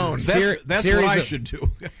 Well, no, Siri, that's Siri's what I a- should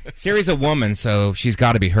do. Siri's a woman, so she's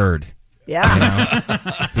got to be heard. Yeah.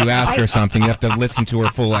 If you ask her something, you have to listen to her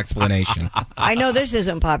full explanation. I know this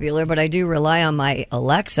isn't popular, but I do rely on my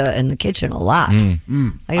Alexa in the kitchen a lot.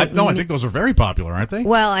 I think those are very popular, aren't they?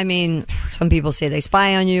 Well, I mean, some people say they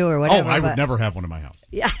spy on you or whatever. I would never have one in my house.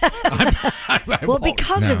 Yeah. Well,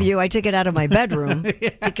 because of you, I took it out of my bedroom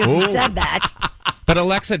because you said that. But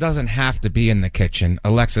Alexa doesn't have to be in the kitchen.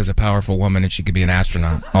 Alexa's a powerful woman, and she could be an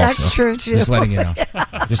astronaut also. That's true, too. Just letting you know.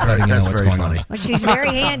 Just letting you know what's going on. Well, she's very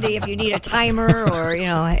handy if you need a timer or,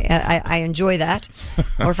 I enjoy that.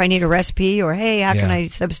 Or if I need a recipe or, hey, how can I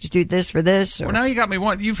substitute this for this? Or, well, now you got me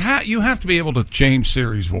one. You have to be able to change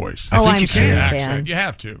Siri's voice. Oh, I think I'm you sure you can. can. You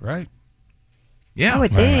have to, right? Yeah, I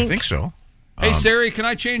would think. I think so. Hey, Siri, can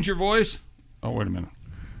I change your voice? Oh, wait a minute.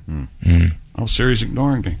 Oh, Siri's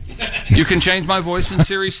ignoring me. You can change my voice in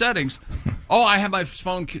Siri settings. Oh, I have my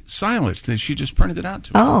phone silenced. She just printed it out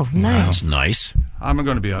to me. Oh, nice. That's nice. I'm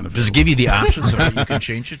going to be on the. Does it give you the options of what you can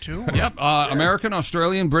change it to? Yep. American,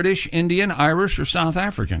 Australian, British, Indian, Irish, or South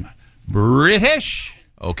African. British.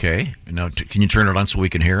 Okay. Now, can you turn it on so we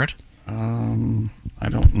can hear it? I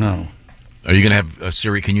don't know. Are you going to have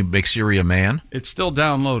Siri? Can you make Siri a man? It's still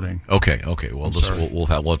downloading. Okay. Well, we'll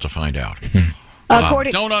have to find out.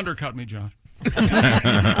 Don't undercut me, John.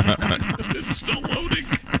 It's still loading.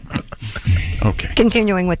 Okay.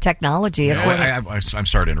 Continuing with technology. I'm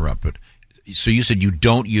sorry to interrupt, but so you said you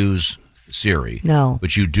don't use Siri. No.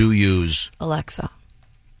 But you do use Alexa.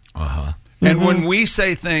 Uh-huh. And when we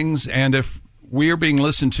say things, and if we are being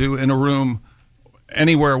listened to in a room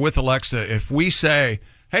anywhere with Alexa, if we say,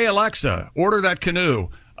 hey, Alexa, order that canoe,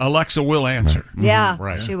 Alexa will answer.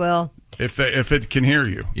 Yeah, she will. If it can hear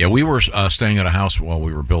you. Yeah, we were staying at a house while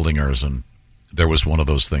we were building ours, and there was one of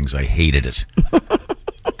those things. I hated it.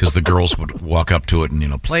 Because the girls would walk up to it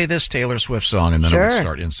and, play this Taylor Swift song, and then it would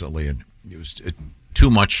start instantly. And it was too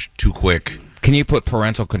much, too quick. Can you put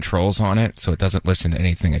parental controls on it so it doesn't listen to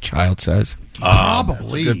anything a child says?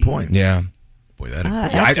 Probably. That's a good point. Yeah. Boy, I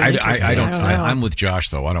don't. I'm with Josh,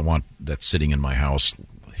 though. I don't want that sitting in my house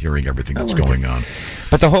hearing everything that's going on.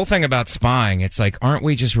 But the whole thing about spying, it's like, aren't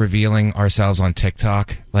we just revealing ourselves on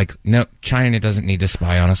TikTok? Like, no, China doesn't need to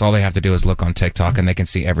spy on us. All they have to do is look on TikTok, and they can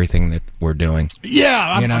see everything that we're doing.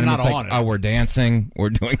 Yeah, I'm not it's on like, it. Oh, we're dancing. We're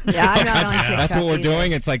doing. Yeah, I'm not on TikTok. That's what we're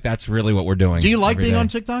doing. It's like that's really what we're doing. Do you like being day. on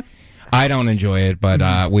TikTok? I don't enjoy it,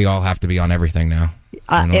 but we all have to be on everything now.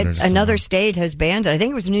 Another state has banned it. I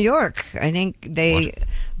think it was New York. I think they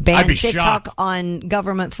banned TikTok on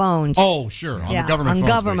government phones. Oh, sure. On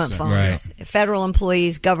government phones. Right. Federal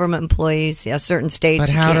employees, government employees, certain states. But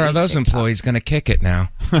how are those employees going to kick it now?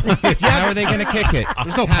 How are they going to kick it?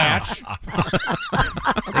 There's no patch.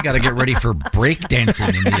 They got to get ready for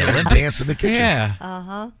breakdancing in the Olympics. Dance in the kitchen. Yeah.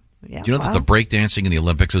 Uh-huh. Yeah, do you know that the breakdancing in the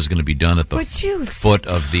Olympics is going to be done at the foot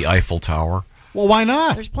of the Eiffel Tower? Well, why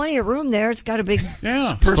not? There's plenty of room there. It's got a big...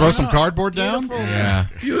 Yeah. Throw some cardboard down? Yeah.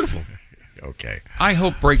 Beautiful. Okay. I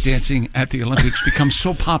hope breakdancing at the Olympics becomes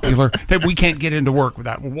so popular that we can't get into work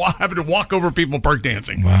without having to walk over people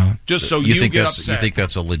breakdancing. Wow. Just so you get upset. You think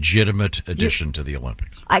that's a legitimate addition to the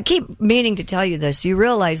Olympics? I keep meaning to tell you this. You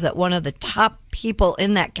realize that one of the top people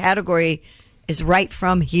in that category is right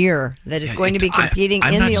from here, that is going to be competing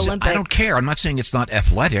in the Olympics. I don't care. I'm not saying it's not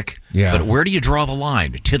athletic, yeah. But where do you draw the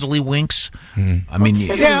line? Tiddlywinks? I mean, you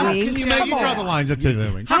draw the lines at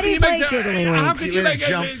tiddlywinks. How do you play tiddlywinks? How can you make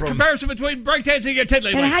a comparison between breakdancing and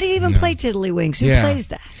tiddlywinks? And how do you even play tiddlywinks? Who plays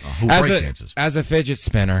that? Who breakdances? As a fidget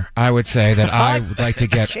spinner, I would say that I would like to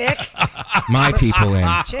get my people in.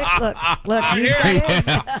 Chick, look, he's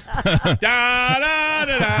got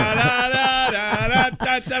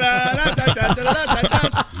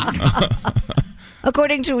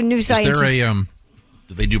According to a new science, is there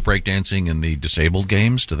do they do breakdancing in the disabled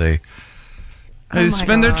games? Do they? They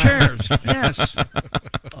spin their chairs. Yes. All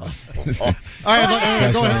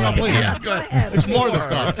right, go ahead now, please. Yeah, go ahead. It's more than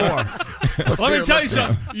stuff. Let me tell you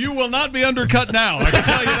something. You will not be undercut now. I can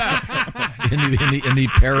tell you that. In the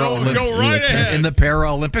Paralympics. Go right ahead. In the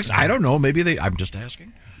Paralympics, I don't know. Maybe they. I'm just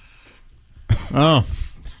asking. Oh,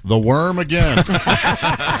 the worm again.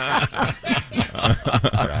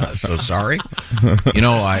 So sorry.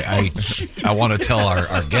 I want to tell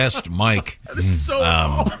our guest Mike.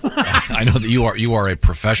 I know that you are a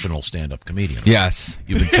professional stand-up comedian. Yes,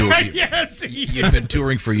 you've been touring. You've been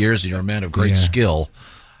touring for years, and you're a man of great skill.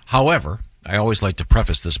 However, I always like to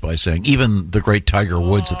preface this by saying even the great Tiger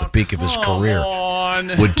Woods at the peak of his career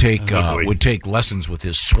would take lessons with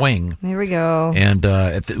his swing. Here we go. And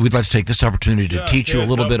we'd like to take this opportunity to teach you a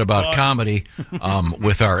little bit about comedy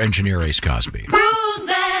with our engineer Ace Cosby. Who's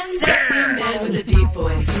that sexy man with a deep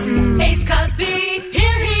voice? Ace Cosby,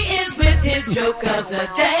 here he is with his joke of the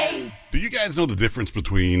day. Do you guys know the difference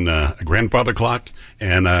between a grandfather clock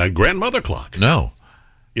and a grandmother clock? No.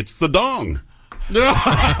 It's the dong. He's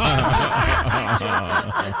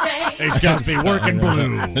got to be working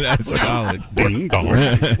blue. That's solid. Ding dong.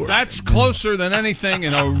 That's closer than anything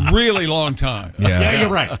in a really long time. Yeah, you're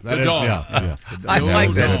right. That is, dong. yeah. I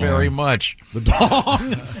like that very much. The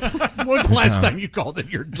dong? When's the last time you called it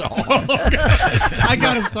your dong? I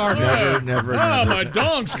got to start. Never. My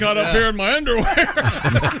dong's caught up here in my underwear.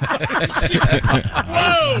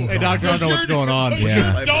 Whoa! Hey, doctor, I don't know what's going on.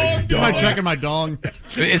 Dong. Am I checking my dong?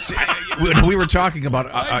 We were talking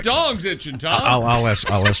about. My dong's itching, Tom. I'll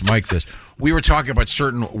ask Mike this. We were talking about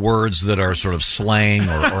certain words that are sort of slang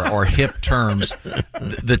or hip terms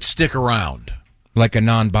that stick around. Like a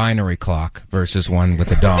non-binary clock versus one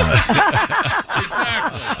with a dong.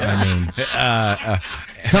 Exactly. I mean,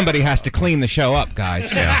 somebody has to clean the show up,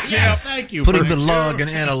 guys. Yes, thank you. Putting the log and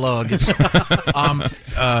analog. It's, the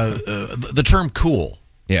term cool.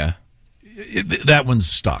 Yeah. That one's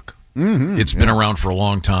stuck. Mm-hmm. It's been around for a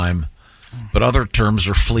long time, but other terms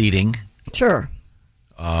are fleeting. Sure.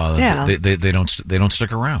 They don't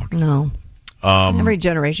stick around. No. Every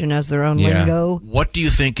generation has their own lingo. What do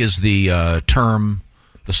you think is the the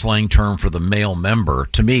slang term for the male member?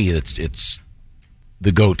 To me, it's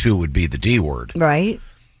the go-to would be the D word. Right.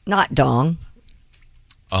 Not dong.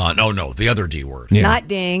 No, the other D word. Yeah. Not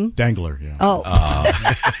ding. Dangler, yeah. Oh.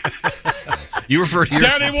 You refer to yours,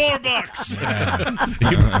 Daddy Warbucks.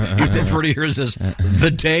 you refer to yours as the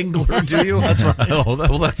Dangler, do you? That's right. Oh,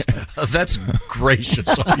 well, that's gracious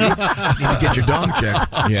of you. You need to get your dong checked.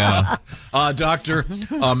 Yeah. Doctor,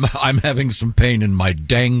 I'm having some pain in my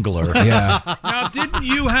dangler. Yeah. Now, didn't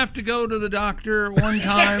you have to go to the doctor one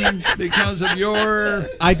time because of your...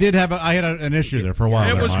 I did have I had an issue there for a while.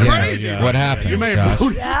 It there, was Mike. crazy. Yeah. What happened? You may have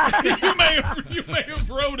you may have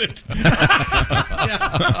wrote it.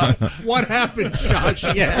 What happened, Josh?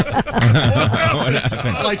 Yes. What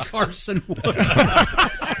happened? Like Carson Wood.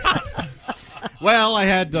 Well, I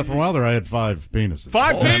had, for a while there, I had 5 penises.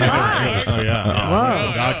 5 penises? Oh, yeah.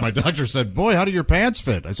 Whoa. My doctor said, boy, how do your pants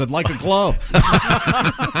fit? I said, like a glove. God,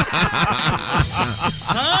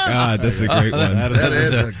 that's a great one. That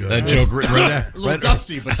is a good That one. joke A little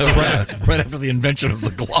dusty, but right after the invention of the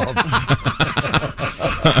glove.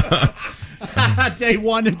 Day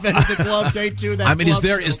 1 invented the glove. Day 2, that I mean, is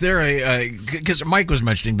glove there a because Mike was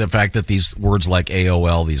mentioning the fact that these words like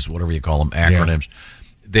AOL, these whatever you call them acronyms,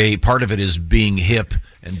 they part of it is being hip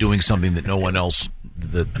and doing something that no one else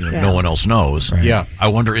no one else knows. Right. Yeah. I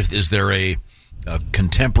wonder if is there a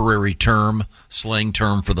contemporary term, slang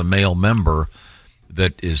term for the male member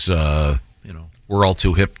that is we're all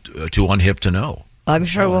too unhip to know. I'm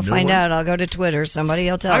sure we'll find out. I'll go to Twitter. Somebody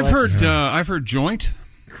will tell us. I've heard joint.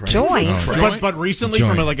 Joint. But recently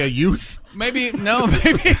from like a youth. Maybe. Were you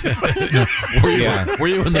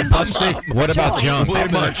in the bus station? What about junk?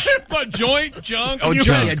 But joint, junk. Oh,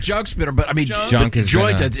 junk. Yeah, junk's better, but I mean, junk is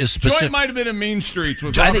specific. Joint might have been in Mean Streets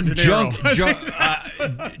with I Robert think De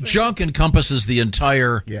Niro. junk encompasses the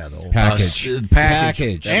entire the whole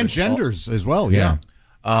package And genders as well. Yeah.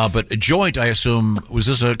 But a joint, I assume, was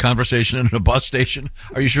this a conversation in a bus station?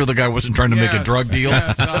 Are you sure the guy wasn't trying to make a drug deal?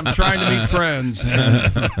 Yes, I'm trying to meet friends.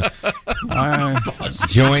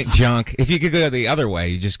 Joint, junk. If you could go the other way,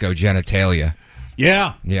 you just go genitalia.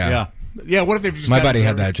 Yeah. Yeah. Yeah, what if they've just My buddy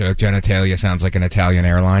had that joke. Genitalia sounds like an Italian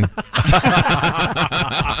airline.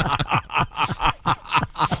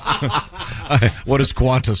 What does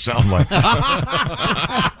Qantas sound like?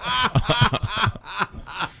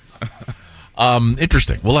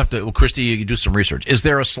 Interesting. We'll have to, Christy, you do some research. Is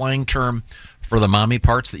there a slang term for the mommy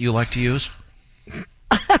parts that you like to use?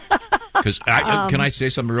 Because can I say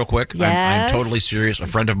something real quick? Yes. I'm totally serious. A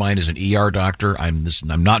friend of mine is an ER doctor. I'm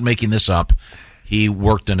not making this up. He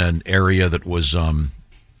worked in an area that was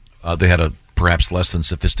they had a perhaps less than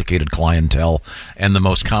sophisticated clientele, and the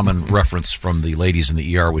most common reference from the ladies in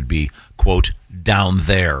the ER would be, quote, down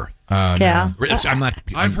there. Yeah.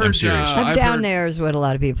 I'm serious. I'm down there is what a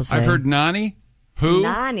lot of people say. I've heard nani. Who?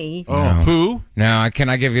 Nani. Oh. No. Who? Now, can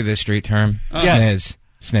I give you the street term? Yes.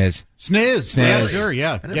 Sniz. Sniz. Yeah, sure,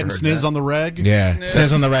 yeah. Getting sniz on the reg. Yeah,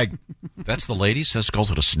 sniz on the reg. That's the lady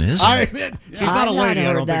calls it a sniz? She's not a lady.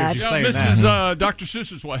 I don't think she's saying that. Mrs. Dr.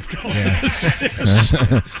 Seuss's wife calls it a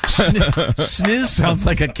sniz. Sniz sounds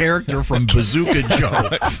like a character from Bazooka Joe.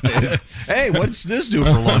 Sniz. Hey, what's sniz do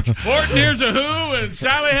for lunch? Morton here's a who, and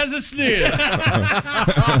Sally has a sniz.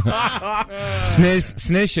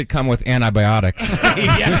 Sniz should come with antibiotics.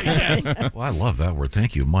 Yes. Well, I love that word.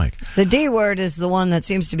 Thank you, Mike. The D word is the one that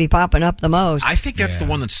seems to be popping up the most. I think that's the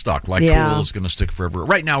one that's stuck. Like Yeah. cool is going to stick forever.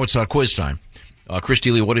 Right now, it's quiz time.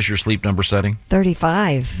 Christy Lee, what is your sleep number setting?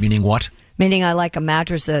 35. Meaning what? Meaning I like a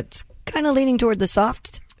mattress that's kind of leaning toward the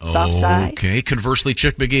soft side. Okay. Conversely,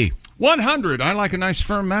 Chick McGee. 100. I like a nice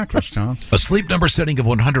firm mattress, Tom. A sleep number setting of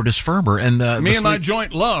 100 is firmer. And Me and my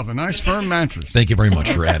joint love a nice firm mattress. Thank you very much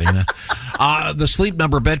for adding that. The Sleep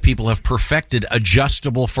Number bed people have perfected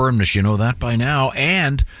adjustable firmness. You know that by now.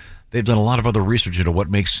 And they've done a lot of other research into what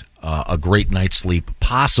makes a great night's sleep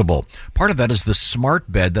possible. Part of that is the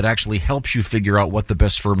smart bed that actually helps you figure out what the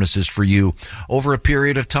best firmness is for you over a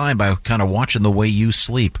period of time by kind of watching the way you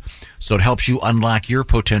sleep. So it helps you unlock your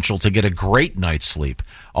potential to get a great night's sleep.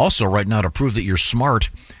 Also, right now, to prove that you're smart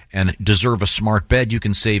and deserve a smart bed, you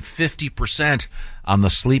can save 50% on the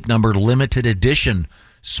Sleep Number limited edition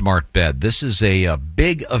smart bed. This is a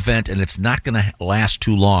big event, and it's not going to last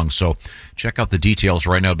too long. So check out the details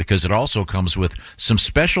right now, because it also comes with some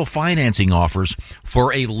special financing offers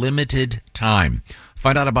for a limited time.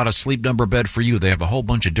 Find out about a Sleep Number bed for you. They have a whole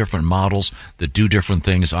bunch of different models that do different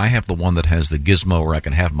things. I have the one that has the gizmo where I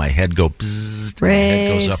can have my head go bzzzt, and my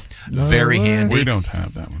head goes up. Very handy. We don't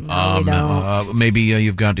have that one. Maybe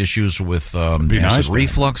you've got issues with acid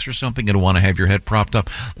reflux or something and want to have your head propped up.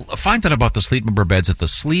 Find out about the Sleep Number beds at the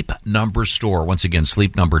Sleep Number store. Once again,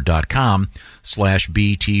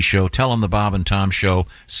 sleepnumber.com/BT show. Tell them the Bob and Tom show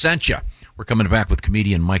sent you. We're coming back with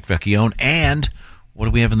comedian Mike Vecchione. And what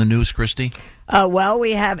do we have in the news, Christy? Well,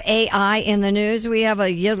 we have AI in the news. We have a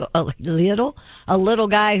little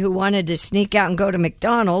guy who wanted to sneak out and go to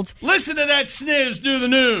McDonald's. Listen to that sniz do the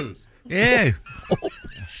news. Yeah.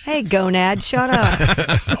 Hey, gonad, shut up.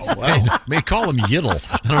 Hey, may call him Yiddle.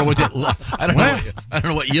 I don't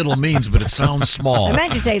know what Yiddle means, but it sounds small. I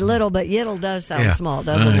meant to say little, but Yiddle does sound small,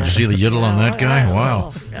 doesn't it? Did you see the Yiddle on that guy?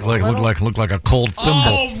 Wow. Looked like a cold thimble.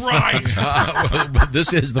 All right.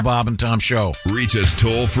 This is the Bob and Tom Show. Reach us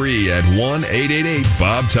toll free at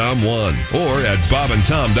 1-888-BOB-TOM-1 or at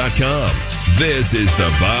bobandtom.com. This is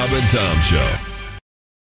the Bob and Tom Show.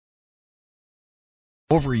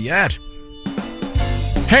 Over yet.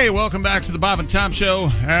 Hey, welcome back to the Bob and Tom Show.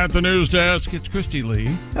 At the news desk, it's Christy Lee.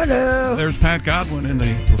 Hello. There's Pat Godwin in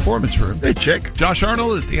the performance room. Hey, Chick. Josh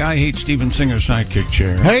Arnold at the I Hate Steven Singer sidekick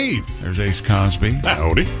chair. Hey. There's Ace Cosby.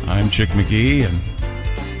 Howdy. I'm Chick McGee, and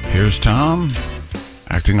here's Tom,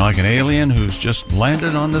 acting like an alien who's just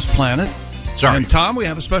landed on this planet. Sorry. And Tom, we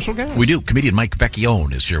have a special guest. We do. Comedian Mike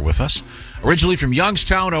Vecchione is here with us. Originally from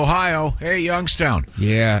Youngstown, Ohio. Hey, Youngstown.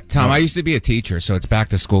 Yeah, Tom, I used to be a teacher, so it's back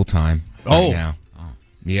to school time. Oh. Now.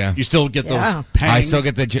 Yeah, you still get those pangs? I still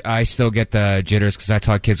get the jitters because I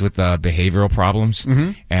taught kids with behavioral problems,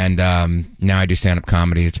 and now I do stand-up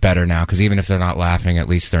comedy. It's better now because even if they're not laughing, at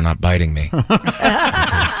least they're not biting me. But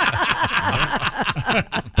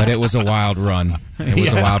it was a wild run.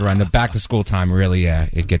 The back-to-school time really,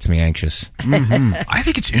 it gets me anxious. I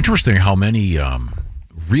think it's interesting how many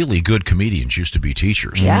really good comedians used to be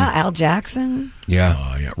teachers. Yeah, Al Jackson.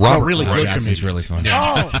 Yeah, Robert, really good Jackson's really fun.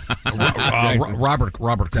 Robert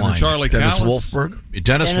Klein. Charlie Dennis Callis. Wolfberg.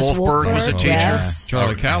 Dennis Wolfberg was a teacher. Yes.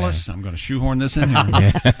 Charlie Callis. I'm going to shoehorn this in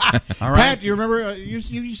here. All right. Pat, you remember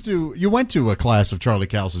you went to a class of Charlie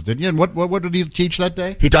Callis's, didn't you? And what did he teach that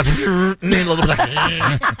day? He does and then a little bit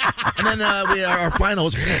and then our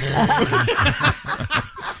finals.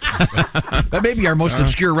 That may be our most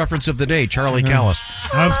obscure reference of the day, Charlie Callis.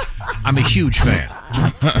 I'm a huge fan.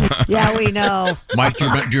 Yeah, we know. Mike, do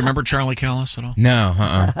you remember Charlie Callis at all?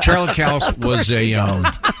 No, Charlie Callis was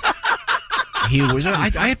he was.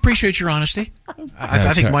 I appreciate your honesty.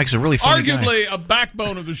 I think Mike's a really funny guy. Arguably, a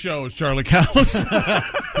backbone of the show is Charlie Callis.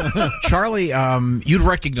 Charlie, you'd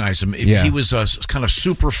recognize him. He was kind of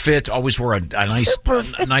super fit, always wore a nice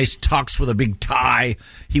tux with a big tie.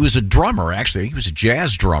 He was a drummer, actually. He was a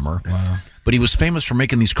jazz drummer. Wow. But he was famous for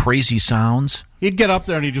making these crazy sounds. He'd get up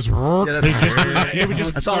there and he just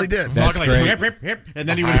that's all he did. That's like, great. hip, hip, hip, and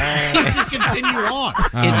then he would just continue on. Oh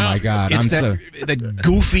my God! It's that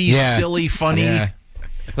goofy, silly, funny. Yeah.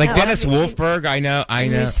 Like Dennis Wolfberg, I know.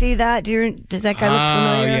 Can you see that? Does that guy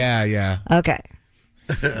look familiar? Oh, yeah. Okay.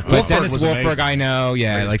 But Dennis Wolfberg, I know.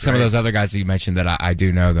 Yeah, like some of those other guys that you mentioned that I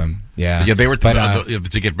do know them. Yeah. Yeah, they were,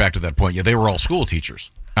 to get back to that point, they were all school teachers.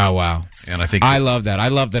 Oh, wow. And I think I love that. I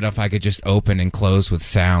love that if I could just open and close with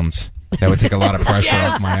sounds, that would take a lot of pressure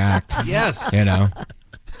off my act. Yes. You know?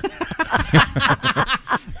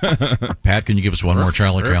 Pat, can you give us one more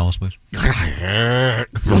Charlie Callis, please? That's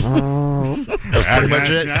pretty much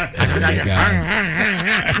it.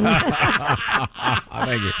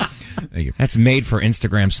 Thank you. That's made for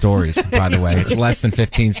Instagram stories, by the way. It's less than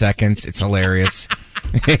 15 seconds. It's hilarious.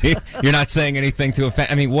 You're not saying anything to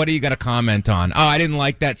offend. I mean, what are you going to comment on? Oh, I didn't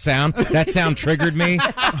like that sound. That sound triggered me.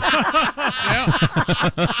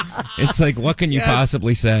 It's like, what can you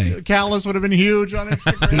possibly say? Callus would have been huge on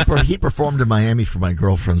Instagram. He performed in Miami for my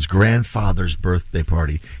girlfriend's grandfather's birthday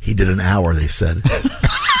party. He did an hour, they said.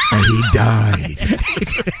 And he died.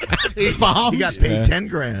 He bombed. He got paid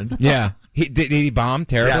 $10,000. Yeah. Did he bomb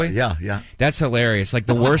terribly? Yeah. That's hilarious. Like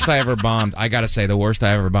the worst I ever bombed, I gotta say, the worst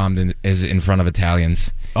I ever bombed is in front of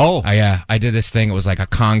Italians. Oh. Yeah. I did this thing. It was like a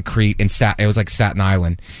concrete, it was like Staten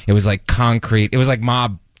Island. It was like concrete. It was like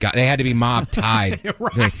mob. They had to be mob tied.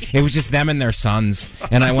 Right. It was just them and their sons.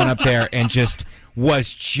 And I went up there and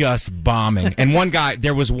was just bombing. And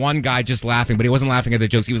there was one guy just laughing, but he wasn't laughing at the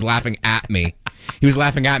jokes. He was laughing at me.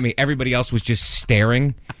 Everybody else was just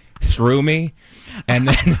staring through me. And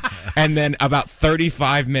then about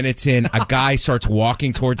 35 minutes in, a guy starts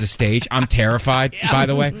walking towards the stage. I'm terrified, by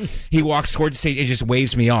the way. He walks towards the stage and just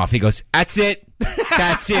waves me off. He goes, "That's it.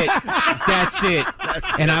 That's it. That's it."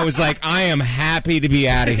 And I was like, I am happy to be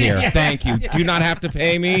out of here. Thank you. Do not have to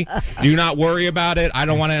pay me. Do not worry about it. I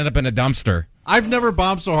don't want to end up in a dumpster. I've never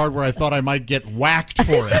bombed so hard where I thought I might get whacked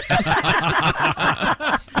for it.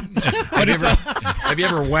 Have you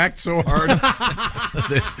ever whacked so hard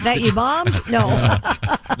that you bombed? No.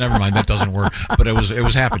 Never mind. That doesn't work. But it was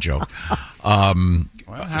half a joke.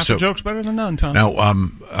 Half a joke's better than none, Tom. Now,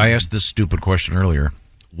 I asked this stupid question earlier.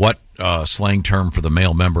 What slang term for the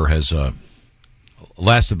male member has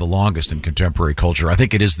lasted the longest in contemporary culture? I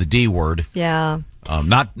think it is the D word. Yeah.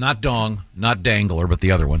 Not dong, not dangler, but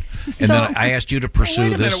the other one. And then I asked you to pursue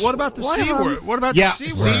wait a this. minute. What about the C word? What about the C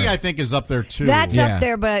word? C I think is up there too. That's up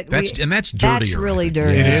there, but that's dirtier. That's really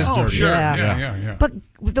dirty. It is dirty. Sure. Yeah. But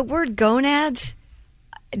the word gonads,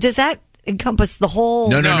 does that encompass the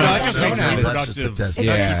whole? No. That just makes it reproductive.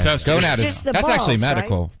 Gonad is just the that's balls, actually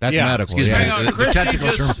medical. right? That's medical. Excuse me. Yeah.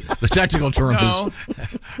 The technical term is.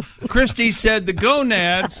 Christy said the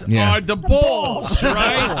gonads are the balls,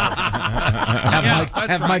 right?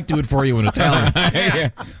 Have Mike do it for you in Italian.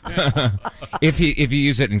 If you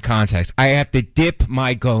use it in context, I have to dip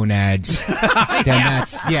my gonads.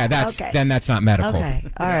 Then that's not medical. Okay,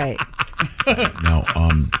 all right. No.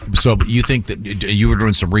 So you think that you were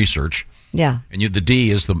doing some research? Yeah. And the D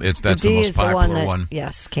is that's the most popular one.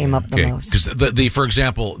 Yes, came up the most. Because for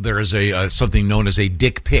example, there is a something known as a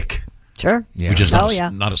dick pic. Sure. Yeah. Which is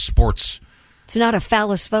not a sports. It's not a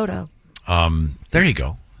phallus photo. There you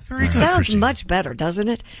go. It sounds much better, doesn't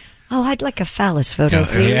it? Oh, I'd like a phallus photo,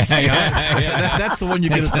 please. That's the one you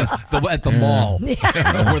get at the mall,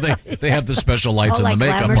 where they have the special lights and the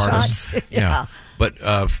makeup artists. Yeah. But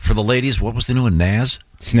for the ladies, what was the new one? Naz?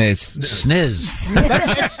 Sniz.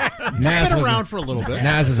 Naz been around for a little bit.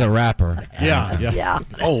 Naz is a rapper. Yeah.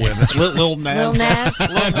 Oh, and that's Lil Naz. Lil Naz.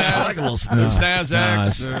 I like a little Sniz.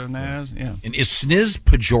 Naz, yeah. And is sniz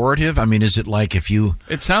pejorative? I mean, is it like if you...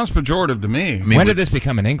 It sounds pejorative to me. When did this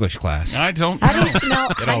become an English class? I don't How know. do you smell?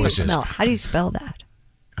 How do you spell that?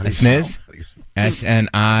 Sniz?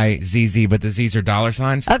 SNIZZ, but the Z's are dollar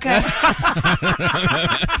signs? Okay. Why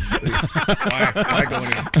go in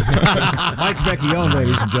here? Mike Vecchione,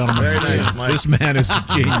 ladies and gentlemen. Very nice, Mike. This man is a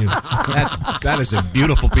genius. That is a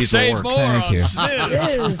beautiful piece of work. Thank you.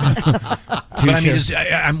 But I mean,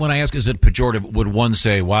 when I ask, is it pejorative? Would one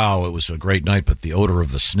say, "Wow, it was a great night," but the odor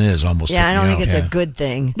of the sniz almost? Yeah, I don't think it's a good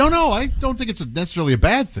thing. No, I don't think it's necessarily a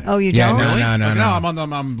bad thing. Oh, you don't? No.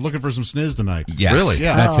 I'm looking for some sniz tonight. Yes. Really?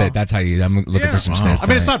 Yeah. That's it. That's how I'm looking for some sniz. I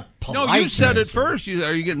mean, it's not polite. No, you said it first.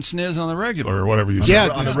 Are you getting sniz on the regular or whatever you said?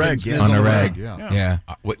 Yeah, on the reg. Yeah. On the reg. Yeah.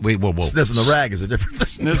 Wait, whoa. Sniz on the rag is a different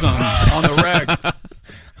thing. Sniz on the rag.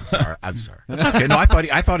 I'm sorry. That's okay. No, I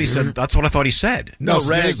thought he said. That's what I thought he said. No,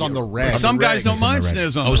 sniz on the reg. Some guys don't mind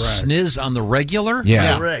sniz on the rag. Sniz on the regular.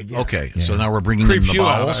 Yeah. On the reg. Okay, so now we're bringing in the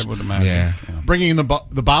bowels. I would imagine. Yeah. Bringing in the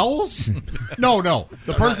bowels? No.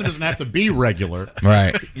 The person doesn't have to be regular.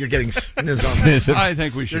 Right. You're getting sniz on I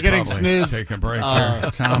think we should. You're getting probably sniz. Take a break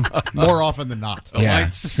there, Tom. More often than not. Yeah.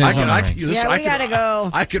 We gotta go.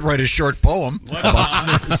 I could write a short poem about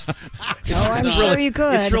sniz. I'm sure you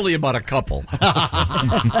could. It's really about a couple.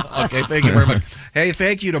 Okay, thank you very much. Hey,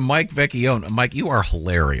 thank you to Mike Vecchione. Mike, you are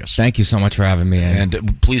hilarious. Thank you so much for having me.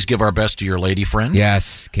 And please give our best to your lady friend.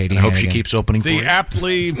 Yes, Katie. I hope she keeps opening for The you.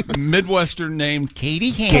 aptly Midwestern named Katie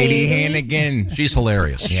Hannigan. Katie Hannigan. She's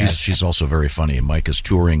hilarious. Yes. She's also very funny. And Mike is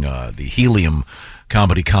touring the Helium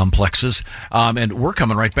comedy complexes. And we're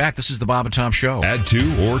coming right back. This is the Bob and Tom Show. Add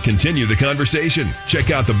to or continue the conversation. Check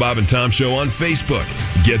out the Bob and Tom Show on Facebook.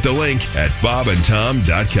 Get the link at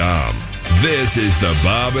bobandtom.com. This is the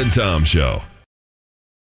Bob and Tom Show.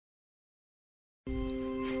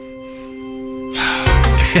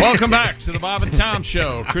 Welcome back to the Bob and Tom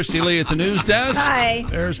Show. Christy Lee at the news desk. Hi.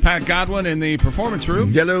 There's Pat Godwin in the performance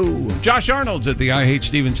room. Hello. Josh Arnold's at the I Hate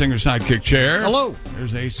Steven Singer sidekick chair. Hello.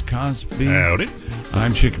 There's Ace Cosby. Howdy.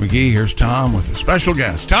 I'm Chick McGee. Here's Tom with a special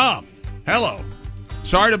guest. Tom, hello.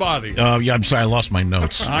 Sorry to bother you. Yeah, I'm sorry. I lost my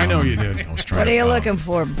notes. I know you did. I was trying What are you to, looking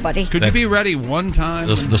for, buddy? Could you be ready one time?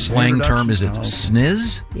 The slang term, is it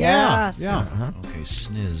sniz? Yes. Yeah. Okay,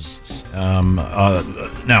 sniz.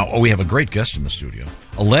 Now, we have a great guest in the studio.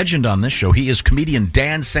 A legend on this show. He is comedian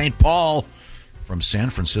Dan St. Paul from San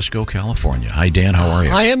Francisco, California. Hi, Dan. How are you?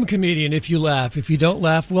 I am a comedian if you laugh. If you don't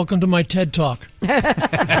laugh, welcome to my TED Talk.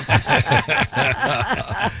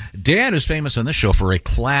 Dan is famous on this show for a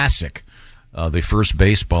classic, the first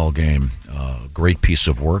baseball game. Great piece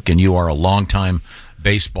of work. And you are a longtime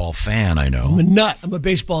baseball fan, I know. I'm a nut. I'm a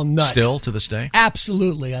baseball nut. Still to this day?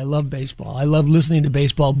 Absolutely. I love baseball. I love listening to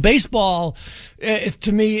baseball. Baseball,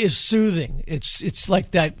 to me, is soothing. It's like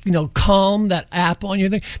that, calm, that app on your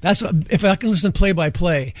thing. That's if I can listen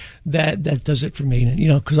play-by-play, that does it for me.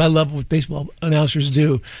 Because I love what baseball announcers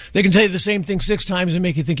do. They can tell you the same thing 6 times and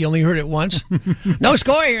make you think you only heard it once. No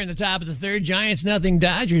score here in the top of the third. Giants nothing,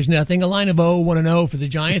 Dodgers nothing. A line of 0-1-0 for the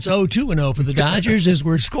Giants, 0-2-0 for the Dodgers, as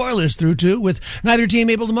we're scoreless through 2 with neither team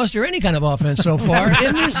able to muster any kind of offense so far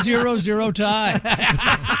in this 0-0 tie.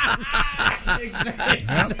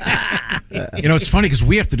 It's funny because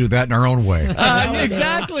we have to do that in our own way.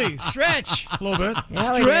 Exactly. Stretch. A little bit.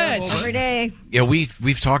 Stretch. Every day. Yeah,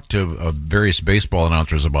 we've talked to various baseball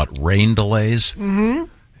announcers about rain delays. Mm-hmm.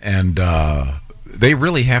 And they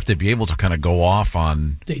really have to be able to kind of go off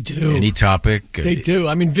on any topic. They do.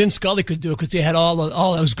 I mean, Vin Scully could do it because he had all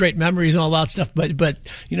those great memories and all that stuff. But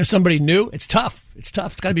somebody new, it's tough. It's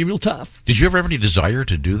tough. It's got to be real tough. Did you ever have any desire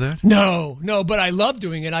to do that? No. But I love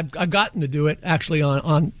doing it. I've gotten to do it actually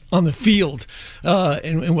on the field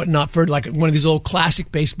and whatnot for like one of these old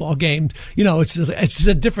classic baseball games. It's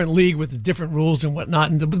a different league with different rules and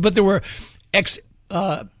whatnot. But there were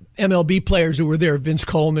MLB players who were there. Vince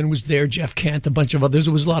Coleman was there, Jeff Kent, a bunch of others.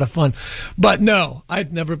 It was a lot of fun. But no,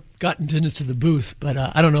 I'd never gotten into the booth. But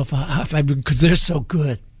I don't know if I because they're so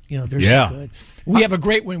good. They're so good. We have a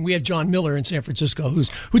great one. We had John Miller in San Francisco,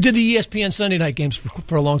 who did the ESPN Sunday night games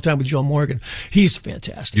for a long time with Joe Morgan. He's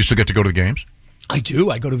fantastic. You still get to go to the games? I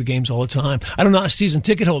do. I go to the games all the time. I'm not a season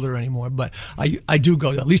ticket holder anymore, but I do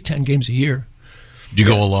go at least 10 games a year. Do you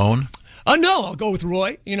go alone? No, I'll go with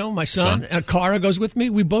Roy. My son. Cara goes with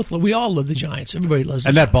me. We all love the Giants. Everybody loves the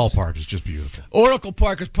And Giants. that ballpark is just beautiful. Oracle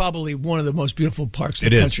Park is probably one of the most beautiful parks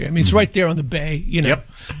in the country. I mean, it's right there on the bay. Yep.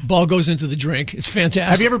 Ball goes into the drink. It's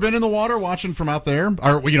fantastic. Have you ever been in the water watching from out there,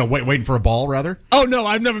 or waiting for a ball rather? Oh no,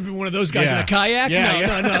 I've never been one of those guys in a kayak. No,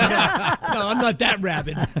 I'm not that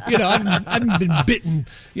rabid. I haven't been bitten.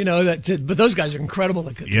 But those guys are incredible.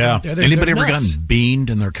 Anybody ever gotten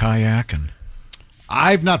beamed in their kayak and?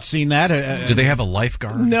 I've not seen that. Do they have a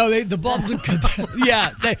lifeguard? No, the balls.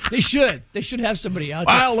 Yeah, they should. They should have somebody out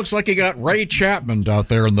there. Well, looks like you got Ray Chapman out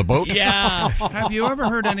there in the boat. Yeah. Have you ever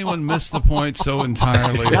heard anyone miss the point so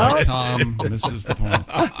entirely like Tom misses the point?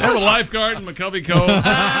 They have a lifeguard in McCovey Cove.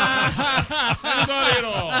 Anybody at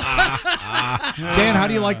all? Dan, how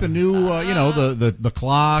do you like the new, the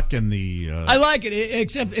clock and the? I like it,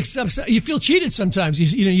 except you feel cheated sometimes.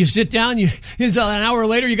 You sit down, it's an hour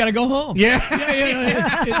later, you got to go home. Yeah.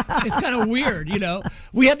 It's kind of weird,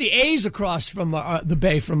 We have the A's across from the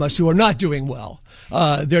bay from us who are not doing well.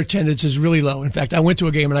 Their attendance is really low. In fact, I went to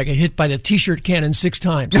a game and I got hit by the T-shirt cannon 6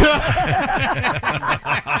 times.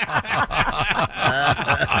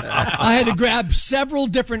 I had to grab several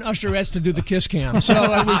different usherettes to do the kiss cam. So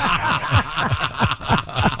it was,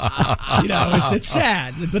 it's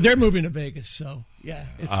sad. But they're moving to Vegas, so. Yeah,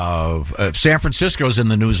 San Francisco's in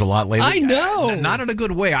the news a lot lately. I know, not in a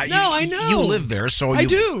good way. I know. You live there, so I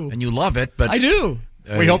do, and you love it. But I do.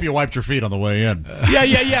 We hope you wiped your feet on the way in.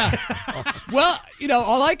 Yeah. Well,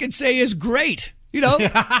 all I can say is great.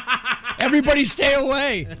 Everybody stay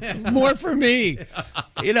away. More for me.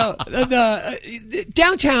 The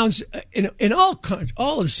downtowns in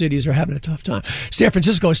all of the cities are having a tough time. San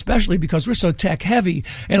Francisco especially because we're so tech heavy,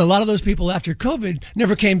 and a lot of those people after COVID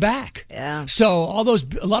never came back. Yeah. So a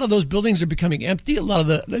lot of those buildings are becoming empty. A lot of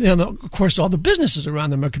of course, all the businesses around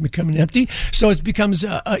them are becoming empty. So it becomes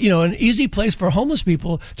an easy place for homeless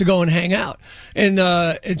people to go and hang out, and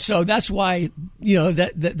so that's why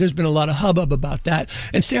that there's been a lot of hubbub about that.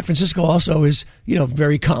 And San Francisco also is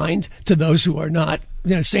very kind to those who are not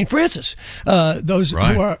St. Francis. Those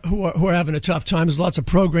Right. who are having a tough time. There's lots of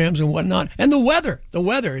programs and whatnot. And the weather.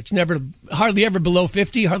 It's hardly ever below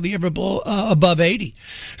 50, hardly ever above 80.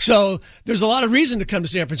 So there's a lot of reason to come to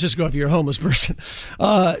San Francisco if you're a homeless person.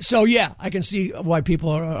 So yeah, I can see why people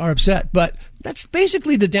are upset. But that's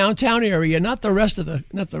basically the downtown area, not the rest of the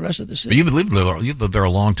city. But you've lived there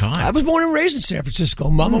a long time. I was born and raised in San Francisco.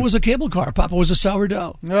 Mama was a cable car. Papa was a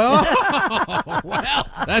sourdough. Oh, well,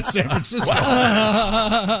 that's San Francisco.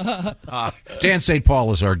 Dan St.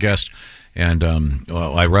 Paul is our guest, and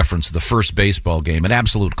I referenced the first baseball game, an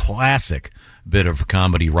absolute classic bit of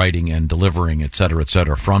comedy writing and delivering, et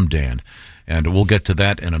cetera, from Dan. And we'll get to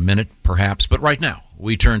that in a minute, perhaps. But right now,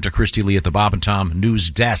 we turn to Christy Lee at the Bob and Tom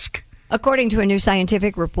News Desk. According to a new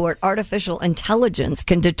scientific report, artificial intelligence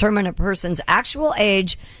can determine a person's actual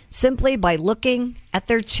age simply by looking at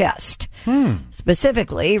their chest.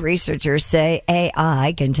 Specifically, researchers say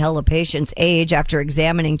AI can tell a patient's age after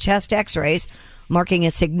examining chest x-rays, marking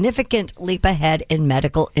a significant leap ahead in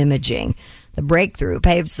medical imaging. The breakthrough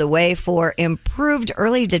paves the way for improved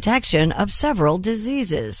early detection of several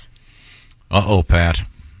diseases. Uh-oh, Pat.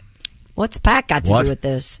 What's Pat got to do with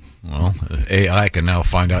this? Well, AI can now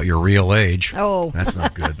find out your real age. Oh. That's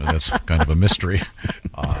not good. That's kind of a mystery.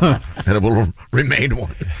 And it will remain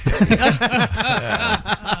one.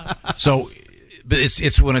 So, but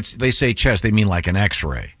it's when they say chest, they mean like an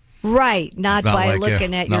X-ray. Right, not by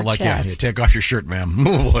looking at your chest. Take off your shirt, ma'am.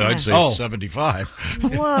 Boy, I'd say 75.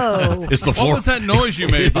 Whoa. Is the floor? What was that noise you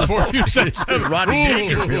made before you said Rodney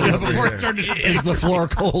Dangerfield. Is the floor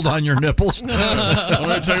cold on your nipples? I'm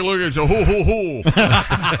going to take a look at you. Hoo, hoo, hoo.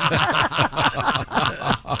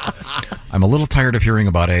 I'm a little tired of hearing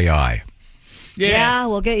about AI. Yeah,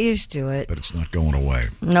 we'll get used to it. But it's not going away.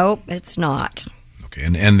 Nope, it's not. Okay,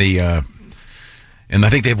 and I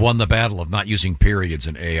think they've won the battle of not using periods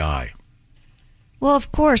in AI. Well, of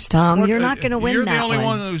course, Tom. You're not going to win that You're the only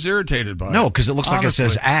one who's irritated by it. No, because it looks like it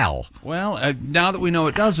says Al. Well, now that we know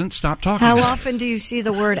it doesn't, stop talking. How often do you see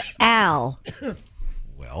the word Al?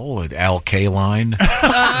 Well, Al Kaline.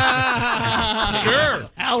 Sure.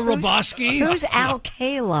 Al Roboski. Who's Al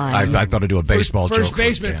Kaline? I thought I'd do a baseball joke. First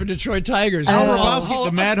baseman for Detroit Tigers. Al Roboski,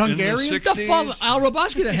 the Mad Hungarian? Al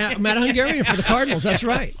Roboski, the Mad Hungarian for the Cardinals. That's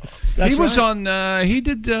right. He was on. He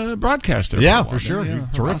did broadcast there. Yeah, for sure. Yeah,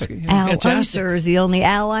 Terrific. Al Unser is the only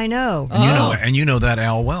Al I know. And you know that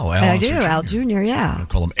Al well. Al I do. Unser Al Jr., yeah. I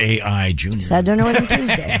call him AI Jr. Just had to know it on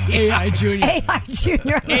Tuesday. AI Jr. AI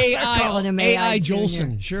Jr. AI, calling him AI Jr.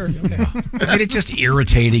 Jolson. Sure. Okay. I mean, it's just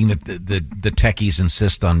irritating that the techies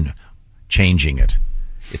insist on changing it.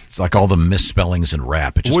 It's like all the misspellings in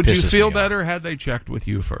rap. It just Would you pisses feel me better had they checked with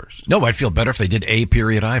you first? No, I'd feel better if they did A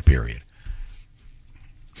period, I period.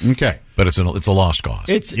 Okay. But it's a lost cause.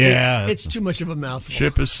 It's too much of a mouthful.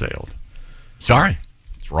 Ship has sailed. Sorry.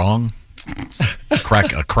 It's wrong. It's a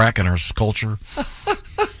crack in our culture.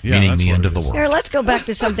 Meaning the end of the world. Here, let's go back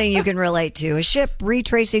to something you can relate to. A ship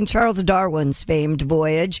retracing Charles Darwin's famed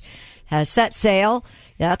voyage has set sail.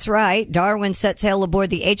 That's right. Darwin set sail aboard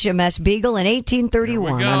the HMS Beagle in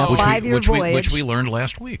 1831 on a 5-year voyage. Which we learned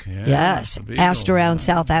last week. Yes. Passed around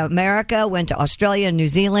South America, went to Australia and New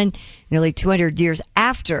Zealand nearly 200 years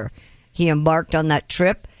after he embarked on that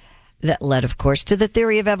trip that led, of course, to the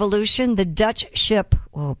theory of evolution. The Dutch ship,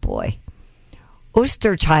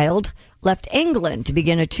 Oosterchild, left England to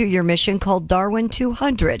begin a 2-year mission called Darwin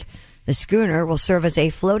 200. The schooner will serve as a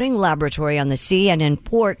floating laboratory on the sea and in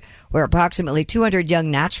port, where approximately 200 young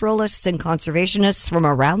naturalists and conservationists from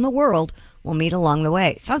around the world will meet along the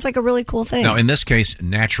way. Sounds like a really cool thing. Now, in this case,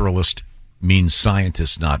 naturalist means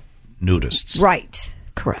scientists, not nudists. Right.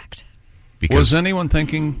 Correct. Because was anyone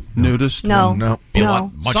thinking nudist? No.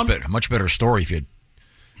 Much better story if you had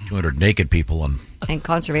 200 naked people and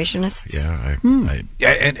conservationists. Yeah.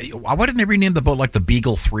 And why didn't they rename the boat like the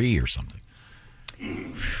Beagle 3 or something?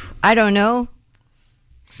 I don't know.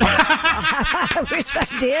 I wish I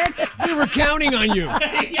did. We were counting on you.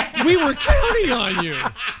 We were counting on you.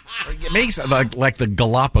 It makes like the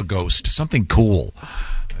Galapagos, something cool.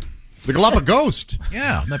 The Galapagos.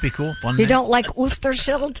 Yeah, that'd be cool. Fun. You don't like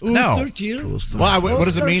Oosterschild? No. Well, what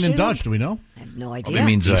does it mean in Dutch? Do we know? I have no idea. It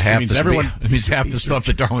means half the stuff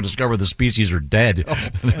that Darwin discovered. The species are dead.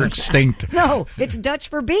 They're extinct. No, it's Dutch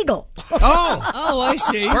for beagle. Oh, I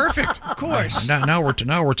see. Perfect. Of course. Now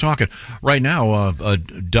we're talking. Right now,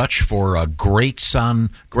 Dutch for great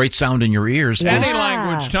sound in your ears. Any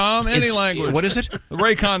language, Tom. Any language. What is it? The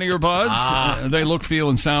Raycon earbuds. They look, feel,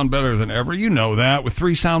 and sound better than ever. You know that. With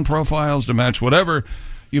 3 sound profiles to match whatever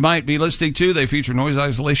you might be listening to. They feature noise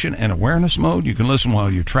isolation and awareness mode. You can listen while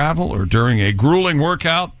you travel or during a grueling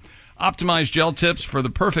workout. Optimized gel tips for the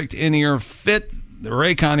perfect in-ear fit. The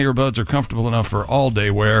Raycon earbuds are comfortable enough for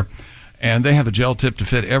all-day wear, and they have a gel tip to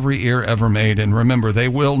fit every ear ever made. And remember, they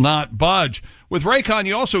will not budge. With Raycon,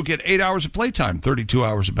 you also get 8 hours of playtime, 32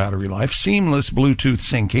 hours of battery life, seamless Bluetooth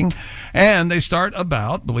syncing, and they start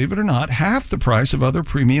about, believe it or not, half the price of other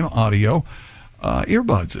premium audio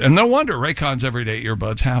earbuds. And no wonder Raycon's everyday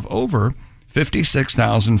earbuds have over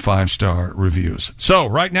 56,000 5-star reviews. So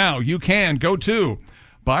right now, you can go to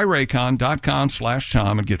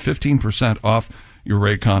buyraycon.com/Tom and get 15% off your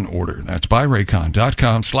Raycon order. That's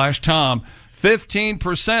buyraycon.com/Tom.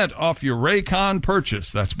 15% off your Raycon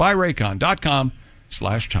purchase. That's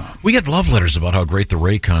buyraycon.com/Tom. We get love letters about how great the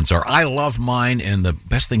Raycons are. I love mine, and the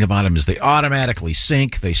best thing about them is they automatically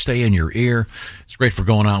sync. They stay in your ear. It's great for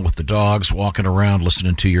going out with the dogs, walking around,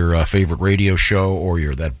 listening to your favorite radio show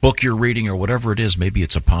or that book you're reading or whatever it is. Maybe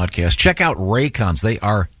it's a podcast. Check out Raycons. They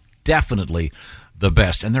are definitely the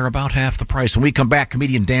best, and they're about half the price. When we come back,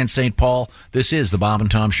 comedian Dan St. Paul. This is the Bob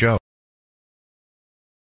and Tom Show.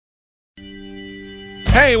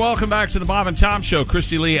 Hey, welcome back to the Bob and Tom Show.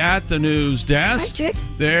 Christy Lee at the news desk. Hi, Chick.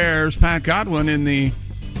 There's Pat Godwin in the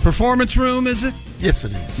performance room, is it? Yes,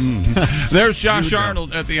 it is. There's Josh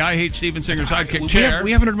Arnold at the I Hate Steven Singer sidekick chair.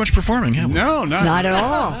 We haven't heard much performing, have we? No, not at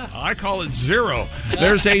all. I call it zero.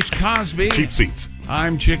 There's Ace Cosby. Cheap seats.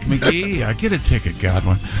 I'm Chick McGee. Get a ticket,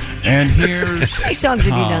 Godwin. And here's How many songs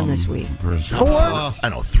have you done this week? 4? I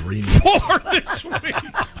know 3. 4 this week.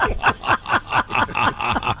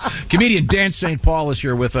 Comedian Dan St. Paul is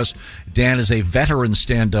here with us. Dan is a veteran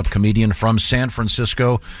stand-up comedian from San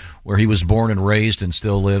Francisco, where he was born and raised and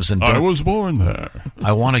still lives. And I was born there.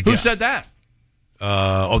 I want to get. Who said that?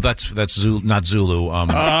 That's Zulu, not Zulu.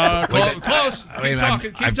 Close. Keep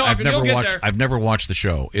talking. You'll get there. I've never watched the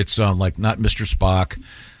show. It's like not Mr. Spock.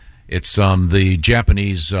 It's the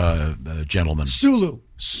Japanese gentleman. Sulu.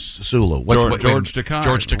 Sulu. George Takei.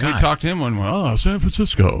 George Takei. We talked to him when San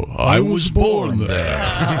Francisco. I was born there.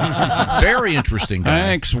 Very interesting guy.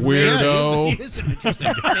 Thanks, weirdo. Yeah, he is an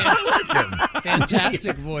interesting guy.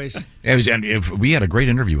 Fantastic voice. We had a great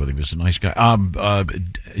interview with him. He was a nice guy. I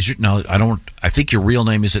think your real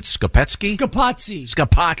name is Skopetsky? Scopazzi.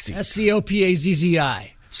 Scopazzi.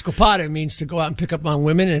 Scopazzi. Scopata means to go out and pick up on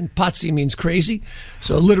women, and Pazzi means crazy.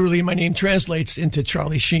 So literally, my name translates into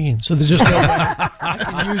Charlie Sheen. So there's just no way I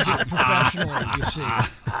can use it professionally. You see.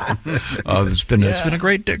 It's been a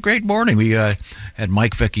great morning. We had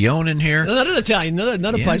Mike Vecchione in here. Another Italian,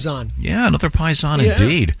 another Paisan. Yeah, another Paisan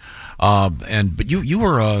indeed. But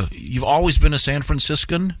you've always been a San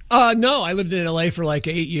Franciscan? No, I lived in LA for like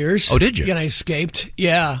 8 years. Oh, did you? And I escaped.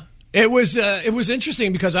 Yeah. It was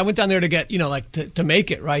interesting because I went down there to get, to make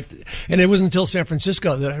it, right? And it wasn't until San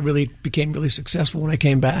Francisco that I really became really successful when I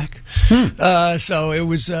came back. So it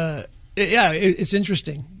was, it's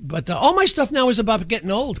interesting. But all my stuff now is about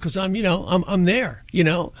getting old because I'm there, Are you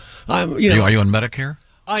on Medicare?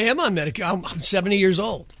 I am on Medicare. I'm 70 years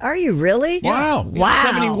old. Are you really? Yeah. Wow.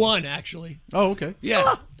 71, actually. Oh, okay.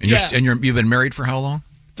 Yeah. And you've been married for how long?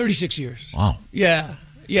 36 years. Wow. Yeah.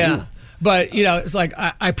 Ooh. But, it's like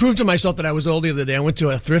I proved to myself that I was old the other day. I went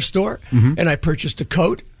to a thrift store and I purchased a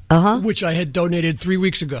coat, which I had donated 3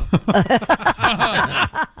 weeks ago. The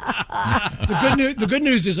good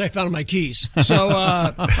news is I found my keys. So,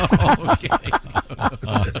 I'm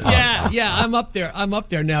up there. I'm up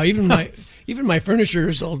there now. Even my furniture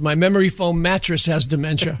is old. My memory foam mattress has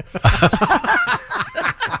dementia.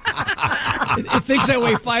 It thinks I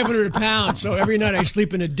weigh 500 pounds, so every night I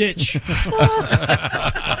sleep in a ditch.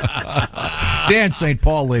 Dan St.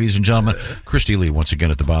 Paul, ladies and gentlemen. Christy Lee, once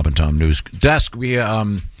again, at the Bob and Tom News Desk. We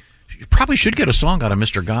probably should get a song out of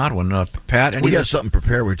Mr. Godwin. Pat, we got something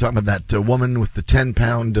prepared. We were talking about that woman with the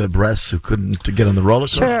 10-pound breasts who couldn't get on the roller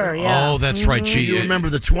coaster. Sure, yeah. Oh, that's right. You remember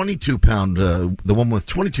the 22-pound, the woman with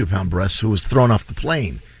 22-pound breasts who was thrown off the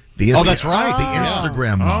plane. That's right. The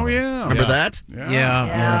Instagram model. Oh, yeah. Remember that?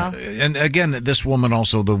 Yeah. And again, this woman,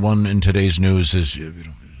 also the one in today's news, is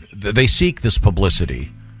they seek this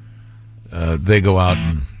publicity. They go out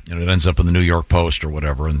and it ends up in the New York Post or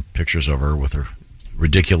whatever, and pictures of her with her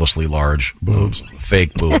ridiculously large boobs,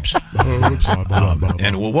 fake boobs.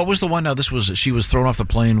 And what was the one? Now she was thrown off the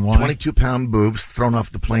plane. Why? 22-pound boobs thrown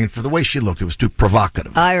off the plane for the way she looked. It was too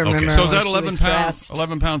provocative. I remember. Okay. So is that 11 pounds?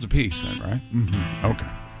 11 pounds apiece, then, right? Mm-hmm. Okay.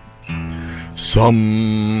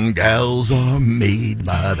 Some gals are made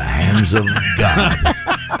by the hands of God.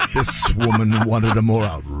 This woman wanted a more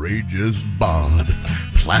outrageous bod.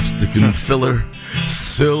 Plastic and filler,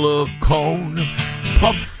 silicone.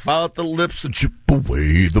 Puff out the lips and chip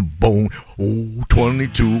away the bone. Oh,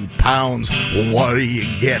 22 pounds, what do you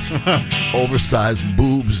get? Oversized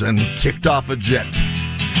boobs and kicked off a jet.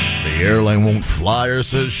 The airline won't fly her,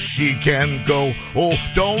 says she can't go. Oh,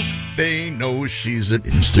 don't they know she's an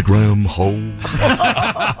Instagram hoe?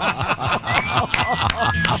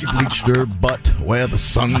 She bleached her butt where the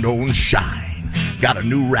sun don't shine. Got a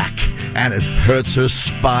new rack and it hurts her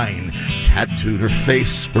spine. Tattooed her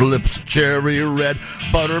face, her lips cherry red,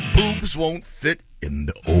 but her boobs won't fit in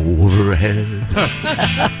the overhead.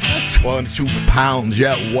 22 pounds,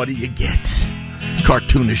 yeah, what do you get?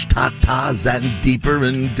 Cartoonish tatas and deeper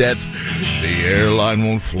in debt. The airline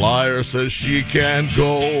won't fly her, says she can't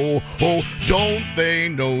go. Oh, don't they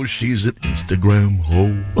know she's an Instagram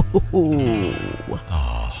hoe?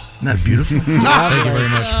 Isn't that beautiful? Thank you very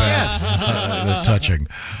much, Pat. Touching.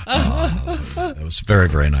 That was very,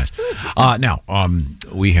 very nice. Now,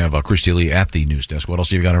 we have Christy Lee at the news desk. What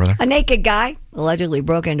else have you got over there? A naked guy allegedly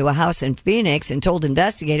broke into a house in Phoenix and told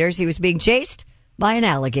investigators he was being chased by an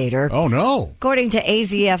alligator. Oh, no. According to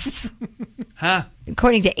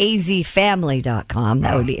According to azfamily.com,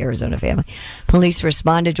 that would be Arizona Family, police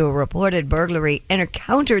responded to a reported burglary and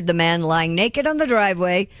encountered the man lying naked on the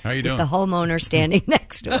driveway with the homeowner standing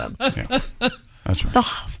next to him. That's right. The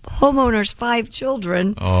homeowner's 5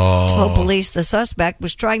 children told police the suspect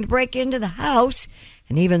was trying to break into the house,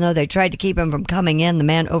 and even though they tried to keep him from coming in, the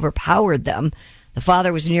man overpowered them. The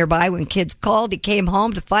father was nearby when kids called. He came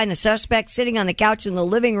home to find the suspect sitting on the couch in the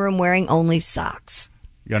living room wearing only socks.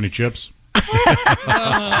 You got any chips?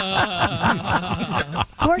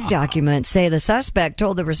 Court documents say the suspect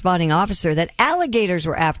told the responding officer that alligators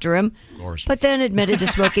were after him, but then admitted to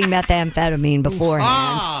smoking methamphetamine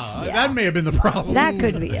beforehand. That may have been the problem. That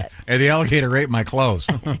could be it. Hey, the alligator ate my clothes.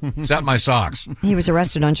 Except my socks. He was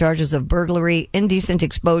arrested on charges of burglary, indecent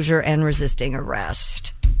exposure, and resisting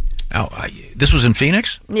arrest. Now, this was in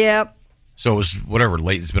Phoenix? Yep. So it was whatever,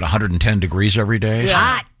 late. It's been 110 degrees every day?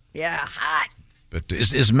 Hot. Yeah, hot. But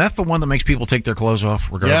is meth the one that makes people take their clothes off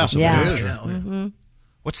regardless of the age? Mm-hmm.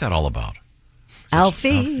 What's that all about?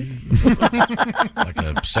 Alfie. Like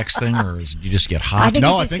a sex thing, or you just get hot? I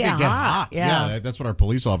think they get hot. Yeah. That's what our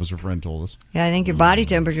police officer friend told us. Yeah, I think your body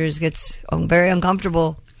temperature gets very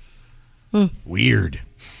uncomfortable. Weird.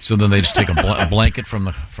 So then they just take a blanket from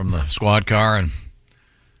the squad car and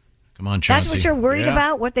come on, Chauncey. That's what you're worried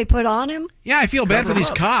about? What they put on him? Yeah, I feel bad for these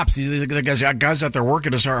cops. The guys out there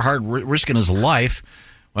working as hard, risking his life.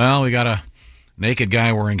 Well, we got a naked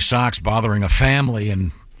guy wearing socks bothering a family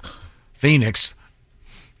in Phoenix.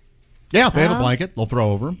 Yeah, if they have a blanket, they'll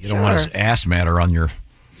throw over him. You don't want his ass matter on your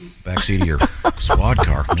backseat of your squad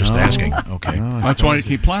car. I'm just asking. Okay. That's why you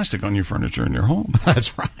keep plastic on your furniture in your home.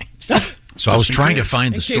 That's right. So I was trying to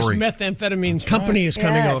find the story. In case methamphetamine company is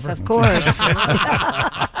coming over. Of course. You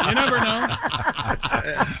never know.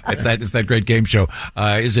 It's that great game show.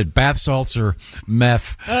 Is it bath salts or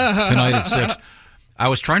meth? Tonight at 6. I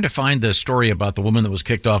was trying to find the story about the woman that was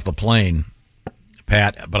kicked off the plane,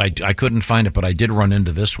 Pat, but I couldn't find it, but I did run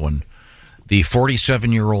into this one. The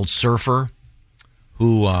 47-year-old surfer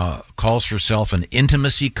who calls herself an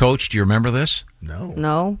intimacy coach. Do you remember this?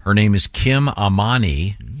 No. Her name is Kim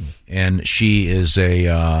Amani, and she is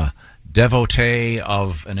a devotee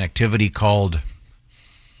of an activity called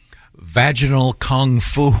vaginal kung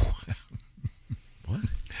fu. What?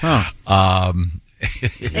 Huh.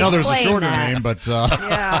 There's a shorter name, but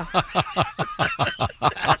yeah.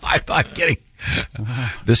 I'm kidding.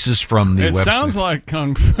 This is from the website. It sounds like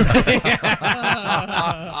kung fu.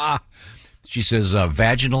 She says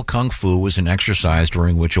vaginal kung fu is an exercise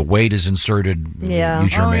during which a weight is inserted. Use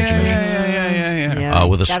your imagination. Yeah.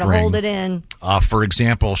 With a Gotta string. hold it in. For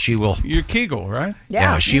example, she will. You Kegel, right?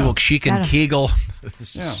 Yeah. She can Gotta- Kegel.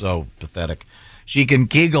 This is so pathetic. She can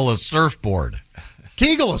Kegel a surfboard.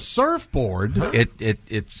 Kegel a surfboard?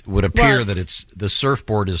 It would appear Well, that the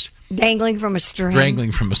surfboard is Dangling from a string.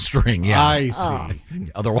 dangling from a string. Yeah, I see.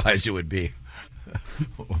 Otherwise, it would be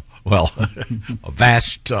a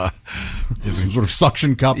vast some sort of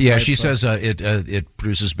suction cup. Yeah, type she says it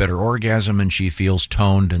produces better orgasm and she feels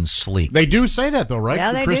toned and sleek. They do say that though, right,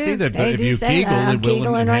 Yeah, they Christy? do. That They if do you say Kegel, that. I'm it will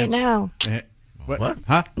Kegeling right enhance. now. What?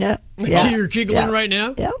 Huh? Yeah. You're Kegeling right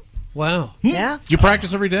now? Yeah. Wow. Yeah. You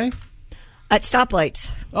practice every day? At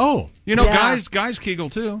stoplights. Oh, You know, Yeah. guys Kegel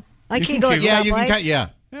too. I You can Kegel at Kegel. yeah, you can. stoplights? Yeah,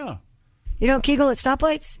 Yeah. You don't Kegel at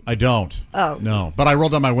stoplights? I don't. Oh. No, but I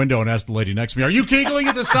rolled down my window and asked the lady next to me, "Are you Kegling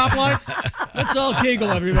at the stoplight?" Let's all Kegel,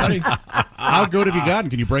 everybody. How good have you gotten?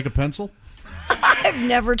 Can you break a pencil? I've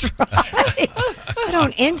never tried. I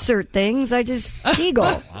don't insert things. I just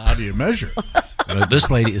Kegel. How do you measure? This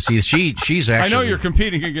lady, she's actually. I know you're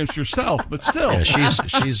competing against yourself, but still.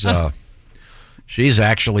 Yeah, She's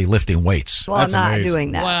actually lifting weights. Well, I'm not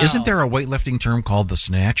doing that. Wow. Isn't there a weightlifting term called the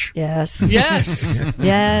snatch? Yes. Yes.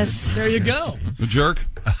 Yes. There you go. The jerk.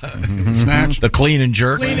 Snatch. The clean and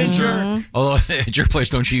jerk. Clean and jerk. Although at your place,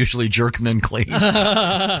 don't you usually jerk and then clean?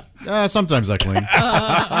 Sometimes I clean.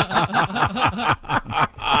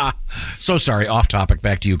 So sorry, off topic.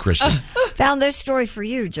 Back to you, Kristen. Found this story for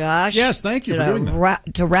you, Josh. Yes, thank you for doing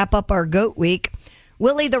that. To wrap up our goat week,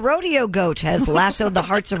 Willie the rodeo goat has lassoed the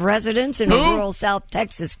hearts of residents in a Who? rural South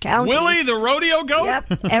Texas county. Willie the rodeo goat? Yep.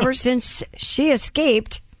 Ever since she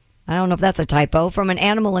escaped, I don't know if that's a typo, from an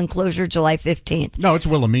animal enclosure July 15th. No, it's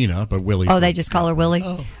Wilhelmina, but Willie. Oh, they just call her Willie?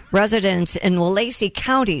 Oh. Residents in Lacey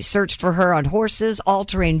County searched for her on horses,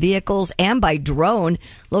 all-terrain vehicles, and by drone.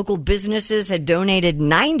 Local businesses had donated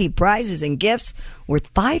 90 prizes and gifts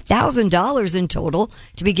worth $5,000 in total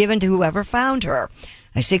to be given to whoever found her.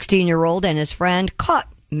 A 16-year-old and his friend caught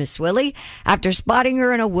Miss Willie after spotting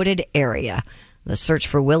her in a wooded area. The search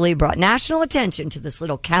for Willie brought national attention to this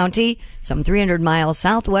little county, some 300 miles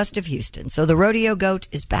southwest of Houston. So the rodeo goat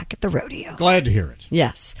is back at the rodeo. Glad to hear it.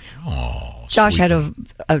 Yes. Oh, Josh had a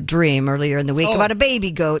dream earlier in the week about a baby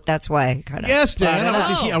goat. That's why I kind of Yes, Dan.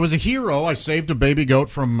 I was a hero. I saved a baby goat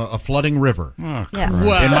from a flooding river. Oh, Yeah.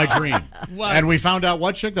 Wow. In my dream. Wow. And we found out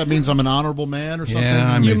what, Chick? That means I'm an honorable man or something?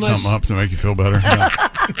 Yeah, I made something up to make you feel better.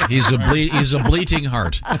 He's a bleating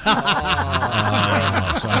heart. So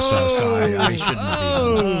I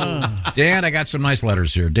shouldn't be. Dan, I got some nice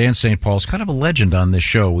letters here. Dan St. Paul's kind of a legend on this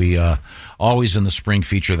show. We always in the spring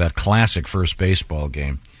feature that classic first baseball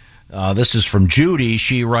game. This is from Judy.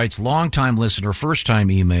 She writes, longtime listener, first-time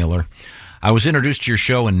emailer. I was introduced to your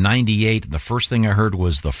show in 98, and the first thing I heard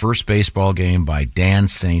was the first baseball game by Dan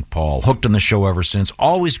St. Paul. Hooked on the show ever since.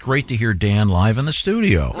 Always great to hear Dan live in the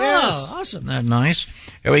studio. Oh, awesome. Isn't that nice?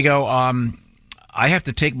 Here we go. I have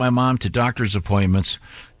to take my mom to doctor's appointments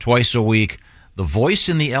twice a week. The voice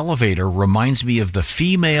in the elevator reminds me of the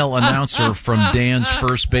female announcer from Dan's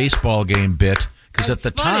first baseball game bit. Because at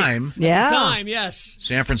the time, yes,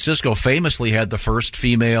 San Francisco famously had the first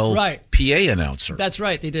female PA announcer. That's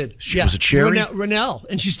right, they did. Was it Sherry? Rennell,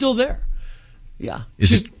 and she's still there. Yeah.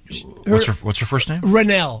 What's her first name?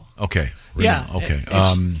 Rennell. Okay. Rennell. Yeah. Okay.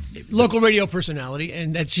 And local radio personality,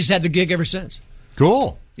 and she's had the gig ever since.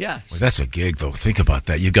 Cool. Yes. Well, that's a gig, though. Think about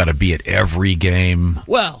that. You've got to be at every game.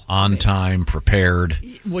 Well, on time, prepared.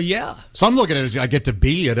 Well, yeah. Some look at it as I get to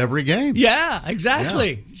be at every game. Yeah,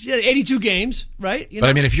 exactly. Yeah. 82 games, right? But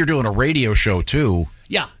I mean, if you're doing a radio show too,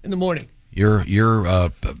 yeah, in the morning, your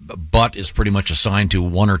butt is pretty much assigned to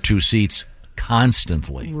one or two seats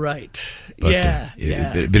constantly. Right. But, yeah.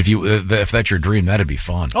 But if that's your dream, that'd be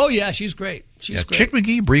fun. Oh yeah, she's great. She's great. Chick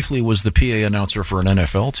McGee briefly was the PA announcer for an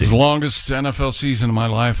NFL team. The longest NFL season of my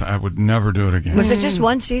life. I would never do it again. Was it just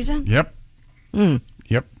one season? Yep. Yep.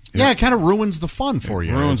 Yeah, it kind of ruins the fun for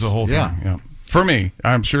you. Ruins the whole thing. Yeah. For me,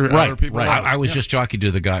 I'm sure other people. Right. I was just talking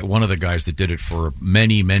to one of the guys that did it for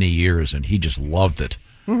many, many years, and he just loved it.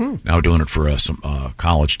 Mm-hmm. Now doing it for some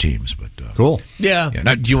college teams, but cool. Yeah.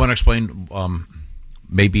 Now, do you want to explain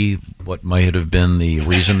maybe what might have been the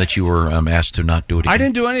reason that you were asked to not do it again? I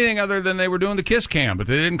didn't do anything other than they were doing the Kiss Cam, but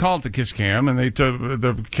they didn't call it the Kiss Cam, and they took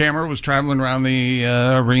the camera was traveling around the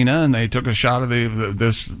arena, and they took a shot of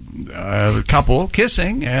this couple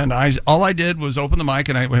kissing, and all I did was open the mic,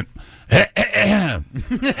 and I went.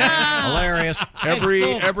 Hilarious.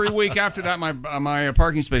 Every week after that, my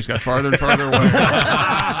parking space got farther and farther away.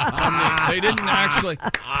 They didn't actually,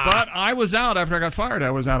 but I was out after I got fired.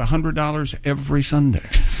 I was out $100 every Sunday.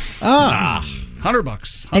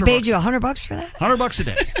 $100. They paid you $100 for that? $100 a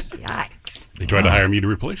day. Yikes! They tried to hire me to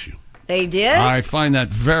replace you. They did? I find that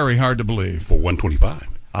very hard to believe. For $125.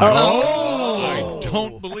 I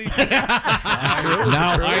don't believe it.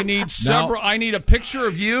 Now I need several. I need a picture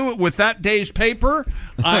of you with that day's paper.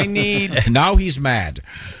 I need. Now he's mad.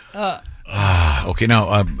 Okay,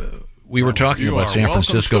 now we were talking about San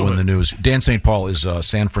Francisco in the news. Dan St. Paul is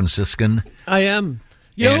San Franciscan. I am.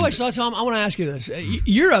 You know, Tom, I want to ask you this.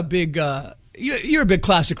 You're a big. You're a big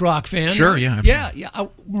classic rock fan. Sure, yeah. Yeah.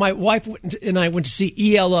 My wife and I went to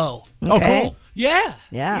see ELO. Okay. Oh, cool. Yeah.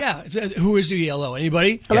 Yeah. Who is ELO?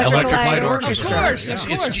 Anybody? Electric Light Orchestra. Of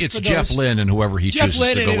course. It's Jeff Lynne and whohoever he chooses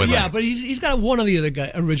to go with. Yeah, but he's got one of the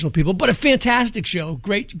other original people. But a fantastic show.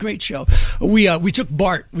 Great show. We took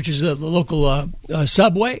BART, which is the local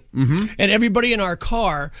subway, and everybody in our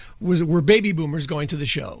car were baby boomers going to the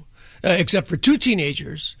show. except for 2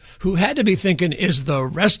 teenagers who had to be thinking, is the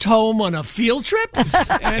rest home on a field trip?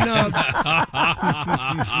 And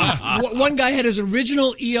one guy had his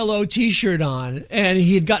original ELO T-shirt on, and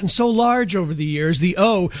he had gotten so large over the years, the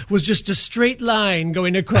O was just a straight line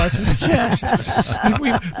going across his chest.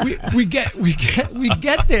 We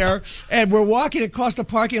get there, and we're walking across the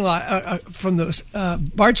parking lot from the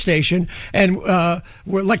BART station, and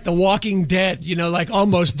we're like the Walking Dead, like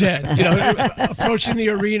almost dead, approaching the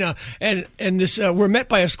arena, and this we're met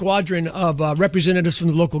by a squadron of representatives from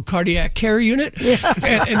the local cardiac care unit,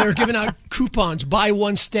 and they're giving out coupons: buy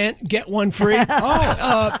one stent, get one free.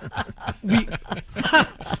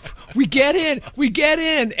 We get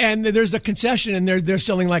in, and there's a concession, and they're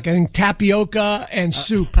selling like tapioca and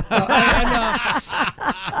soup,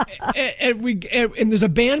 and there's a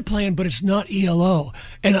band playing, but it's not ELO.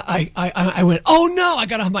 And I went, oh no! I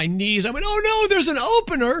got on my knees. I went, oh no! There's an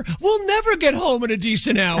opener. We'll never get home in a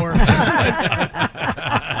decent hour.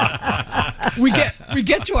 We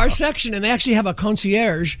get to our section, and they actually have a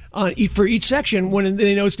concierge for each section when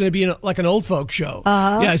they know it's going to be like an old folk show.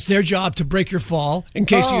 Yeah, it's their job to break your fall in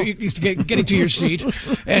case you getting to your seat,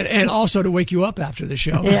 and also to wake you up after the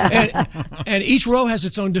show. Yeah. And each row has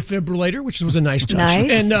its own defibrillator, which was a nice touch.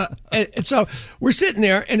 Nice. And so we're sitting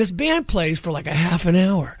there, and this band plays for like a half an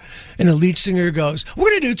hour, and the lead singer goes, "We're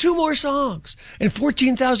going to do 2 more songs," and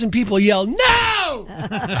 14,000 people yell, "No!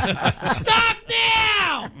 Stop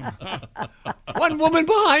now!" One woman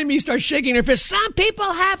behind me starts shaking her fist. "Some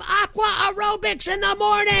people have aqua aerobics in the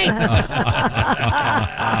morning."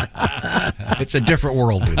 It's a different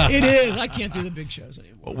world. It is. I can't do the big shows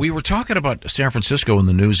anymore. We were talking about San Francisco in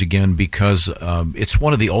the news again because it's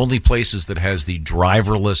one of the only places that has the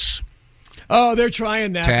driverless. Oh, they're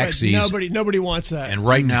trying that. Taxis. But nobody wants that. And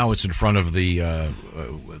right now it's in front of the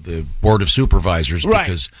Board of Supervisors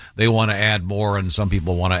because they want to add more, and some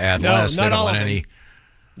people want to add less. They don't want any.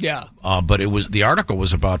 Yeah. But the article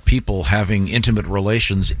was about people having intimate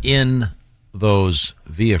relations in those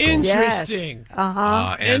vehicles. Interesting.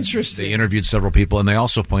 Interesting. They interviewed several people, and they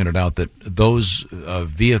also pointed out that those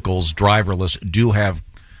vehicles, driverless,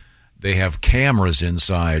 they have cameras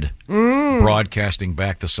inside broadcasting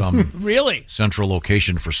back to some really central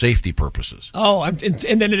location for safety purposes. Oh, and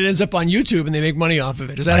then it ends up on YouTube, and they make money off of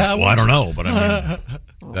it. Is that how it works? Well, I don't know, but I mean,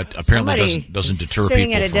 that apparently doesn't deter people.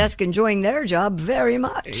 Sitting at a desk enjoying their job very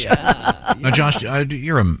much. Yeah. Now, Josh,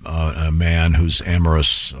 you're a man whose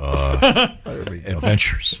amorous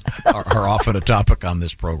adventures are often a topic on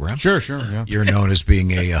this program. Sure. Yeah. You're known as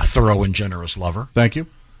being a thorough and generous lover. Thank you.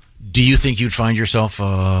 Do you think you'd find yourself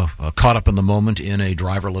caught up in the moment in a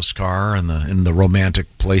driverless car in the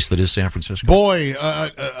romantic place that is San Francisco? Boy,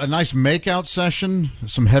 a nice makeout session,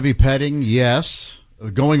 some heavy petting, yes.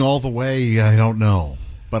 Going all the way, I don't know.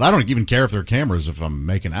 But I don't even care if there are cameras if I'm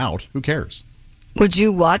making out. Who cares? Would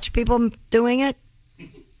you watch people doing it?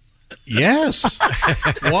 Yes.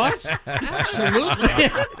 What? Absolutely.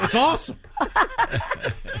 It's awesome.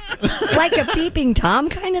 Like a peeping Tom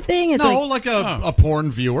kind of thing? It's like a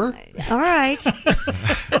porn viewer. All right.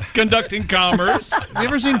 Conducting commerce. Have you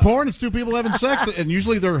ever seen porn? It's 2 people having sex, and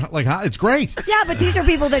usually they're like, it's great. Yeah, but these are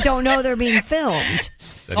people that don't know they're being filmed.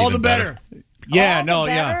 All the better. Yeah,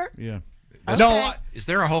 Yeah. No, is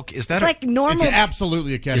there a whole? Is that it's like normal? It's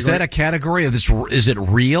absolutely a category. Is that a category of this? Is it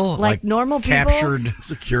real? Like normal people? Captured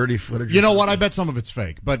security footage. You know what? I bet some of it's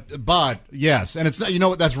fake, but yes, and it's not. You know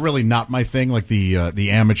what? That's really not my thing. Like the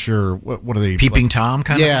amateur. What are they? Peeping Tom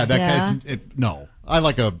kind of. Yeah, that. No, I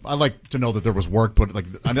like to know that there was work put. I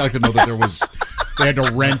like to know that there was. They had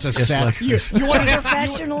to rent a set. You want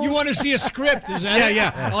professionals? You want to see a script? Is that?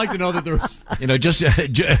 Yeah. I like to know that there was.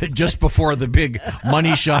 Just before the big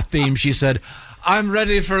money shot theme, she said, "I'm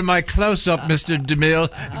ready for my close-up, Mr.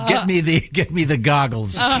 DeMille. Get me the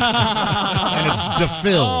goggles." And it's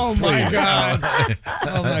DePhil. Oh my God!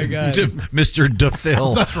 Oh my God! Mr.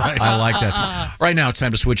 DePhil. That's right. I like that. Right now, it's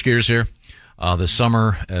time to switch gears here. The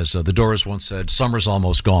summer, as the Doors once said, summer's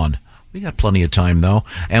almost gone. We got plenty of time, though,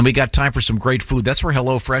 and we got time for some great food. That's where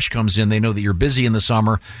HelloFresh comes in. They know that you're busy in the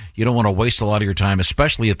summer. You don't want to waste a lot of your time,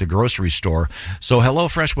 especially at the grocery store. So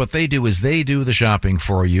HelloFresh, what they do is they do the shopping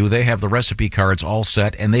for you. They have the recipe cards all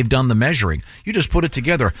set, and they've done the measuring. You just put it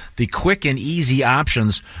together. The quick and easy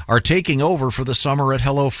options are taking over for the summer at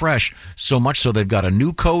HelloFresh, so much so they've got a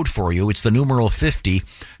new code for you. It's the numeral 50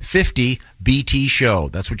 BT Show.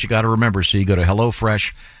 That's what you got to remember. So you go to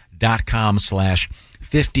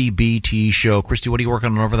HelloFresh.com/50BT Show. Christy, what are you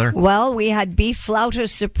working on over there? Well, we had beef flauta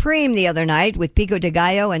supreme the other night with pico de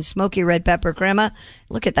gallo and smoky red pepper crema.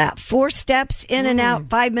 Look at that. 4 steps in and out,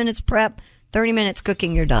 5 minutes prep, 30 minutes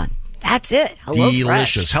cooking, you're done. That's it. HelloFresh.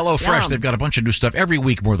 Delicious. HelloFresh, Yum. they've got a bunch of new stuff. Every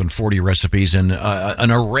week, more than 40 recipes and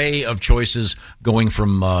an array of choices going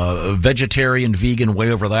from vegetarian, vegan,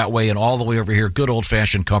 way over that way, and all the way over here, good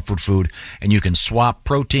old-fashioned comfort food. And you can swap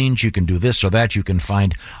proteins. You can do this or that. You can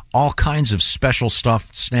find all kinds of special stuff,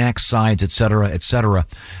 snacks, sides, etc.,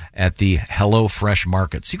 at the HelloFresh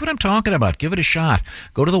Market. See what I'm talking about? Give it a shot.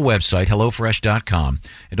 Go to the website, HelloFresh.com,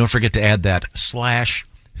 and don't forget to add that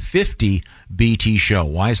 /50 BT Show.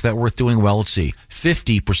 Why is that worth doing? Well, let's see.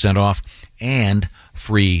 50% off and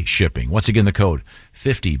free shipping. Once again, the code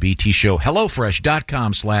 50 BT Show.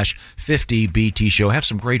 HelloFresh.com /50 BT Show. Have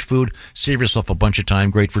some great food. Save yourself a bunch of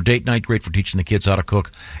time. Great for date night. Great for teaching the kids how to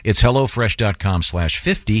cook. It's HelloFresh.com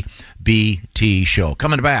 /50 BT Show.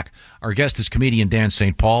 Coming back, our guest is comedian Dan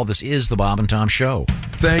St. Paul. This is the Bob and Tom Show.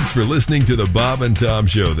 Thanks for listening to the Bob and Tom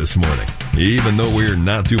Show this morning. Even though we're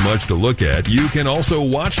not too much to look at, you can also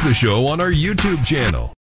watch the show on our YouTube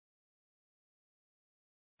channel.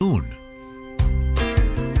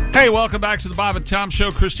 Hey, welcome back to the Bob and Tom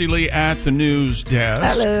Show. Christy Lee at the news desk.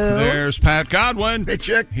 Hello. There's Pat Godwin. Hey,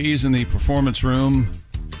 chick. He's in the performance room.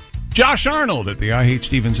 Josh Arnold at the I Hate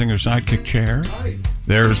Steven Singer sidekick chair.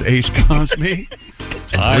 There's Ace Cosby.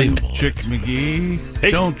 I'm Chick McGee.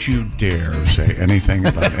 Hey. Don't you dare say anything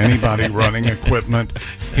about anybody running equipment.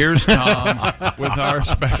 Here's Tom with our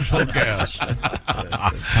special guest.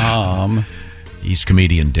 Tom. He's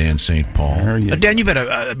comedian Dan St. Paul. Dan,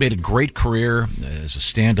 you've made a great career as a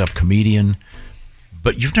stand-up comedian,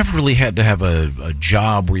 but you've never really had to have a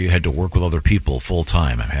job where you had to work with other people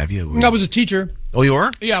full-time, have you? I was a teacher. Oh, you were?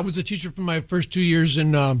 Yeah, I was a teacher for my first 2 years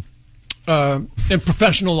in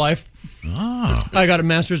professional life. Ah. I got a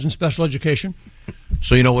master's in special education.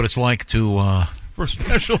 So you know what it's like to... for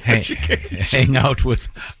special education. Hang out with...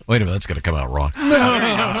 Wait a minute, that's going to come out wrong.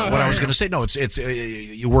 What I was going to say, no, it's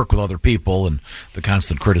you work with other people and the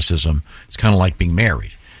constant criticism. It's kind of like being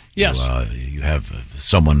married. Yes. You have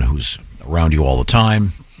someone who's around you all the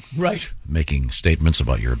time. Right. Making statements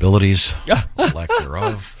about your abilities, lack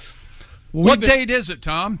thereof. What date is it,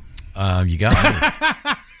 Tom? You got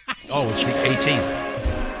it. Oh, it's the 18th.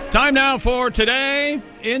 Time now for Today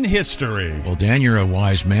in History. Well, Dan, you're a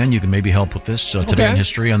wise man. You can maybe help with this. Today in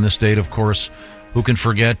History on this date, of course, who can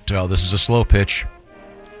forget, this is a slow pitch,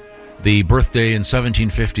 the birthday in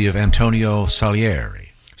 1750 of Antonio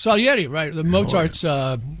Salieri. Salieri, right. The Mozart's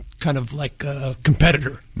kind of like a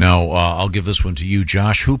competitor. Now, I'll give this one to you,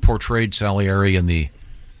 Josh. Who portrayed Salieri in the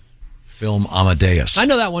film Amadeus? I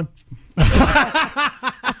know that one.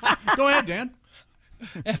 Go ahead, Dan.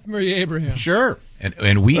 F. Murray Abraham. Sure.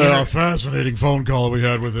 And we a fascinating phone call we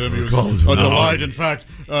had with him. He was a delight. In fact,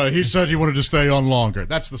 he said he wanted to stay on longer.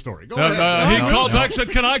 That's the story. Go ahead. He called back and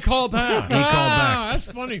said, can I call back? He called back.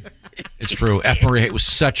 That's funny. It's true. F. Murray was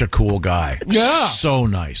such a cool guy. Yeah. So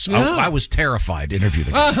nice. Yeah. I was terrified to interview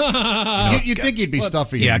the guy. You'd think he'd be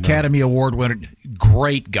stuffy. Yeah, Academy Award winner.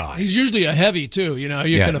 Great guy. He's usually a heavy, too. You know,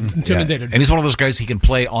 you're kind of intimidated. Yeah. And he's one of those guys, he can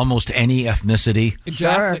play almost any ethnicity.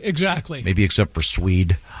 Exactly. Maybe except for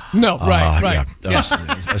Swede. No, right. Yeah.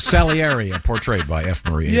 Salieri, portrayed by F.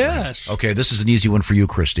 Murray Abraham. Yes. Okay, this is an easy one for you,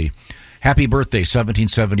 Christy. Happy birthday,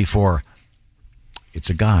 1774. It's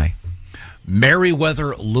a guy.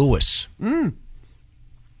 Meriwether Lewis.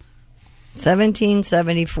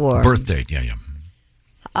 1774. Birth date, yeah.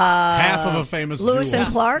 Half of a famous Lewis jewel.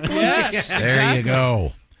 and Clark. Yes. There you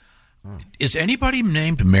go. Is anybody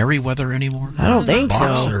named Meriwether anymore? I don't think so.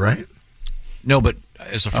 Boxer, right? No, but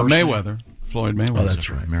as a first Mayweather. Floyd Mayweather. Oh, that's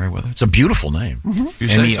right, Meriwether. It's a beautiful name.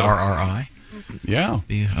 Merri. Yeah.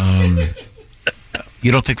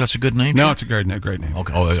 You don't think that's a good name? No, it's a great name.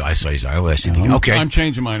 Okay. Oh, I see. Okay. I'm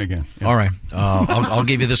changing mine again. Yeah. All right. I'll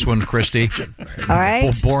give you this one, Christy. All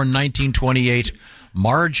right. Born 1928,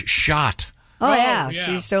 Marge Schott. Oh, yeah.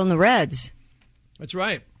 She's still in the Reds. That's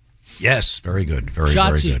right. Yes, very good. Very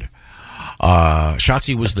Shotzi. good.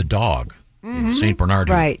 Shotzi was the dog. St. Bernard.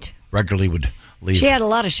 Right. Regularly would leave. She had a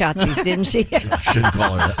lot of Shotsies, didn't she? Shouldn't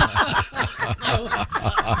call her that.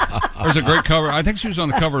 There's a great cover. I think she was on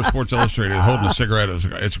the cover of Sports Illustrated holding a cigarette.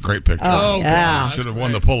 It's a great picture. Oh, yeah. Should have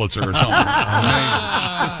won the Pulitzer or something.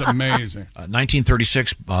 Amazing. Just amazing.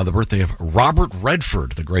 1936, the birthday of Robert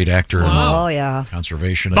Redford, the great actor and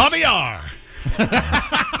conservationist. Bobby R.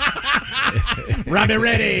 Robbie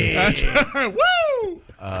Reddy. Woo!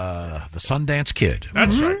 The Sundance Kid.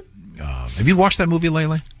 That's right. Have you watched that movie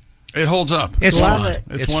lately? It holds up. It's Love fun. it.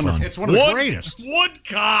 It's wonderful. fun. It's one of the greatest.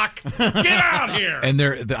 Woodcock, get out here! And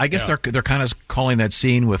I guess they're kind of calling that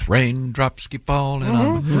scene with raindrops keep falling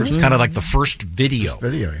on. It's kind of like the first video.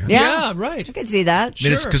 Yeah, right. I could see that. I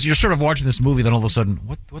mean, it's because you're sort of watching this movie, then all of a sudden,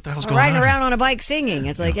 what the hell's going Riding on? around on a bike singing.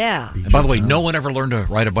 It's like, yeah. And by the way, no one ever learned to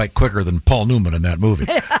ride a bike quicker than Paul Newman in that movie.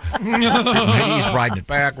 He's riding it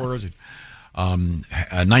backwards.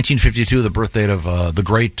 1952, the birth date of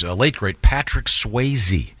the late great Patrick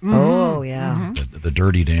Swayze. Oh, yeah. The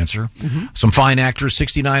Dirty Dancer. Some fine actors.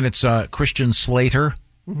 69, it's Christian Slater.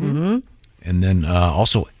 And then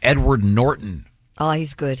also Edward Norton. Oh,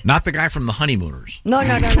 he's good. Not the guy from The Honeymooners. No.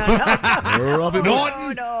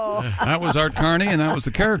 Norton. That was Art Carney, and that was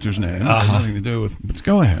the character's name. Nothing to do with. But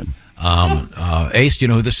go ahead. Ace, do you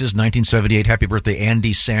know who this is? 1978. Happy birthday,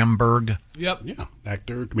 Andy Samberg. Yep. Yeah,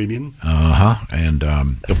 actor, comedian. And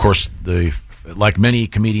of course, like many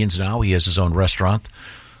comedians now, he has his own restaurant.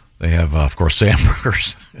 They have, of course,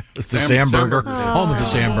 Samburgers. The Samburger. Home of the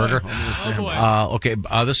Samburger. Okay,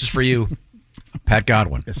 this is for you, Pat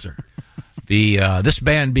Godwin. Yes, sir. This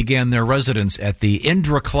band began their residence at the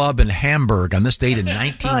Indra Club in Hamburg on this date in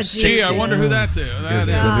 1960. Gee, I wonder who that's. The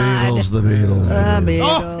Beatles.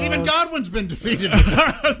 Oh, even Godwin's been defeated.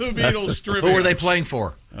 The Beatles trivia. Who were they playing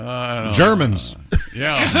for? Germans.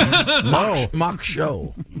 Yeah. Mock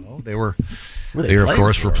show. Well, they were, of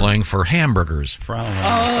course, were playing for hamburgers.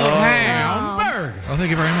 Hamburg. Oh, thank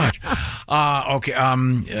you very much. Okay.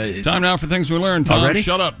 Time now for things we learned. Tom, Already?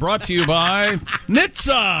 shut up. Brought to you by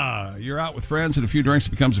Nitsa. You're out with friends and a few drinks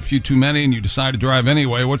becomes a few too many and you decide to drive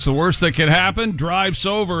anyway. What's the worst that could happen? Drive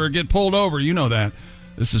sober or get pulled over. You know that.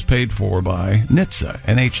 This is paid for by Nitsa.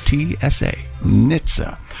 NHTSA.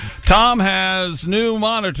 Nitsa. Tom has new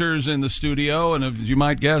monitors in the studio, and as you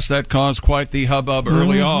might guess, that caused quite the hubbub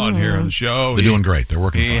early on here in the show. They're doing great. They're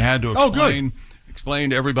working He fine. had to explain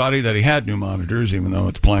to everybody that he had new monitors, even though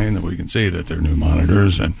it's plain that we can see that they're new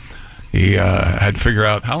monitors. And he had to figure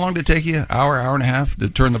out, how long did it take you? Hour and a half to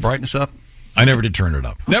turn the brightness up? I never did turn it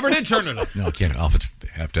up. Never did turn it up. No, I can't. I'll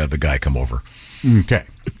have to have the guy come over. Okay.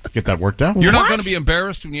 Get that worked out. You're not going to be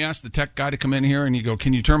embarrassed when you ask the tech guy to come in here and you go,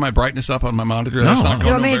 can you turn my brightness up on my monitor? That's not Do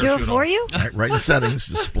you going want me to do embarrass it for you? Right in settings.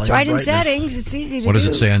 Display It's right in brightness. settings. It's easy to do. What does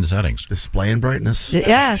it say in settings? Display and brightness.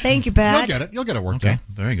 Yeah, thank you, Pat. You'll get it worked Okay, out.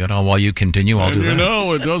 very good. While you continue, I'll And do you that.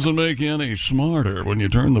 know, it doesn't make you any smarter when you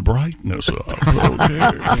turn the brightness up.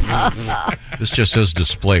 Okay. This just says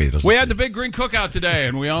display. We had the Big Green Cookout today,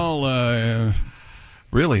 and we all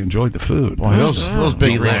really enjoyed the food. Boy, those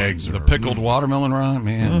big green eggs The are- pickled watermelon rind,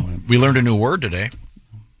 man. We learned a new word today.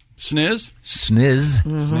 Sniz? Sniz.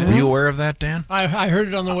 Were you aware of that, Dan? I heard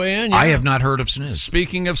it on the way in. Yeah. I have not heard of sniz.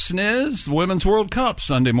 Speaking of sniz, the Women's World Cup,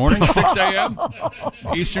 Sunday morning, 6 a.m.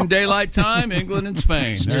 Eastern Daylight Time, England and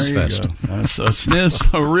Spain. Sniz There you fest. go. That's a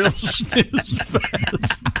sniz, a real sniz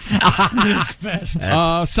fest. Sniz fest.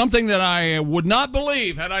 Something that I would not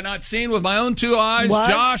believe had I not seen with my own two eyes. What?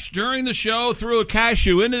 Josh, during the show, threw a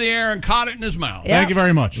cashew into the air and caught it in his mouth. Thank you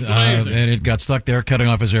very much. Amazing. And it got stuck there, cutting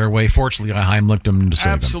off his airway. Fortunately, I Heimlicked him to save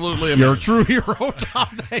him. Absolutely You're a amazing. true hero, Tom.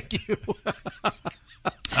 Thank you. Do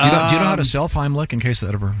you know how to self Heimlich in case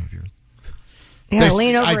that ever... Yeah,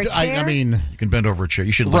 lean over a chair. I mean, You can bend over a chair.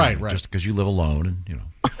 You should learn Right. just because you live alone and,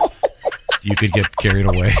 you could get carried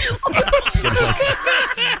away.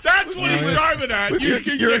 That's what he's driving at. You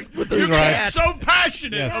get so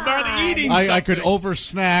passionate about eating I something. could over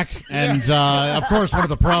snack, and of course, one of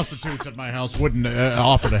the prostitutes at my house wouldn't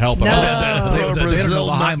offer to help. They don't know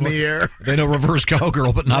the Heimlich. They know reverse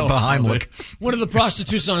cowgirl, but not the Heimlich. One of the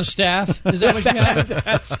prostitutes on staff. Is that what you have?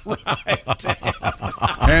 That's right.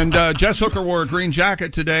 And Jess Hooker wore a green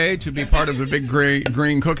jacket today to be part of the Big Green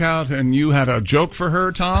Cookout, and you had a joke for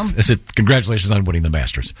her, Tom? I said, congratulations on winning the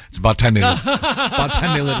Masters. It's about time they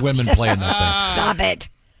let women play in that thing. Stop it.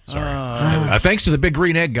 Sorry. Thanks to the Big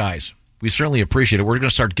Green Egg guys. We certainly appreciate it. We're going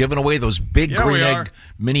to start giving away those Big Yeah, Green we Egg are.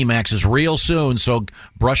 mini maxes real soon. So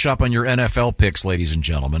brush up on your NFL picks, ladies and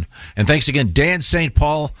gentlemen. And thanks again, Dan St.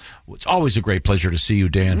 Paul. It's always a great pleasure to see you,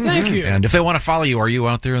 Dan. Thank you. And if they want to follow you, are you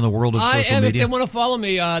out there in the world of social If media? they want to follow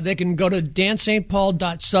me, they can go to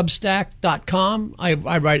danstpaul.substack.com. I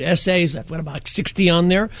write essays. I've got about 60 on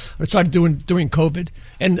there. I started doing during COVID.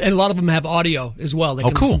 And a lot of them have audio as well. They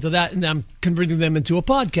can cool. listen to that, and I'm converting them into a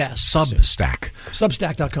podcast. Substack.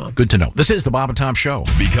 Substack.com. Good to know. This is the Bob and Tom Show.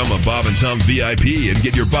 Become a Bob and Tom VIP and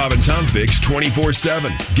get your Bob and Tom fix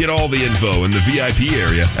 24/7. Get all the info in the VIP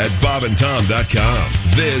area at bobandtom.com.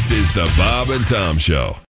 This is the Bob and Tom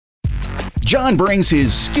Show. John brings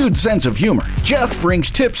his skewed sense of humor. Jeff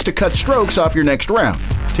brings tips to cut strokes off your next round.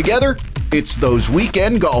 Together, It's those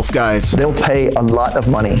weekend golf guys. They'll pay a lot of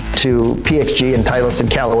money to PXG and Titleist and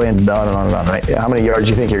Callaway and on and on and on, right? How many yards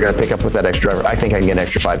do you think you're going to pick up with that extra driver? I think I can get an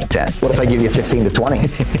extra 5 to 10. What if I give you 15 to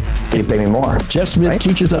 20? You pay me more. Jeff Smith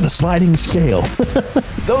teaches on the sliding scale.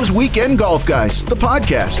 Those Weekend Golf Guys, the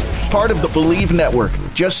podcast, part of the Believe Network.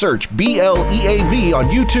 Just search BLEAV on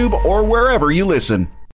YouTube or wherever you listen.